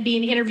 again,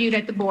 being interviewed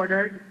at the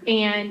border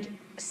and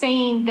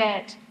saying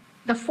that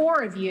the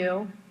four of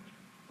you,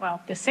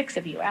 well, the six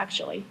of you,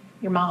 actually,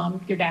 your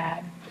mom, your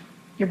dad,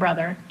 your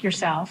brother,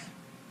 yourself,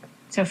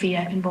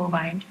 Sophia, and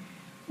Bovine,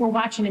 were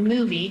watching a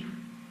movie,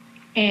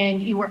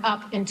 and you were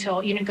up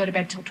until, you didn't go to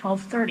bed till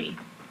 12:30.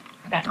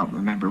 I don't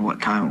remember what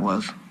time it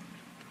was.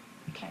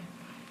 Okay.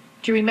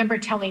 Do you remember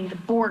telling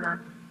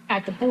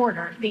at the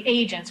border, the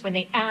agents, when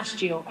they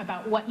asked you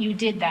about what you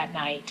did that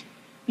night,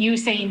 you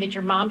saying that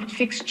your mom had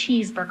fixed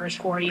cheeseburgers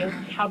for you,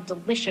 how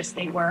delicious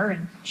they were,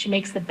 and she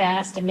makes the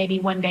best, and maybe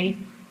one day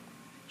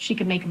she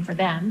could make them for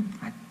them?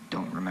 I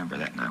don't remember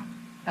that now.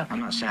 Okay.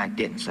 I'm not saying I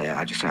didn't say it,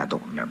 I just said I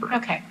don't remember.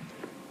 Okay.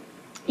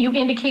 You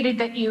indicated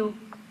that you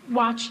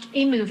watched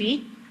a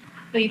movie,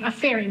 a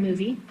fairy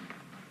movie,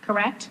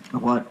 correct? A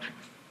what?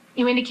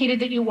 You indicated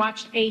that you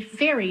watched a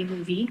fairy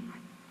movie.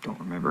 Don't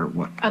remember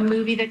what. A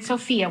movie that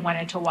Sophia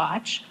wanted to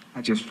watch.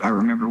 I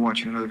remember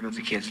watching a movie with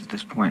the kids at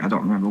this point. I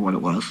don't remember what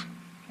it was.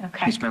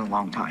 Okay. It's been a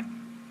long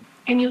time.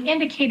 And you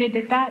indicated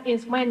that that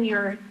is when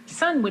your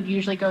son would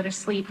usually go to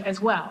sleep as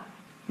well.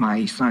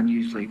 My son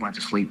usually went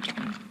to sleep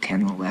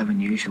 10, 11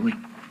 usually.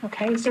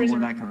 Okay. From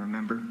what I can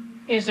remember.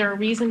 Is there a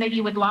reason that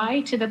you would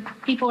lie to the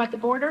people at the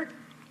border?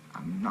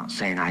 I'm not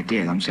saying I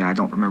did. I'm saying I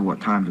don't remember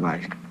what times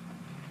I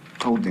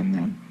told them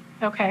then.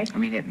 Okay. I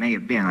mean, it may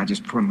have been.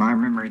 From my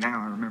memory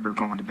now, I remember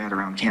going to bed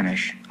around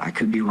 10-ish. I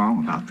could be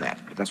wrong about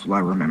that, but That's what I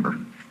remember.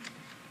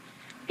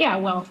 Yeah,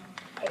 well,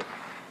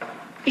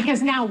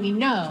 because now we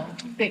know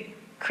that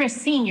Chris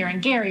Sr.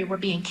 and Gary were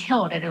being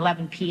killed at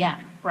 11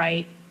 p.m.,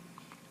 right?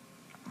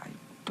 I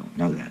don't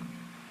know that.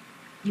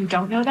 You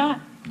don't know that?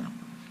 No.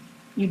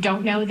 You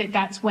don't know that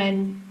that's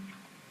when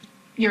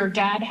your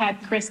dad had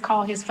Chris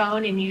call his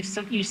phone and you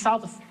saw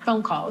the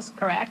phone calls,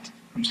 correct?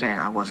 I'm saying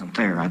I wasn't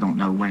there. I don't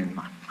know when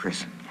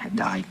Chris had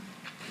died.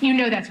 You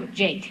know that's what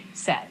Jake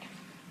said.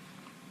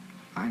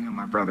 I know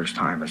my brother's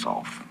time is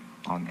off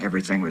on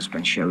everything that's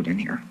been showed in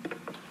here.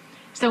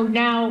 So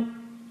now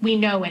we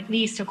know, at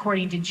least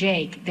according to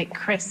Jake, that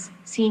Chris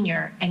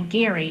Sr. and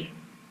Gary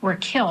were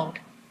killed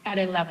at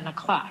 11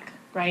 o'clock,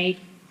 right?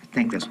 I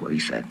think that's what he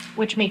said.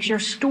 Which makes your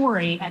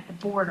story at the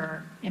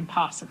border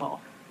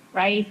impossible,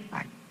 right?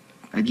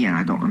 Again,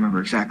 I don't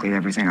remember exactly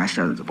everything I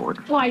said at the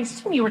border. Well, I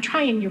assume you were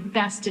trying your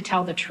best to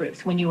tell the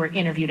truth when you were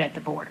interviewed at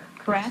the border,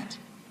 correct?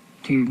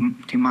 To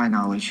my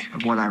knowledge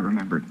of what I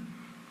remembered.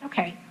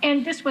 Okay,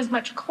 and this was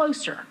much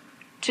closer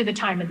to the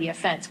time of the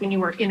offense when you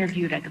were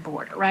interviewed at the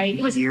border, right?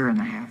 It was a year and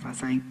a half, I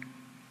think.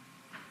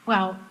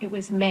 Well, it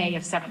was May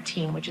of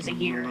 17, which is a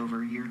year. A little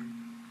over a year.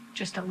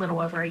 Just a little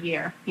over a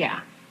year,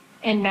 yeah.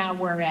 And now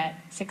we're at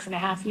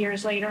 6.5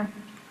 years later?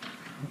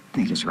 I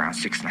think it's around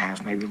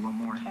 6.5, maybe a little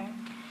more. Okay.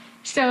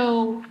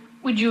 So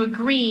would you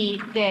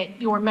agree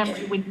that your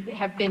memory would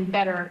have been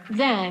better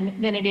then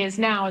than it is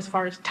now as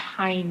far as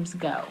times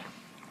go?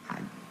 I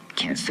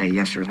can't say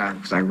yes or no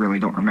because I really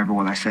don't remember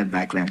what I said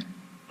back then.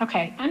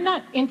 Okay, I'm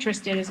not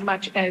interested as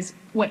much as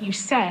what you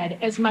said,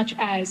 as much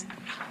as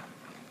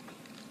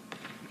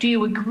do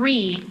you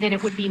agree that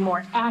it would be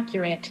more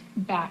accurate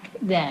back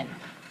then?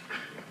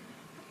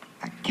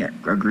 I can't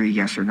agree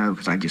yes or no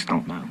because I just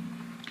don't know.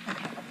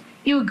 Okay.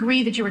 You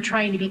agree that you were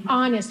trying to be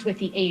honest with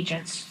the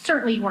agents.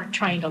 Certainly you weren't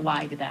trying to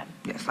lie to them.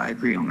 Yes, I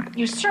agree on that.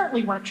 You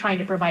certainly weren't trying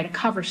to provide a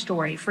cover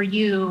story for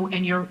you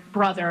and your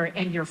brother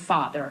and your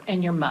father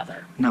and your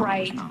mother, no,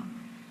 right? It was not.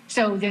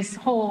 So this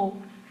whole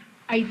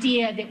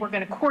idea that we're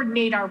going to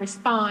coordinate our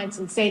response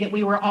and say that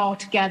we were all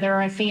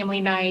together, a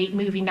family night,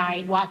 movie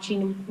night,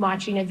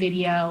 watching a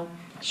video,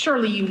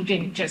 surely you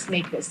didn't just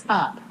make this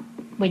up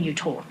when you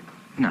told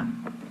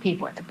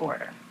people at the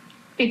border.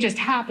 It just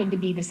happened to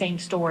be the same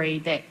story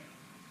that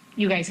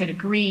you guys had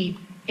agreed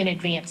in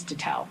advance to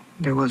tell.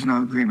 There was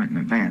no agreement in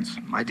advance.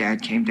 My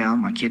dad came down,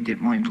 my kid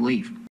didn't want him to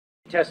leave.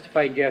 You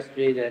testified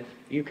yesterday that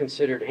you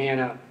considered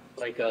Hannah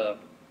like a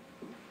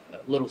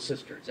little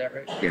sister, is that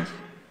right? Yes.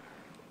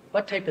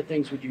 What type of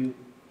things would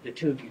the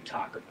two of you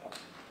talk about?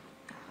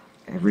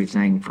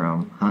 Everything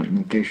from hunting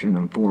and fishing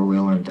and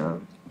four-wheeling to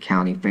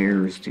county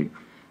fairs to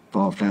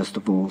fall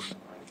festivals.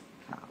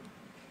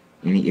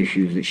 Any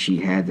issues that she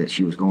had that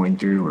she was going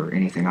through or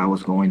anything I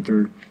was going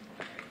through.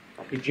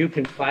 Did you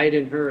confide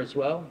in her as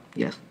well?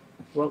 Yes.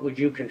 What would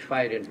you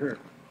confide in her?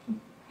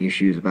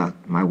 Issues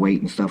about my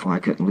weight and stuff when I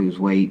couldn't lose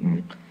weight,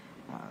 and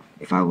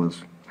if I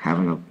was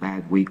having a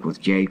bad week with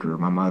Jake or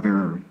my mother,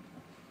 or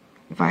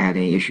if I had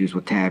any issues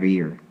with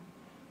Tabby or...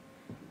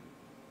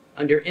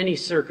 Under any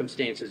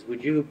circumstances,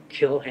 would you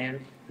kill Hannah?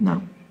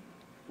 No.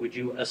 Would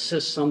you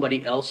assist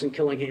somebody else in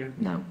killing Hannah?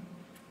 No.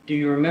 Do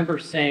you remember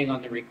saying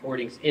on the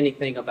recordings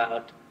anything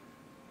about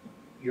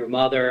your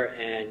mother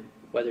and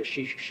whether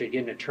she should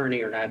get an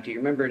attorney or not? Do you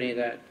remember any of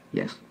that?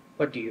 Yes.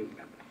 What do you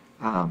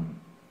remember?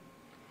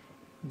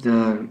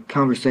 The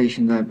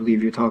conversation that I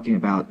believe you're talking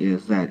about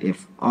is that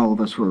if all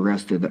of us were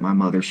arrested, that my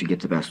mother should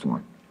get the best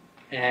one.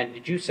 And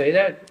did you say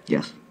that?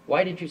 Yes.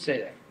 Why did you say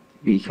that?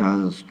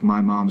 Because my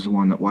mom's the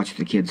one that watched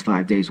the kids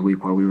 5 days a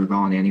week while we were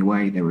gone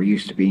anyway. They were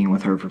used to being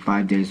with her for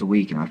 5 days a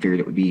week, and I figured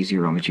it would be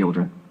easier on the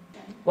children.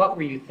 What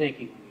were you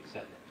thinking when you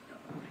said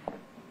that?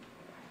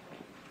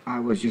 I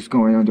was just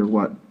going under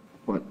what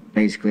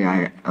basically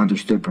I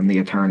understood from the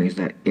attorneys,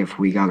 that if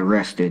we got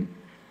arrested,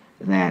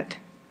 that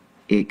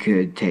it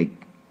could take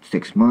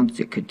 6 months,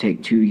 it could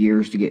take 2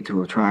 years to get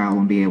to a trial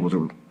and be able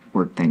to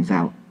work things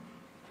out.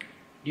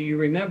 Do you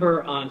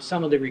remember on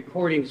some of the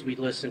recordings we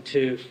listened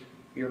to,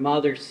 your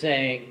mother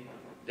saying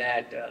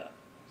that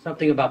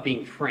something about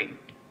being framed?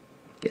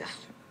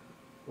 Yes.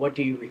 What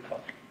do you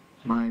recall?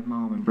 My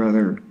mom and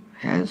brother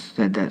has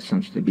said that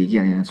since the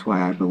beginning. That's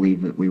why I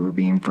believe that we were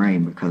being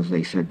framed, because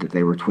they said that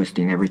they were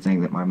twisting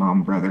everything that my mom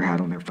and brother had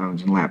on their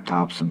phones and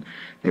laptops, and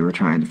they were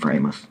trying to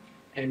frame us.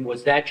 And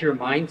was that your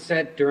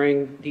mindset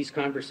during these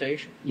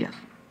conversations? Yes.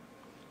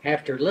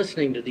 After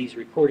listening to these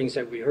recordings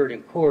that we heard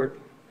in court,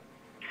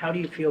 how do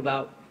you feel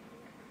about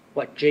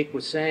what Jake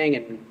was saying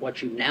and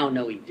what you now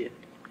know he did?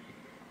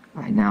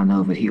 I now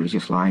know that he was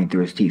just lying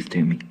through his teeth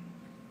to me.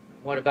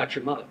 What about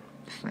your mother?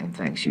 The same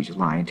thing. She was just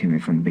lying to me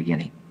from the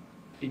beginning.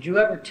 Did you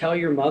ever tell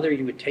your mother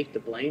you would take the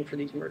blame for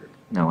these murders?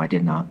 No, I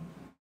did not.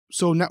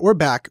 So now we're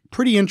back.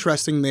 Pretty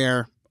interesting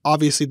there.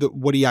 Obviously,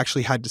 what he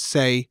actually had to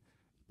say.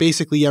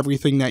 Basically,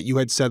 everything that you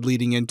had said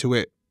leading into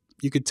it,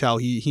 you could tell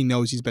he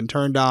knows he's been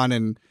turned on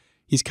and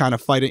he's kind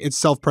of fighting. It's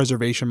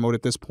self-preservation mode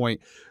at this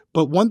point.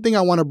 But one thing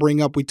I want to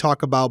bring up, we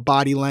talk about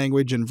body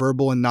language and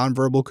verbal and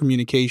nonverbal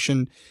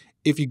communication.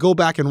 If you go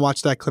back and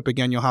watch that clip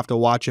again, you'll have to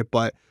watch it.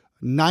 But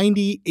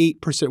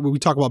 98%, when we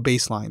talk about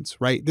baselines,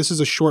 right? This is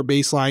a short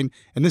baseline,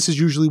 and this is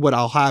usually what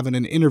I'll have in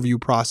an interview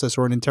process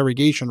or an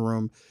interrogation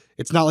room.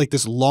 It's not like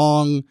this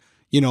long,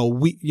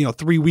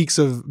 3 weeks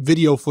of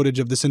video footage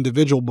of this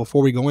individual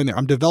before we go in there.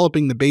 I'm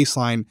developing the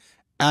baseline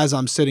as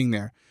I'm sitting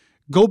there.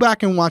 Go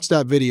back and watch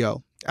that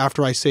video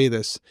after I say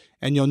this,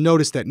 and you'll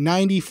notice that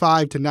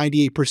 95 to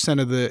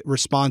 98% of the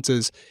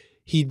responses,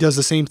 he does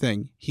the same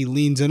thing. He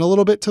leans in a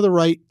little bit to the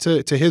right,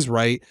 to his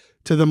right,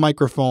 to the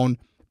microphone,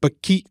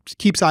 but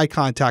keeps eye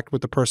contact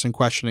with the person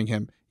questioning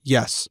him.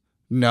 Yes,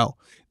 no.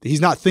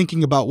 He's not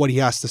thinking about what he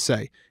has to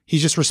say.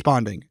 He's just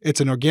responding. It's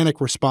an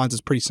organic response.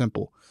 It's pretty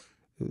simple.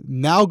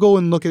 Now go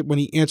and look at when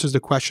he answers the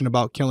question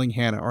about killing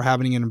Hannah or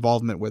having an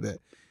involvement with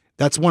it.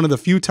 That's one of the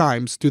few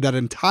times through that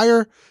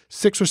entire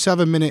 6 or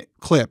 7 minute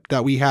clip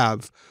that we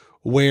have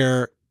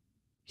where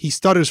he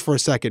stutters for a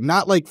second,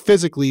 not like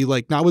physically,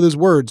 like not with his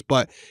words,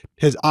 but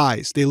his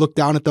eyes. They look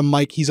down at the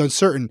mic. He's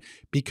uncertain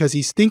because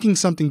he's thinking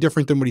something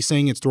different than what he's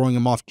saying. It's throwing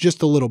him off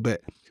just a little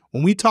bit.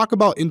 When we talk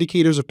about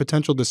indicators of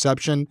potential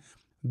deception,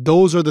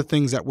 those are the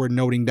things that we're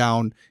noting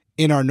down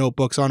in our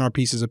notebooks, on our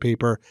pieces of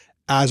paper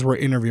as we're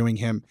interviewing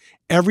him.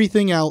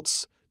 Everything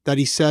else that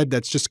he said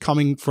that's just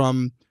coming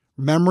from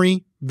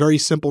memory, very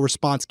simple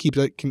response, keep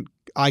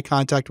eye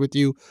contact with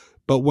you.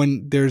 But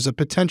when there's a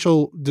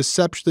potential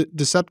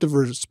deceptive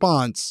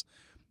response,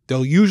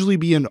 there'll usually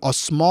be a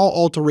small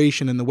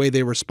alteration in the way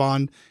they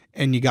respond,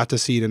 and you got to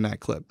see it in that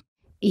clip.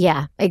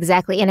 Yeah,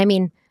 exactly. And I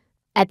mean,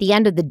 at the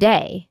end of the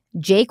day,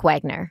 Jake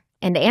Wagner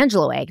and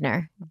Angela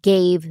Wagner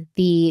gave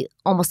the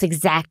almost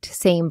exact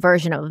same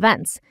version of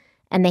events,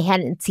 and they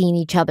hadn't seen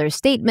each other's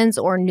statements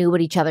or knew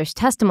what each other's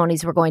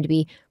testimonies were going to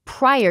be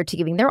prior to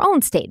giving their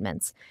own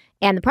statements.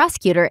 And the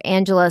prosecutor,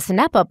 Angela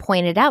Sinepa,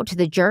 pointed out to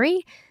the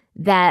jury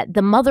that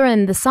the mother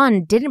and the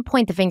son didn't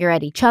point the finger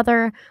at each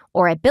other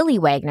or at Billy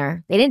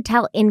Wagner. They didn't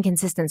tell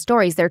inconsistent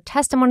stories. Their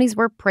testimonies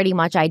were pretty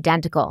much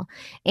identical.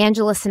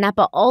 Angela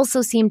Sinepa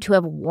also seemed to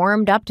have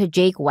warmed up to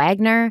Jake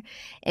Wagner,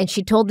 and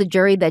she told the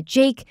jury that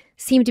Jake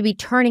seemed to be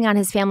turning on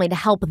his family to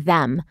help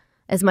them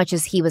as much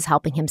as he was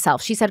helping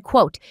himself. She said,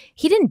 quote,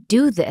 "He didn't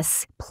do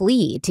this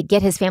plea to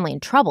get his family in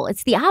trouble.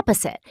 It's the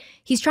opposite.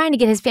 He's trying to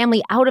get his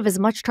family out of as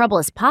much trouble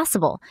as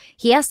possible.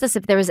 He asked us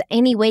if there was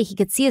any way he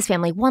could see his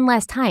family one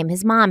last time,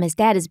 his mom, his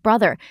dad, his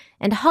brother,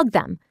 and hug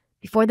them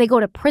before they go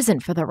to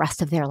prison for the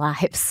rest of their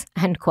lives,"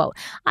 end quote.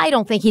 I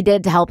don't think he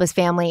did to help his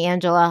family,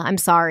 Angela. I'm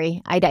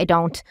sorry. I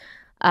don't.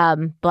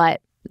 But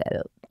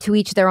to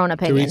each their own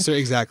opinion.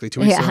 Exactly.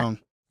 To each their own.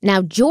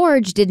 Now,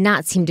 George did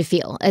not seem to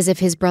feel as if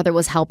his brother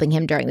was helping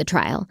him during the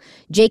trial.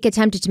 Jake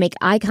attempted to make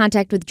eye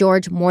contact with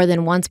George more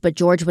than once, but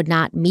George would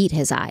not meet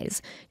his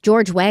eyes.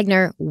 George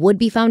Wagner would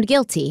be found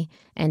guilty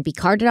and be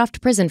carted off to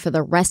prison for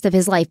the rest of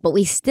his life, but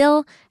we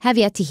still have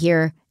yet to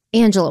hear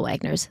Angela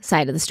Wagner's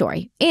side of the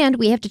story. And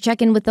we have to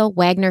check in with the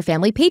Wagner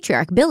family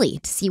patriarch, Billy,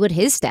 to see what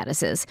his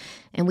status is.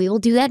 And we will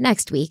do that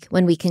next week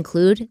when we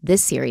conclude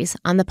this series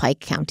on the Pike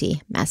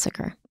County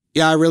Massacre.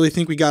 Yeah, I really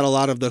think we got a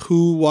lot of the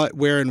who, what,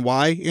 where, and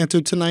why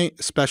answered tonight,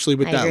 especially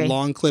with that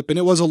long clip. And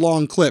it was a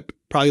long clip,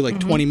 probably like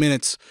 20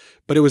 minutes,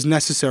 but it was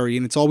necessary,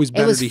 and it's always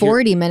better to hear. It was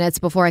 40 minutes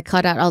before I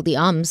cut out all the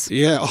ums.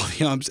 Yeah, all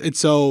the ums. And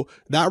so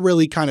that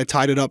really kind of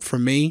tied it up for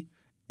me.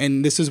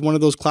 And this is one of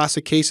those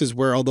classic cases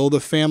where although the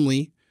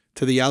family,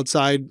 to the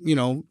outside,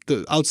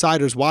 the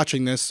outsiders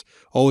watching this,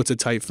 oh, it's a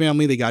tight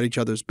family, they got each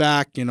other's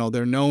back,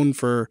 they're known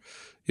for,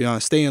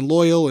 staying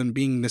loyal and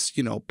being this,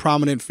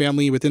 prominent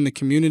family within the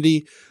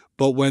community.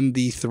 But when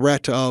the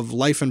threat of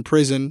life in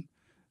prison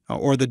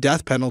or the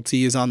death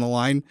penalty is on the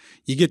line,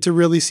 you get to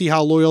really see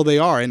how loyal they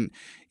are. And,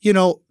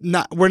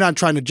 we're not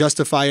trying to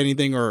justify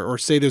anything or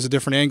say there's a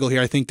different angle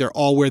here. I think they're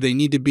all where they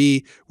need to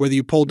be, whether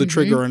you pulled the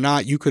trigger or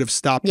not. You could have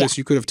stopped this.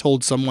 You could have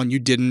told someone. You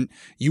didn't.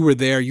 You were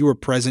there. You were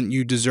present.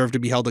 You deserve to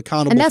be held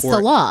accountable for it. And that's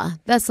the law.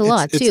 That's the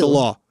law, too. It's the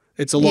law.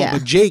 It's a law. Yeah.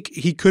 But Jake,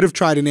 he could have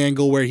tried an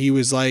angle where he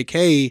was like,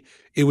 hey,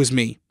 it was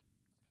me.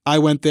 I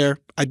went there.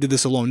 I did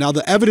this alone. Now,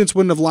 the evidence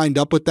wouldn't have lined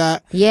up with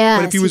that. Yeah,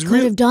 but if he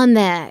could have done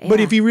that. But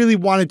if he really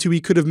wanted to, he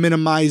could have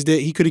minimized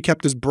it. He could have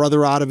kept his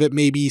brother out of it.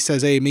 Maybe he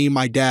says, hey, me and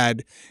my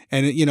dad,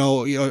 and,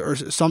 or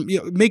some,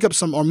 make up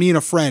some, or me and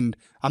a friend.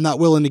 I'm not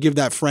willing to give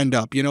that friend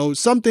up.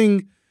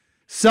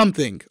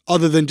 Something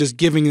other than just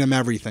giving them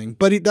everything.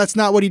 But that's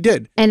not what he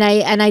did. And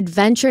I'd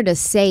venture to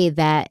say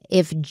that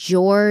if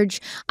George,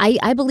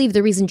 I believe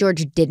the reason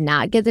George did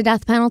not get the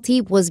death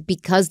penalty was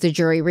because the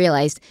jury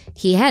realized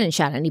he hadn't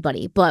shot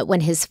anybody. But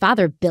when his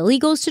father, Billy,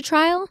 goes to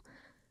trial,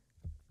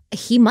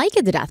 he might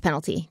get the death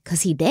penalty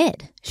because he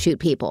did shoot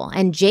people.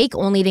 And Jake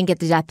only didn't get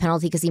the death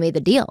penalty because he made the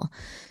deal.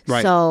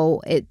 Right.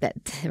 So that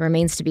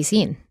remains to be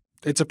seen.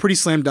 It's a pretty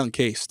slam dunk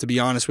case, to be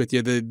honest with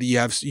you. You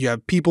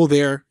have people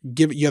there.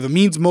 You have a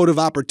means, motive,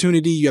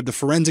 opportunity. You have the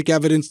forensic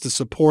evidence to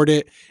support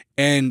it,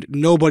 and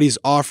nobody's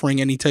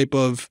offering any type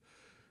of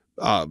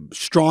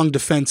strong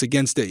defense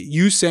against it.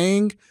 You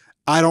saying,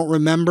 I don't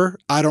remember,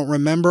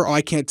 or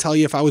I can't tell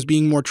you if I was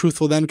being more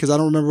truthful then because I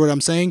don't remember what I'm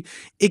saying.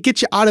 It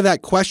gets you out of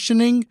that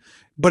questioning,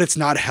 but it's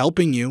not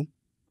helping you.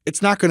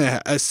 It's not going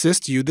to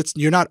assist you.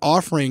 You're not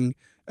offering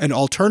an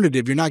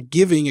alternative. You're not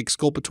giving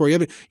exculpatory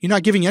evidence. You're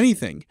not giving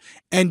anything.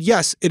 And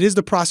yes, it is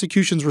the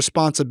prosecution's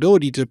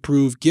responsibility to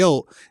prove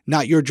guilt,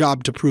 not your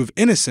job to prove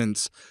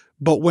innocence.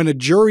 But when a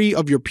jury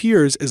of your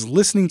peers is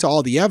listening to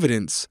all the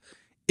evidence,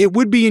 it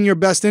would be in your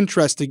best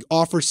interest to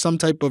offer some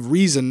type of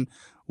reason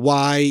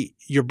why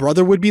your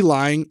brother would be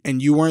lying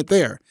and you weren't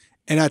there.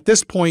 And at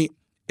this point,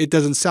 it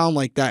doesn't sound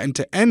like that. And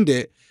to end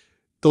it,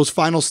 those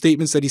final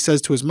statements that he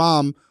says to his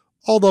mom,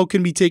 although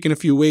can be taken a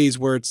few ways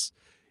where it's,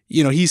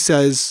 you know, he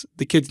says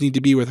the kids need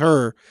to be with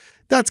her.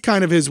 That's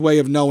kind of his way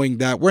of knowing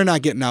that we're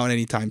not getting out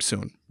anytime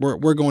soon.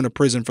 We're going to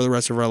prison for the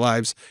rest of our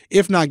lives,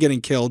 if not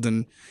getting killed.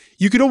 And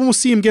you could almost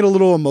see him get a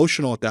little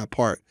emotional at that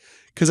part,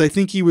 because I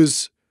think he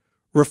was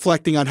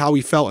reflecting on how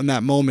he felt in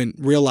that moment,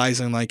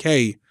 realizing like,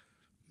 hey,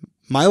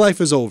 my life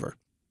is over.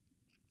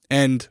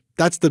 And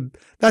that's the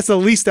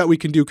least that we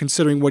can do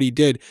considering what he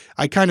did.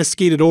 I kind of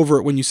skated over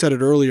it when you said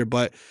it earlier,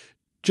 but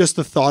just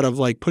the thought of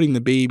like putting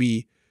the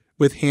baby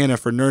with Hannah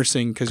for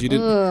nursing because you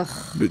didn't.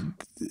 Ugh.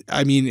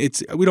 I mean,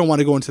 we don't want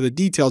to go into the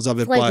details of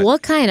it. Like, but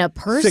what kind of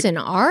person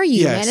are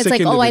you, man? It's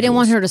like, oh, I didn't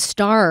want her to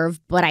starve,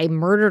 but I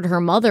murdered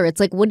her mother. It's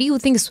like, what do you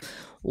think?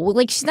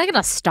 Like, she's not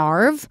gonna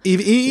starve.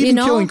 Even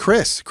killing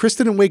Chris. Chris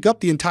didn't wake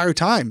up the entire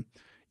time.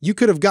 You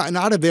could have gotten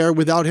out of there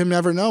without him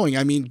ever knowing.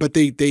 I mean, but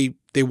they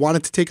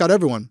wanted to take out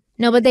everyone.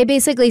 No, but they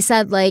basically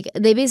said like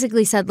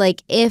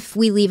if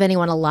we leave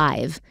anyone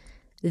alive,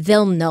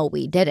 they'll know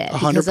we did it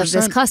 100%. Because of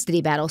this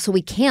custody battle. So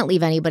we can't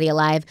leave anybody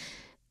alive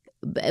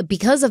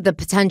because of the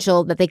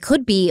potential that they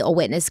could be a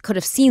witness, could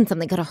have seen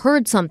something, could have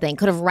heard something,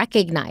 could have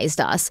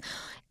recognized us.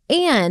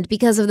 And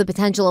because of the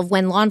potential of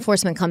when law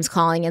enforcement comes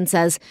calling and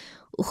says,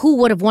 who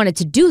would have wanted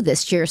to do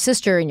this to your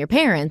sister and your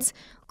parents?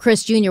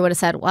 Chris Jr. would have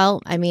said,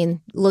 well, I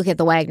mean, look at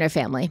the Wagner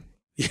family.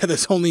 Yeah,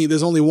 there's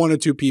only one or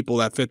two people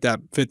that fit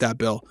that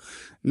bill.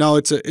 No,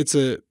 it's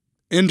a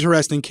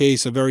interesting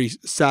case, a very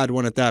sad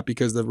one at that,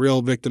 because the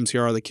real victims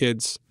here are the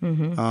kids,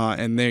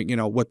 and they, you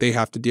know, what they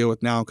have to deal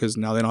with now because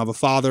now they don't have a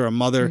father, a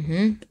mother,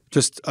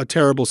 just a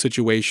terrible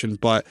situation.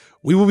 But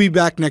we will be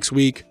back next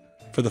week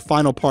for the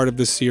final part of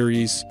this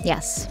series.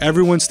 Yes.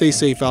 Everyone stay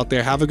safe out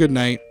there. Have a good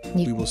night.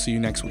 We will see you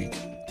next week.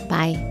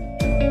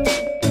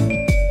 Bye.